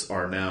votes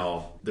are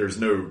now, they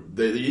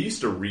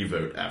used to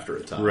revote after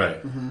a tie. Right.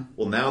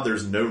 Well, now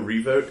there's no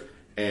revote,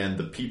 and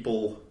the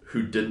people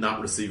who did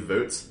not receive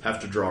votes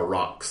have to draw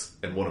rocks,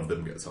 and one of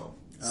them goes home.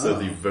 So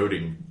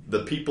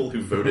the people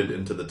who voted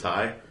into the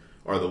tie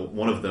are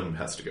one of them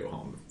has to go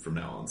home from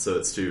now on. So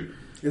it's to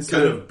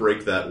kind of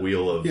break that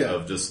wheel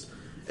of just.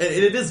 And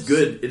it is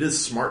good. It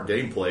is smart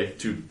gameplay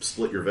to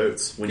split your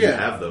votes when you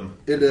have them.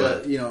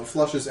 It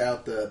flushes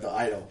out the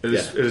idol.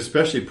 It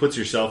especially puts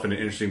yourself in an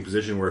interesting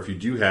position where if you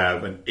do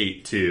have an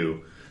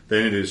 8-2,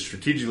 then it is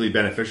strategically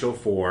beneficial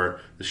for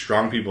the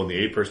strong people in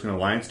the 8-person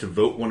alliance to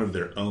vote one of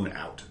their own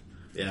out.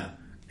 Yeah.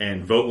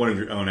 And vote one of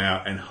your own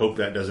out and hope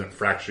that doesn't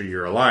fracture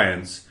your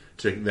alliance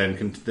to then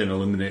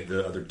eliminate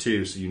the other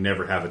two, so you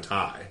never have a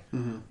tie.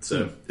 Mm-hmm.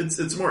 So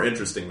it's more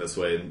interesting this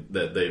way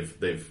that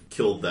they've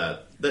killed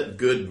that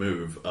good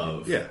move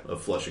of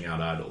flushing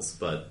out idols,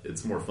 but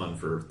it's more fun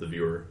for the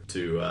viewer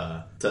to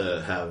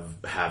have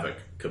Havoc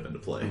come into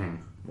play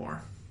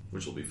more,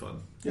 which will be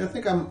fun. Yeah, I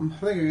think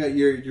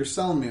you're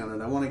selling me on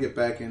it. I want to get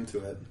back into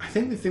it. I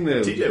think the thing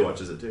that TJ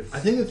watches it too. I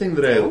think the thing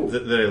that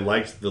I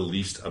liked the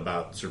least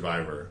about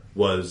Survivor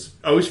was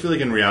I always feel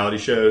like in reality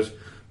shows,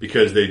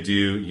 because they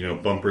do,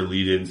 bumper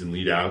lead-ins and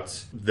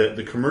lead-outs, that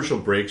the commercial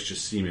breaks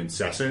just seem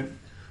incessant.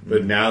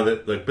 But now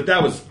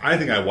I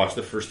think I watched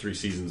the first 3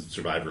 seasons of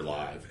Survivor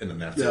live, and then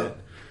that's it.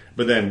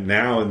 But then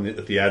now,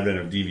 at the advent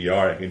of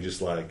DVR, I can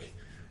just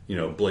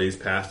blaze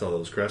past all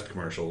those Crest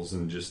commercials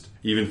and just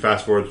even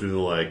fast forward through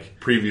the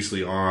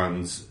previously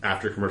ons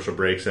after commercial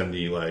breaks and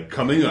the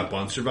coming up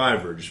on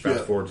Survivor. Just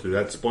fast forward through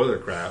that spoiler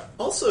crap.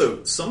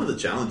 Also, some of the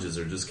challenges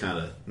are just kind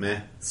of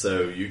meh,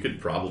 so you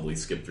could probably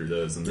skip through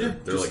those, and they're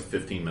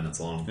 15 minutes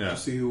long. Yeah,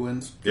 see who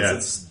wins. Yeah,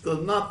 it's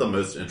not the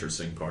most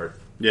interesting part.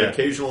 Yeah,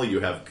 occasionally you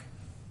have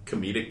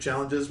comedic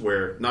challenges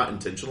where not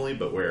intentionally,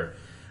 but where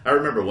I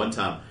remember one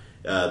time.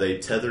 They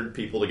tethered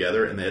people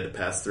together, and they had to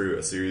pass through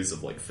a series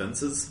of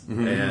fences,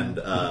 and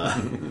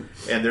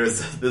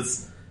there's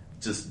this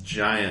just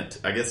giant.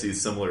 I guess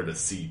he's similar to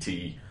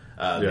CT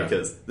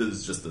because this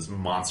is just this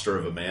monster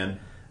of a man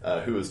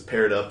who was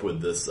paired up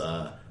with this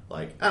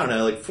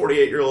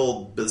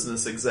 48-year-old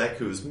business exec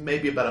who's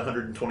maybe about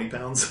 120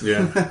 pounds.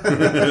 Yeah,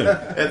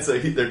 and so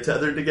they're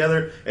tethered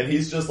together, and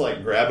he's just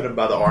grabbing him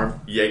by the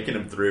arm, yanking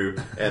him through,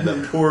 and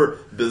the poor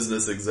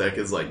business exec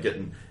is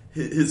getting.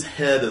 His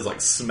head is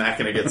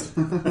smacking against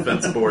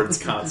fence boards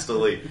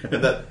constantly,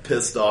 and that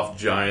pissed off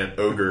giant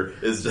ogre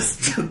is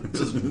just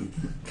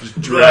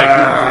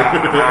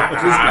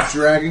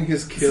dragging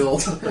his kill,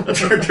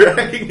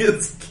 dragging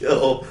his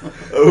kill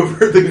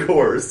over the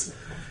course.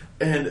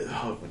 And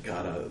oh my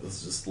god, I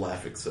was just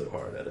laughing so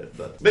hard at it.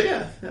 But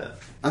yeah.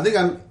 I think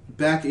I'm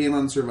back in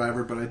on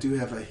Survivor, but I do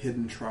have a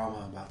hidden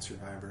trauma about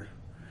Survivor.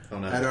 Oh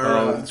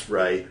no, that's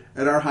right.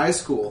 At our high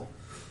school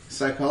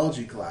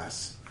psychology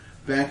class.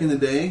 Back in the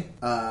day,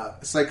 a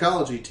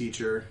psychology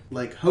teacher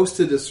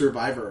hosted a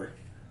Survivor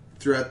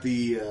throughout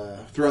the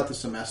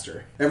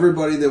semester.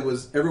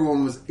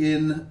 Everyone was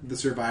in the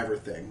Survivor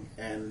thing,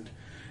 and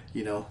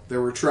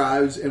there were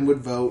tribes and would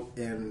vote,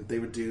 and they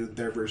would do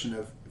their version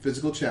of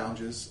physical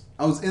challenges.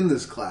 I was in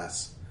this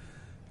class.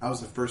 I was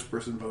the first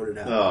person voted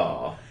out.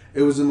 Aww.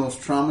 It was the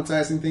most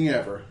traumatizing thing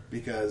ever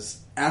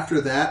because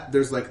after that,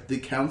 there's the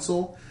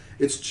council.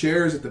 It's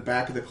chairs at the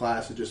back of the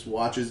class that just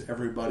watches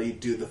everybody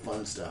do the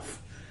fun stuff.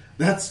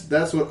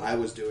 That's what I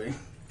was doing.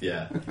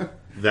 Yeah.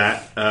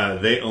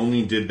 They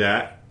only did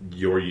that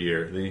your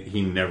year.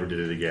 He never did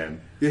it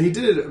again. Yeah, he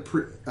did it,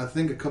 I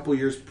think, a couple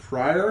years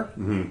prior.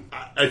 Mm-hmm.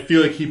 I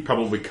feel like he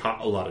probably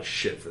caught a lot of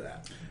shit for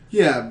that.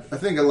 Yeah, I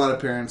think a lot of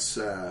parents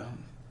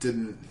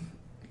didn't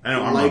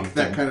like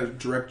that kind of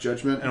direct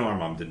judgment. I know our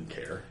mom didn't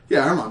care.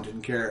 Yeah, our mom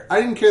didn't care. I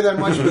didn't care that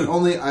much, but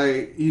only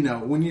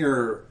when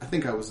I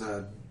think I was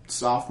a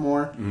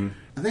sophomore. Mm-hmm.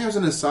 I think I was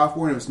in a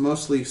sophomore, and it was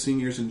mostly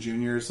seniors and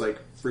juniors,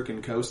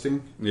 freaking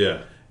coasting.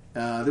 Yeah.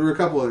 There were a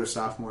couple other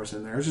sophomores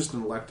in there. It was just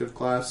an elective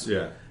class.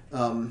 Yeah.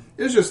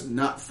 It was just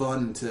not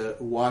fun to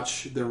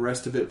watch the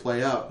rest of it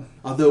play out.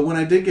 Although when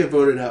I did get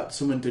voted out,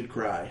 someone did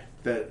cry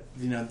that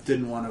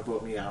didn't want to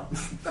vote me out.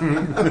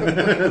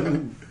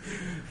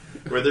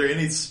 Were there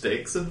any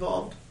stakes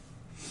involved?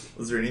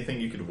 Was there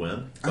anything you could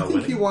win? I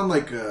think you won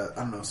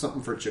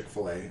something for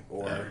Chick-fil-A,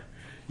 or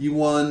you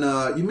won.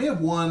 You may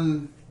have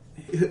won.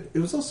 It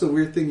was also a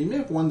weird thing. You may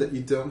have won that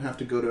you don't have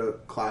to go to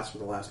class for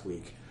the last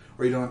week,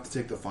 or you don't have to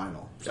take the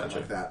final, something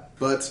like that.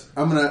 But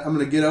I'm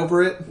gonna get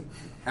over it.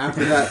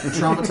 After that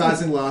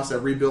traumatizing loss, I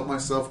rebuilt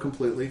myself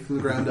completely from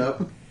the ground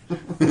up.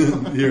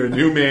 You're a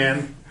new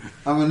man.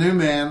 I'm a new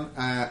man.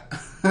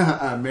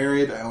 I'm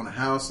married. I own a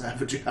house. I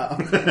have a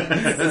job.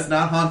 It's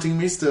not haunting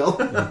me still.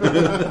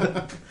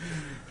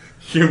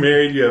 You're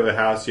married. You have a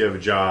house. You have a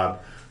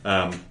job.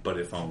 But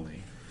if only.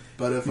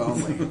 But if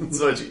only.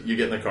 So you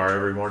get in the car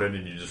every morning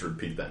and you just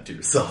repeat that to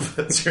yourself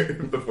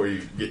before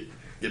you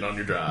get on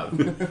your drive.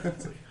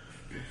 It's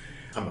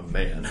I'm a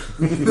man.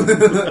 I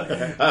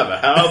have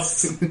a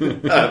house.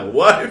 I have a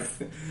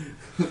wife.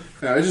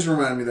 No, it just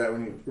reminded me that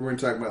when we're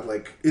talking about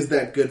is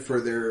that good for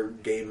their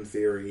game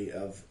theory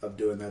of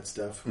doing that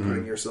stuff,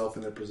 putting yourself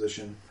in their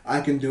position.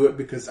 I can do it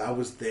because I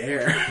was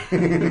there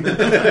in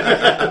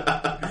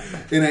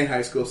a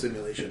high school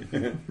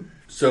simulation.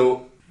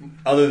 So,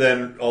 other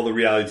than all the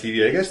reality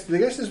TV, I guess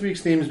this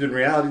week's theme has been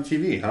reality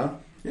TV, huh?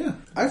 Yeah,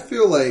 I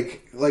feel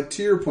like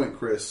to your point,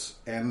 Chris,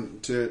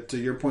 and to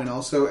your point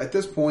also, at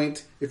this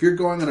point, if you're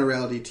going on a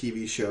reality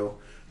TV show,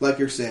 like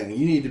you're saying,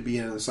 you need to be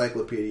an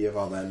encyclopedia of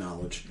all that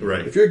knowledge.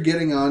 Right. If you're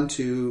getting on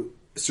to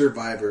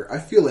Survivor, I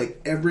feel like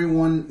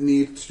everyone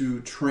needs to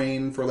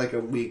train for like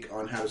a week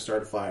on how to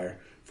start a fire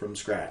from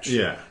scratch.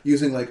 Yeah.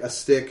 Using like a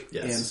stick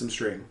Yes. and some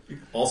string.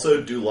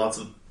 Also,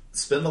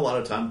 spend a lot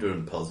of time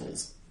doing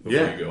puzzles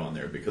before you go on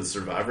there, because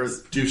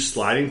Survivors... Do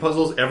sliding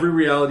puzzles. Every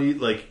reality,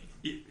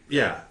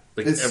 yeah.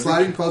 Like It's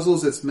sliding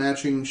puzzles, it's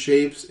matching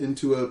shapes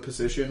into a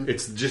position.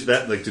 It's just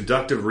that, like,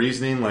 deductive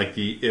reasoning, like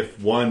if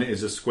 1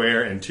 is a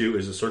square and 2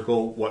 is a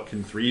circle, what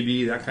can 3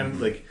 be? That kind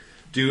of, like,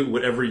 do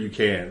whatever you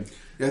can.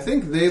 Yeah, I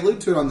think they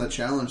allude to it on the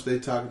challenge. They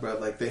talk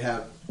about, like, they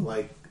have,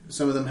 like,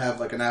 some of them have,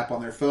 like, an app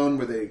on their phone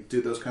where they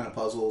do those kind of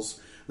puzzles,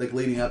 like,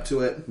 leading up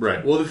to it.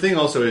 Right. Well, the thing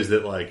also is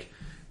that, like,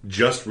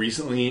 just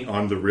recently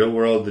on The Real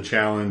World, the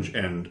challenge,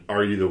 and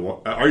Are You the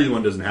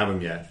One doesn't have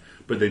them yet,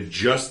 but they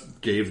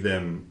just gave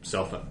them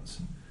cell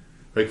phones.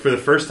 Like, for the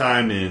first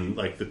time in,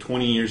 like, the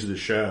 20 years of the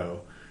show,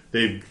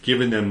 they've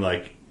given them,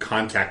 like,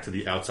 contact to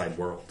the outside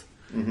world.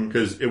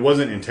 Because it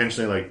wasn't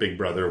intentionally like Big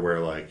Brother where,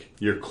 like,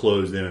 you're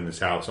closed in this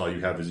house, all you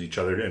have is each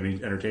other to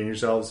entertain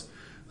yourselves.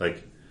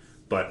 Like,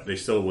 but they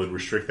still would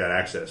restrict that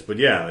access. But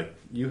yeah, like,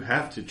 you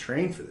have to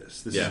train for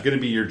this. This is going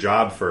to be your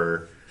job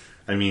for,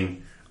 I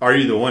mean, Are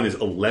You the One is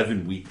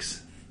 11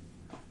 weeks.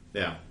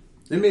 Yeah.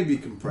 It may be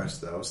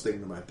compressed, though. I was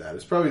thinking about that.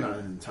 It's probably not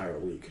an entire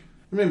week.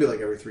 Maybe like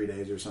every 3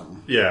 days or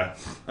something. Yeah,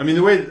 I mean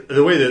the way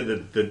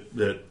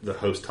that the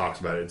host talks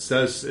about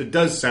it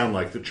does sound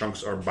like the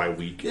chunks are by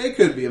week. Yeah, it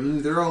could be. I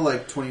mean, they're all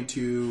like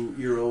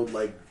 22-year-old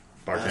like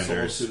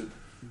Bartenders assholes who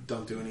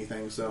don't do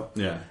anything. So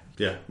yeah.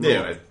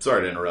 Anyway,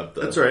 sorry to interrupt.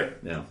 That's all right.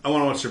 Yeah, I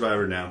want to watch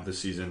Survivor now this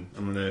season.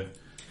 I'm gonna.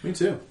 Me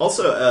too.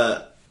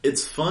 Also,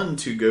 it's fun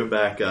to go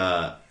back.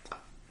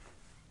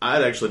 I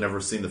had actually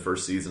never seen the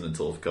first season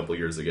until a couple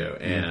years ago,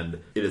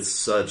 and it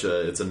is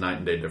it's a night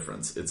and day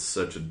difference. It's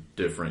such a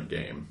different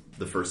game,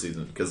 the first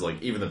season, because like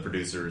even the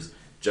producers,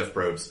 Jeff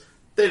Probst,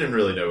 they didn't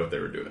really know what they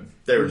were doing.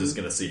 They were just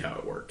going to see how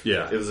it worked.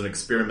 Yeah. It was an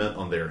experiment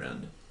on their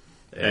end.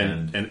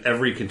 And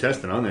every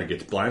contestant on there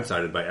gets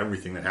blindsided by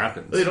everything that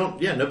happens.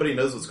 Nobody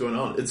knows what's going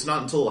on. It's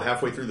not until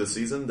halfway through the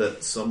season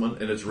that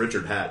and it's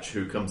Richard Hatch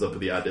who comes up with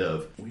the idea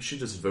of, we should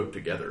just vote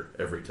together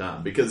every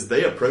time. Because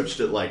they approached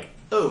it like,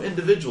 oh,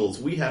 individuals,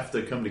 we have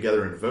to come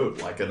together and vote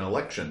like an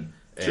election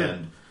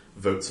and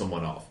vote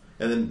someone off.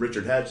 And then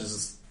Richard Hatch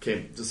just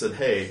said,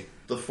 hey,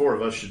 the 4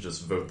 of us should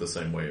just vote the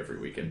same way every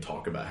week and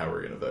talk about how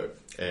we're going to vote.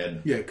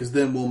 And yeah, because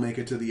then we'll make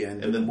it to the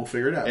end and then we'll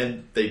figure it out.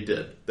 And they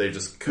did. They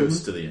just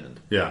coast to the end.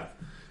 Yeah.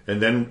 And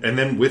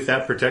then with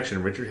that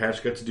protection, Richard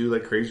Hatch got to do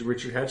like crazy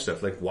Richard Hatch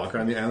stuff, like walk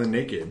around the island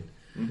naked.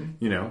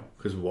 You know,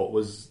 because what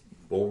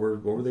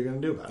were they going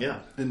to do about it? Yeah,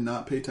 and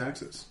not pay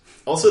taxes.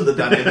 Also, the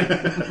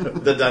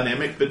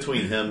dynamic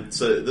between him.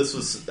 So this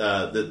was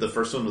the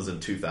first one was in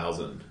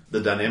 2000. The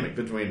dynamic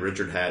between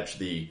Richard Hatch,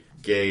 the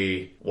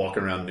gay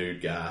walking around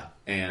nude guy,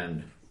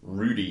 and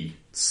Rudy,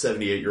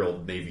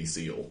 78-year-old Navy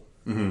SEAL,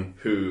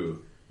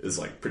 who is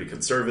like pretty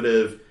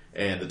conservative.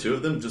 And the two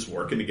of them just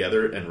working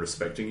together and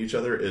respecting each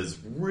other is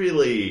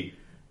really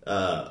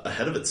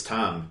ahead of its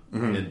time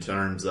in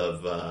terms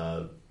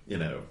of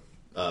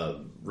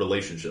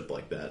relationship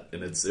like that,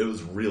 and it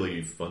was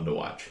really fun to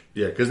watch.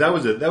 Yeah, because that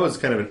was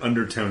kind of an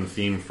undertone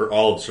theme for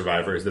all of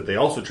Survivor, is that they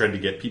also tried to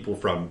get people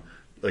from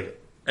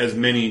like as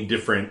many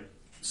different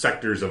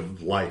sectors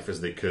of life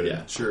as they could.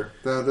 Yeah, sure.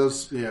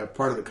 Those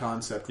part of the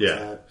concept was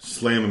that.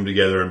 Slam them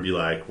together and be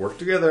like, work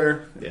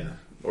together. Yeah.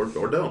 Or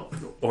don't.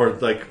 Or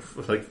like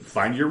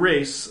find your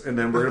race, and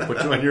then we're going to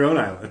put you on your own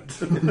island.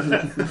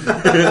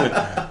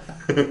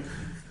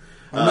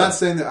 I'm not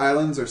saying the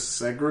islands are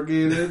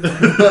segregated,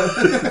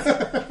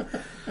 but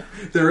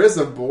there is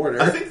a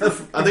border. I think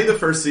the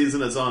first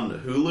season is on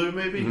Hulu,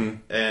 maybe,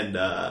 and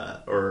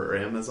or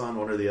Amazon,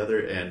 one or the other.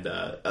 And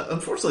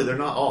unfortunately, they're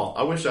not all.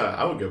 I wish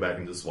I would go back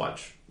and just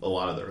watch a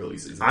lot of the early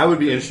seasons. I would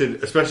be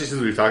interested, especially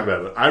since we've talked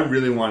about it. I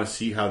really want to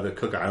see how the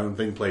Cook Island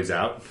thing plays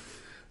out.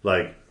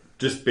 Like,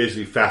 just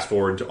basically fast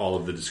forward to all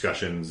of the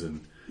discussions and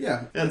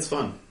it's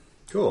fun.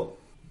 Cool.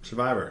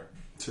 Survivor.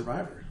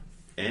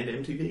 And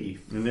MTV.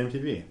 And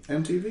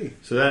MTV.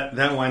 So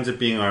that winds up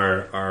being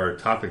our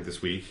topic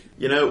this week.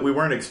 You know, we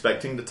weren't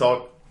expecting to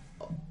talk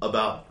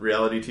about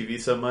reality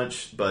TV so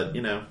much, but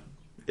you know,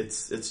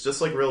 it's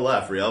just like real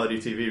life. Reality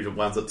TV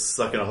winds up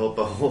sucking a whole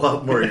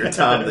lot more of your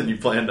time than you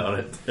planned on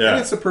it. Yeah.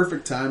 And it's a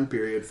perfect time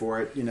period for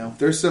it. You know,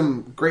 there's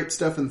some great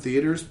stuff in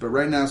theaters, but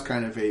right now it's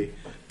kind of a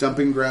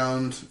dumping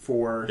ground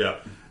for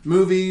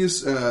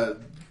movies.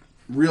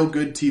 Real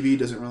good TV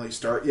doesn't really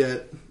start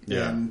yet.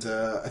 Yeah. And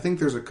I think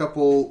there's a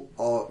couple,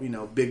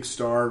 big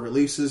star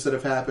releases that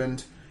have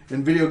happened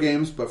in video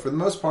games, but for the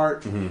most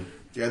part,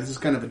 this is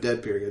kind of a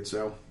dead period.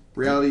 So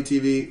reality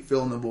TV,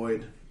 fill in the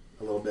void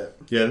a little bit.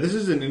 Yeah, this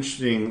is an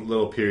interesting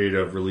little period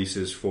of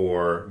releases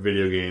for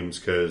video games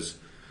because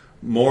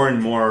more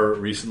and more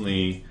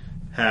recently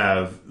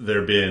have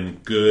there been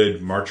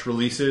good March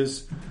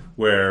releases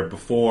where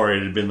before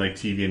it had been like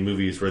TV and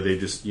movies where they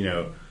just,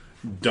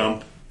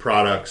 dump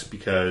products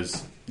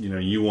because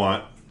you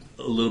want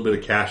a little bit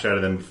of cash out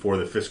of them before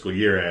the fiscal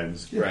year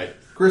ends. Yeah. Right.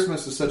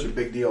 Christmas is such a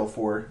big deal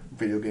for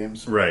video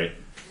games. Right.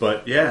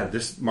 But yeah,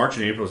 this March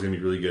and April is going to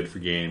be really good for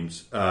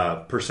games.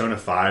 Persona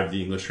 5,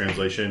 the English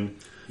translation.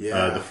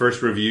 Yeah. The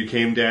first review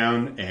came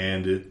down,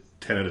 and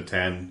 10 out of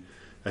 10.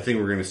 I think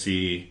we're going to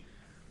see...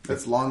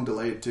 That's long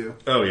delayed, too.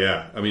 Oh,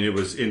 yeah. I mean, it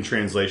was in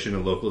translation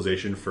and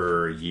localization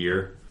for a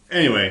year.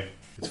 Anyway,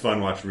 it's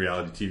fun watching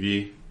reality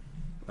TV.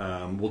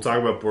 We'll talk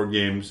about board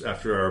games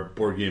after our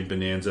board game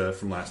bonanza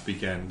from last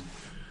weekend.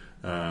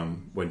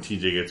 When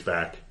TJ gets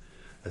back,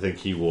 I think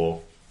he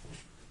will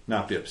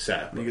not be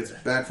upset. When he gets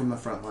back from the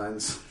front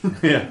lines.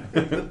 Yeah.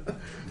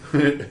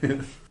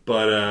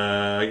 But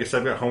I guess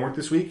I've got homework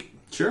this week.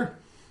 Sure.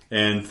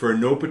 And for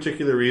no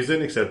particular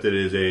reason, except it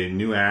is a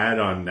new ad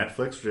on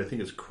Netflix, which I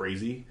think is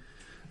crazy.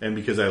 And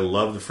because I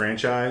love the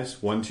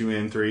franchise, 1, 2,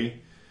 and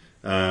 3.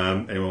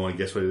 Anyone want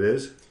to guess what it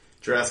is?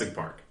 Jurassic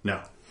Park.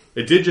 No.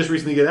 It did just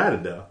recently get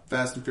added, though.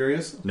 Fast and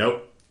Furious?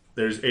 Nope.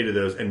 There's 8 of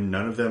those, and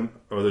none of them,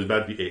 or there's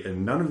about to be 8,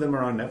 and none of them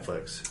are on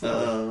Netflix.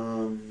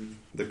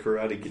 The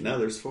Karate Kid. No,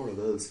 there's 4 of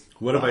those.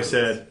 What if I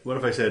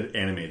said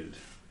animated?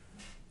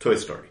 Toy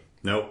Story.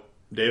 Nope.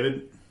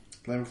 David?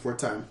 Plan Before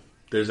Time.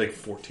 There's like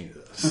 14 of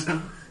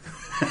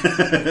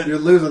those. You're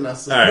losing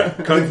us. All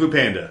right. Kung Fu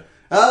Panda.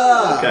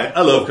 Ah! Okay.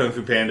 I love Kung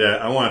Fu Panda.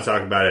 I want to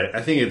talk about it.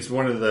 I think it's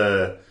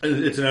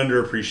it's an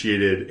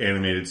underappreciated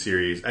animated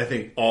series. I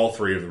think all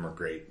 3 of them are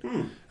great.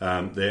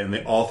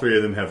 All 3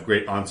 of them have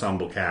great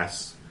ensemble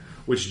casts,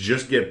 which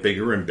just get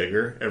bigger and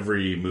bigger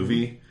every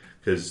movie,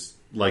 because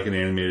like an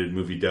animated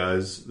movie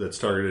does that's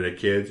targeted at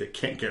kids, it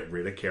can't get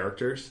rid of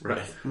characters.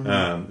 Right.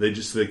 They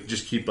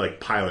just keep like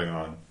piling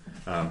on.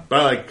 But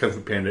I like Kung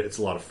Fu Panda. It's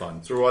a lot of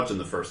fun. So we're watching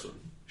the first one.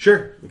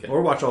 Sure. Okay.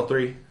 Or watch all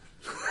 3.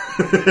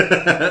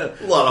 A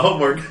lot of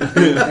homework.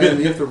 And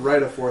you have to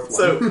write a 4th one.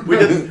 So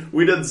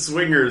we did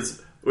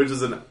Swingers, which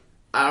is an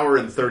hour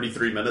and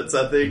 33 minutes,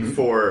 I think,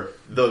 for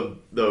the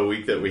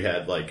week that we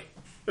had like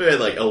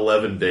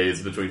 11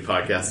 days between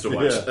podcasts to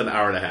watch an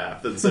hour and a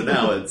half. And so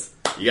now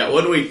you got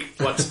 1 week,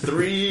 watch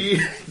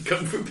 3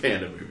 Kung Fu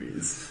Panda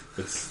movies.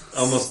 It's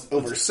almost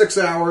over 6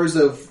 hours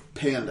of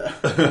Panda.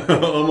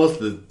 almost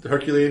the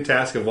Herculean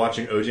task of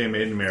watching OJ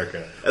Made in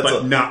America,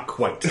 not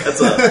quite. That's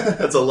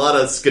a lot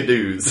of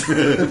skidoos.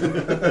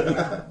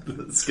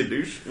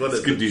 Skadoosh? What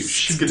is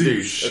Skadoosh. It?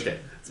 Skadoosh. Okay.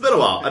 It's been a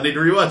while. I need to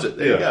rewatch it.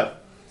 There you go.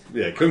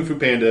 Yeah, Kung Fu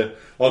Panda.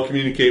 I'll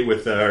communicate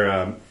with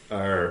our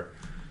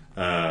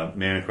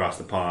man across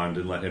the pond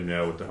and let him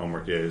know what the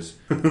homework is.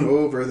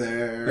 Over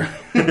there.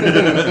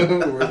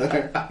 Over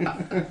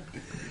there.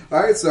 All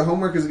right, so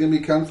homework is going to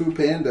be Kung Fu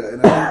Panda,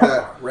 and I think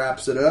that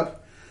wraps it up.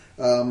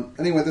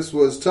 Anyway, this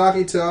was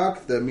Talkie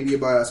Talk, the Media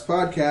by Us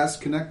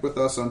podcast. Connect with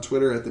us on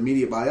Twitter at The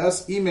Media by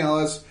Us. Email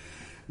us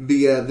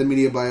via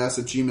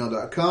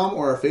themediabyus@gmail.com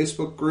or our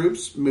Facebook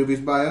groups, Movies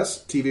by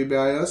Us, TV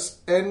by Us,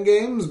 and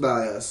Games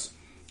by Us.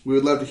 We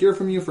would love to hear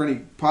from you for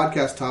any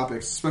podcast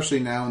topics,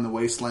 especially now in the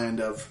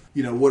wasteland of,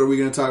 what are we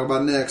going to talk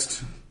about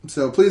next?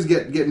 So please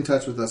get in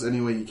touch with us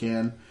any way you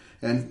can.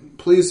 And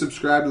please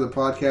subscribe to the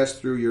podcast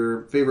through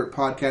your favorite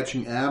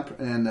podcatching app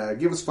and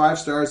give us 5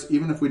 stars,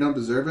 even if we don't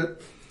deserve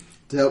it,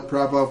 to help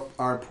prop up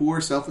our poor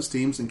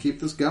self-esteems and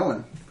keep this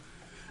going.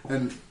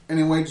 And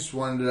anyway, just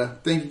wanted to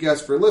thank you guys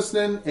for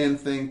listening and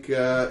thank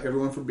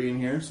everyone for being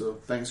here. So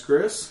thanks,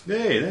 Chris.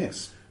 Hey,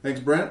 thanks. Thanks,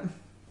 Brent.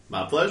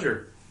 My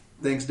pleasure.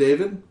 Thanks,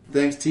 David.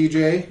 Thanks,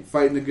 TJ,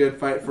 fighting a good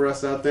fight for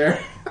us out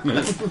there.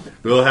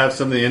 We'll have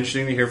something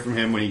interesting to hear from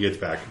him when he gets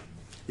back.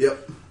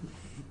 Yep.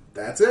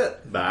 That's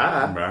it.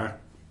 Bye. Bye.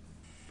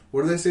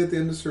 What do they say at the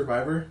end of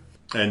Survivor?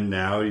 And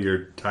now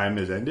your time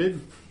has ended?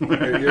 Your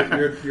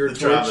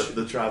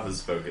The tribe has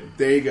spoken.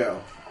 There you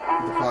go.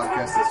 The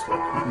podcast is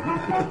spoken.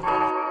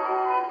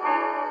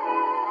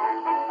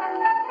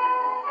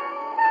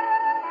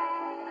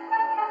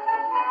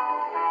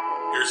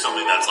 Here's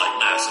something that's like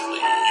massively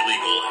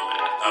illegal.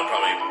 I'll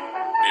probably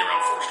be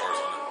around 4 stars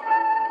on it.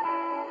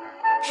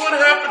 What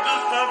happened to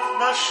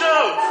my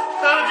show?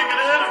 How did you get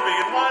ahead of me,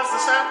 and why is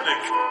this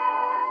happening?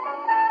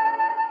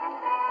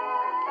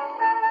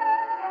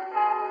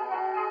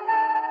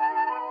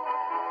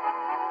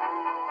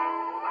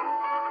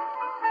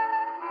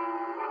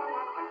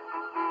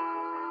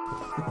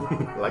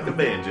 Like a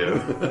banjo.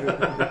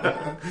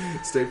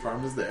 State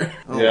Farm is there.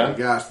 Oh Yeah. my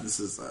gosh,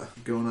 this is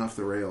going off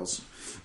the rails.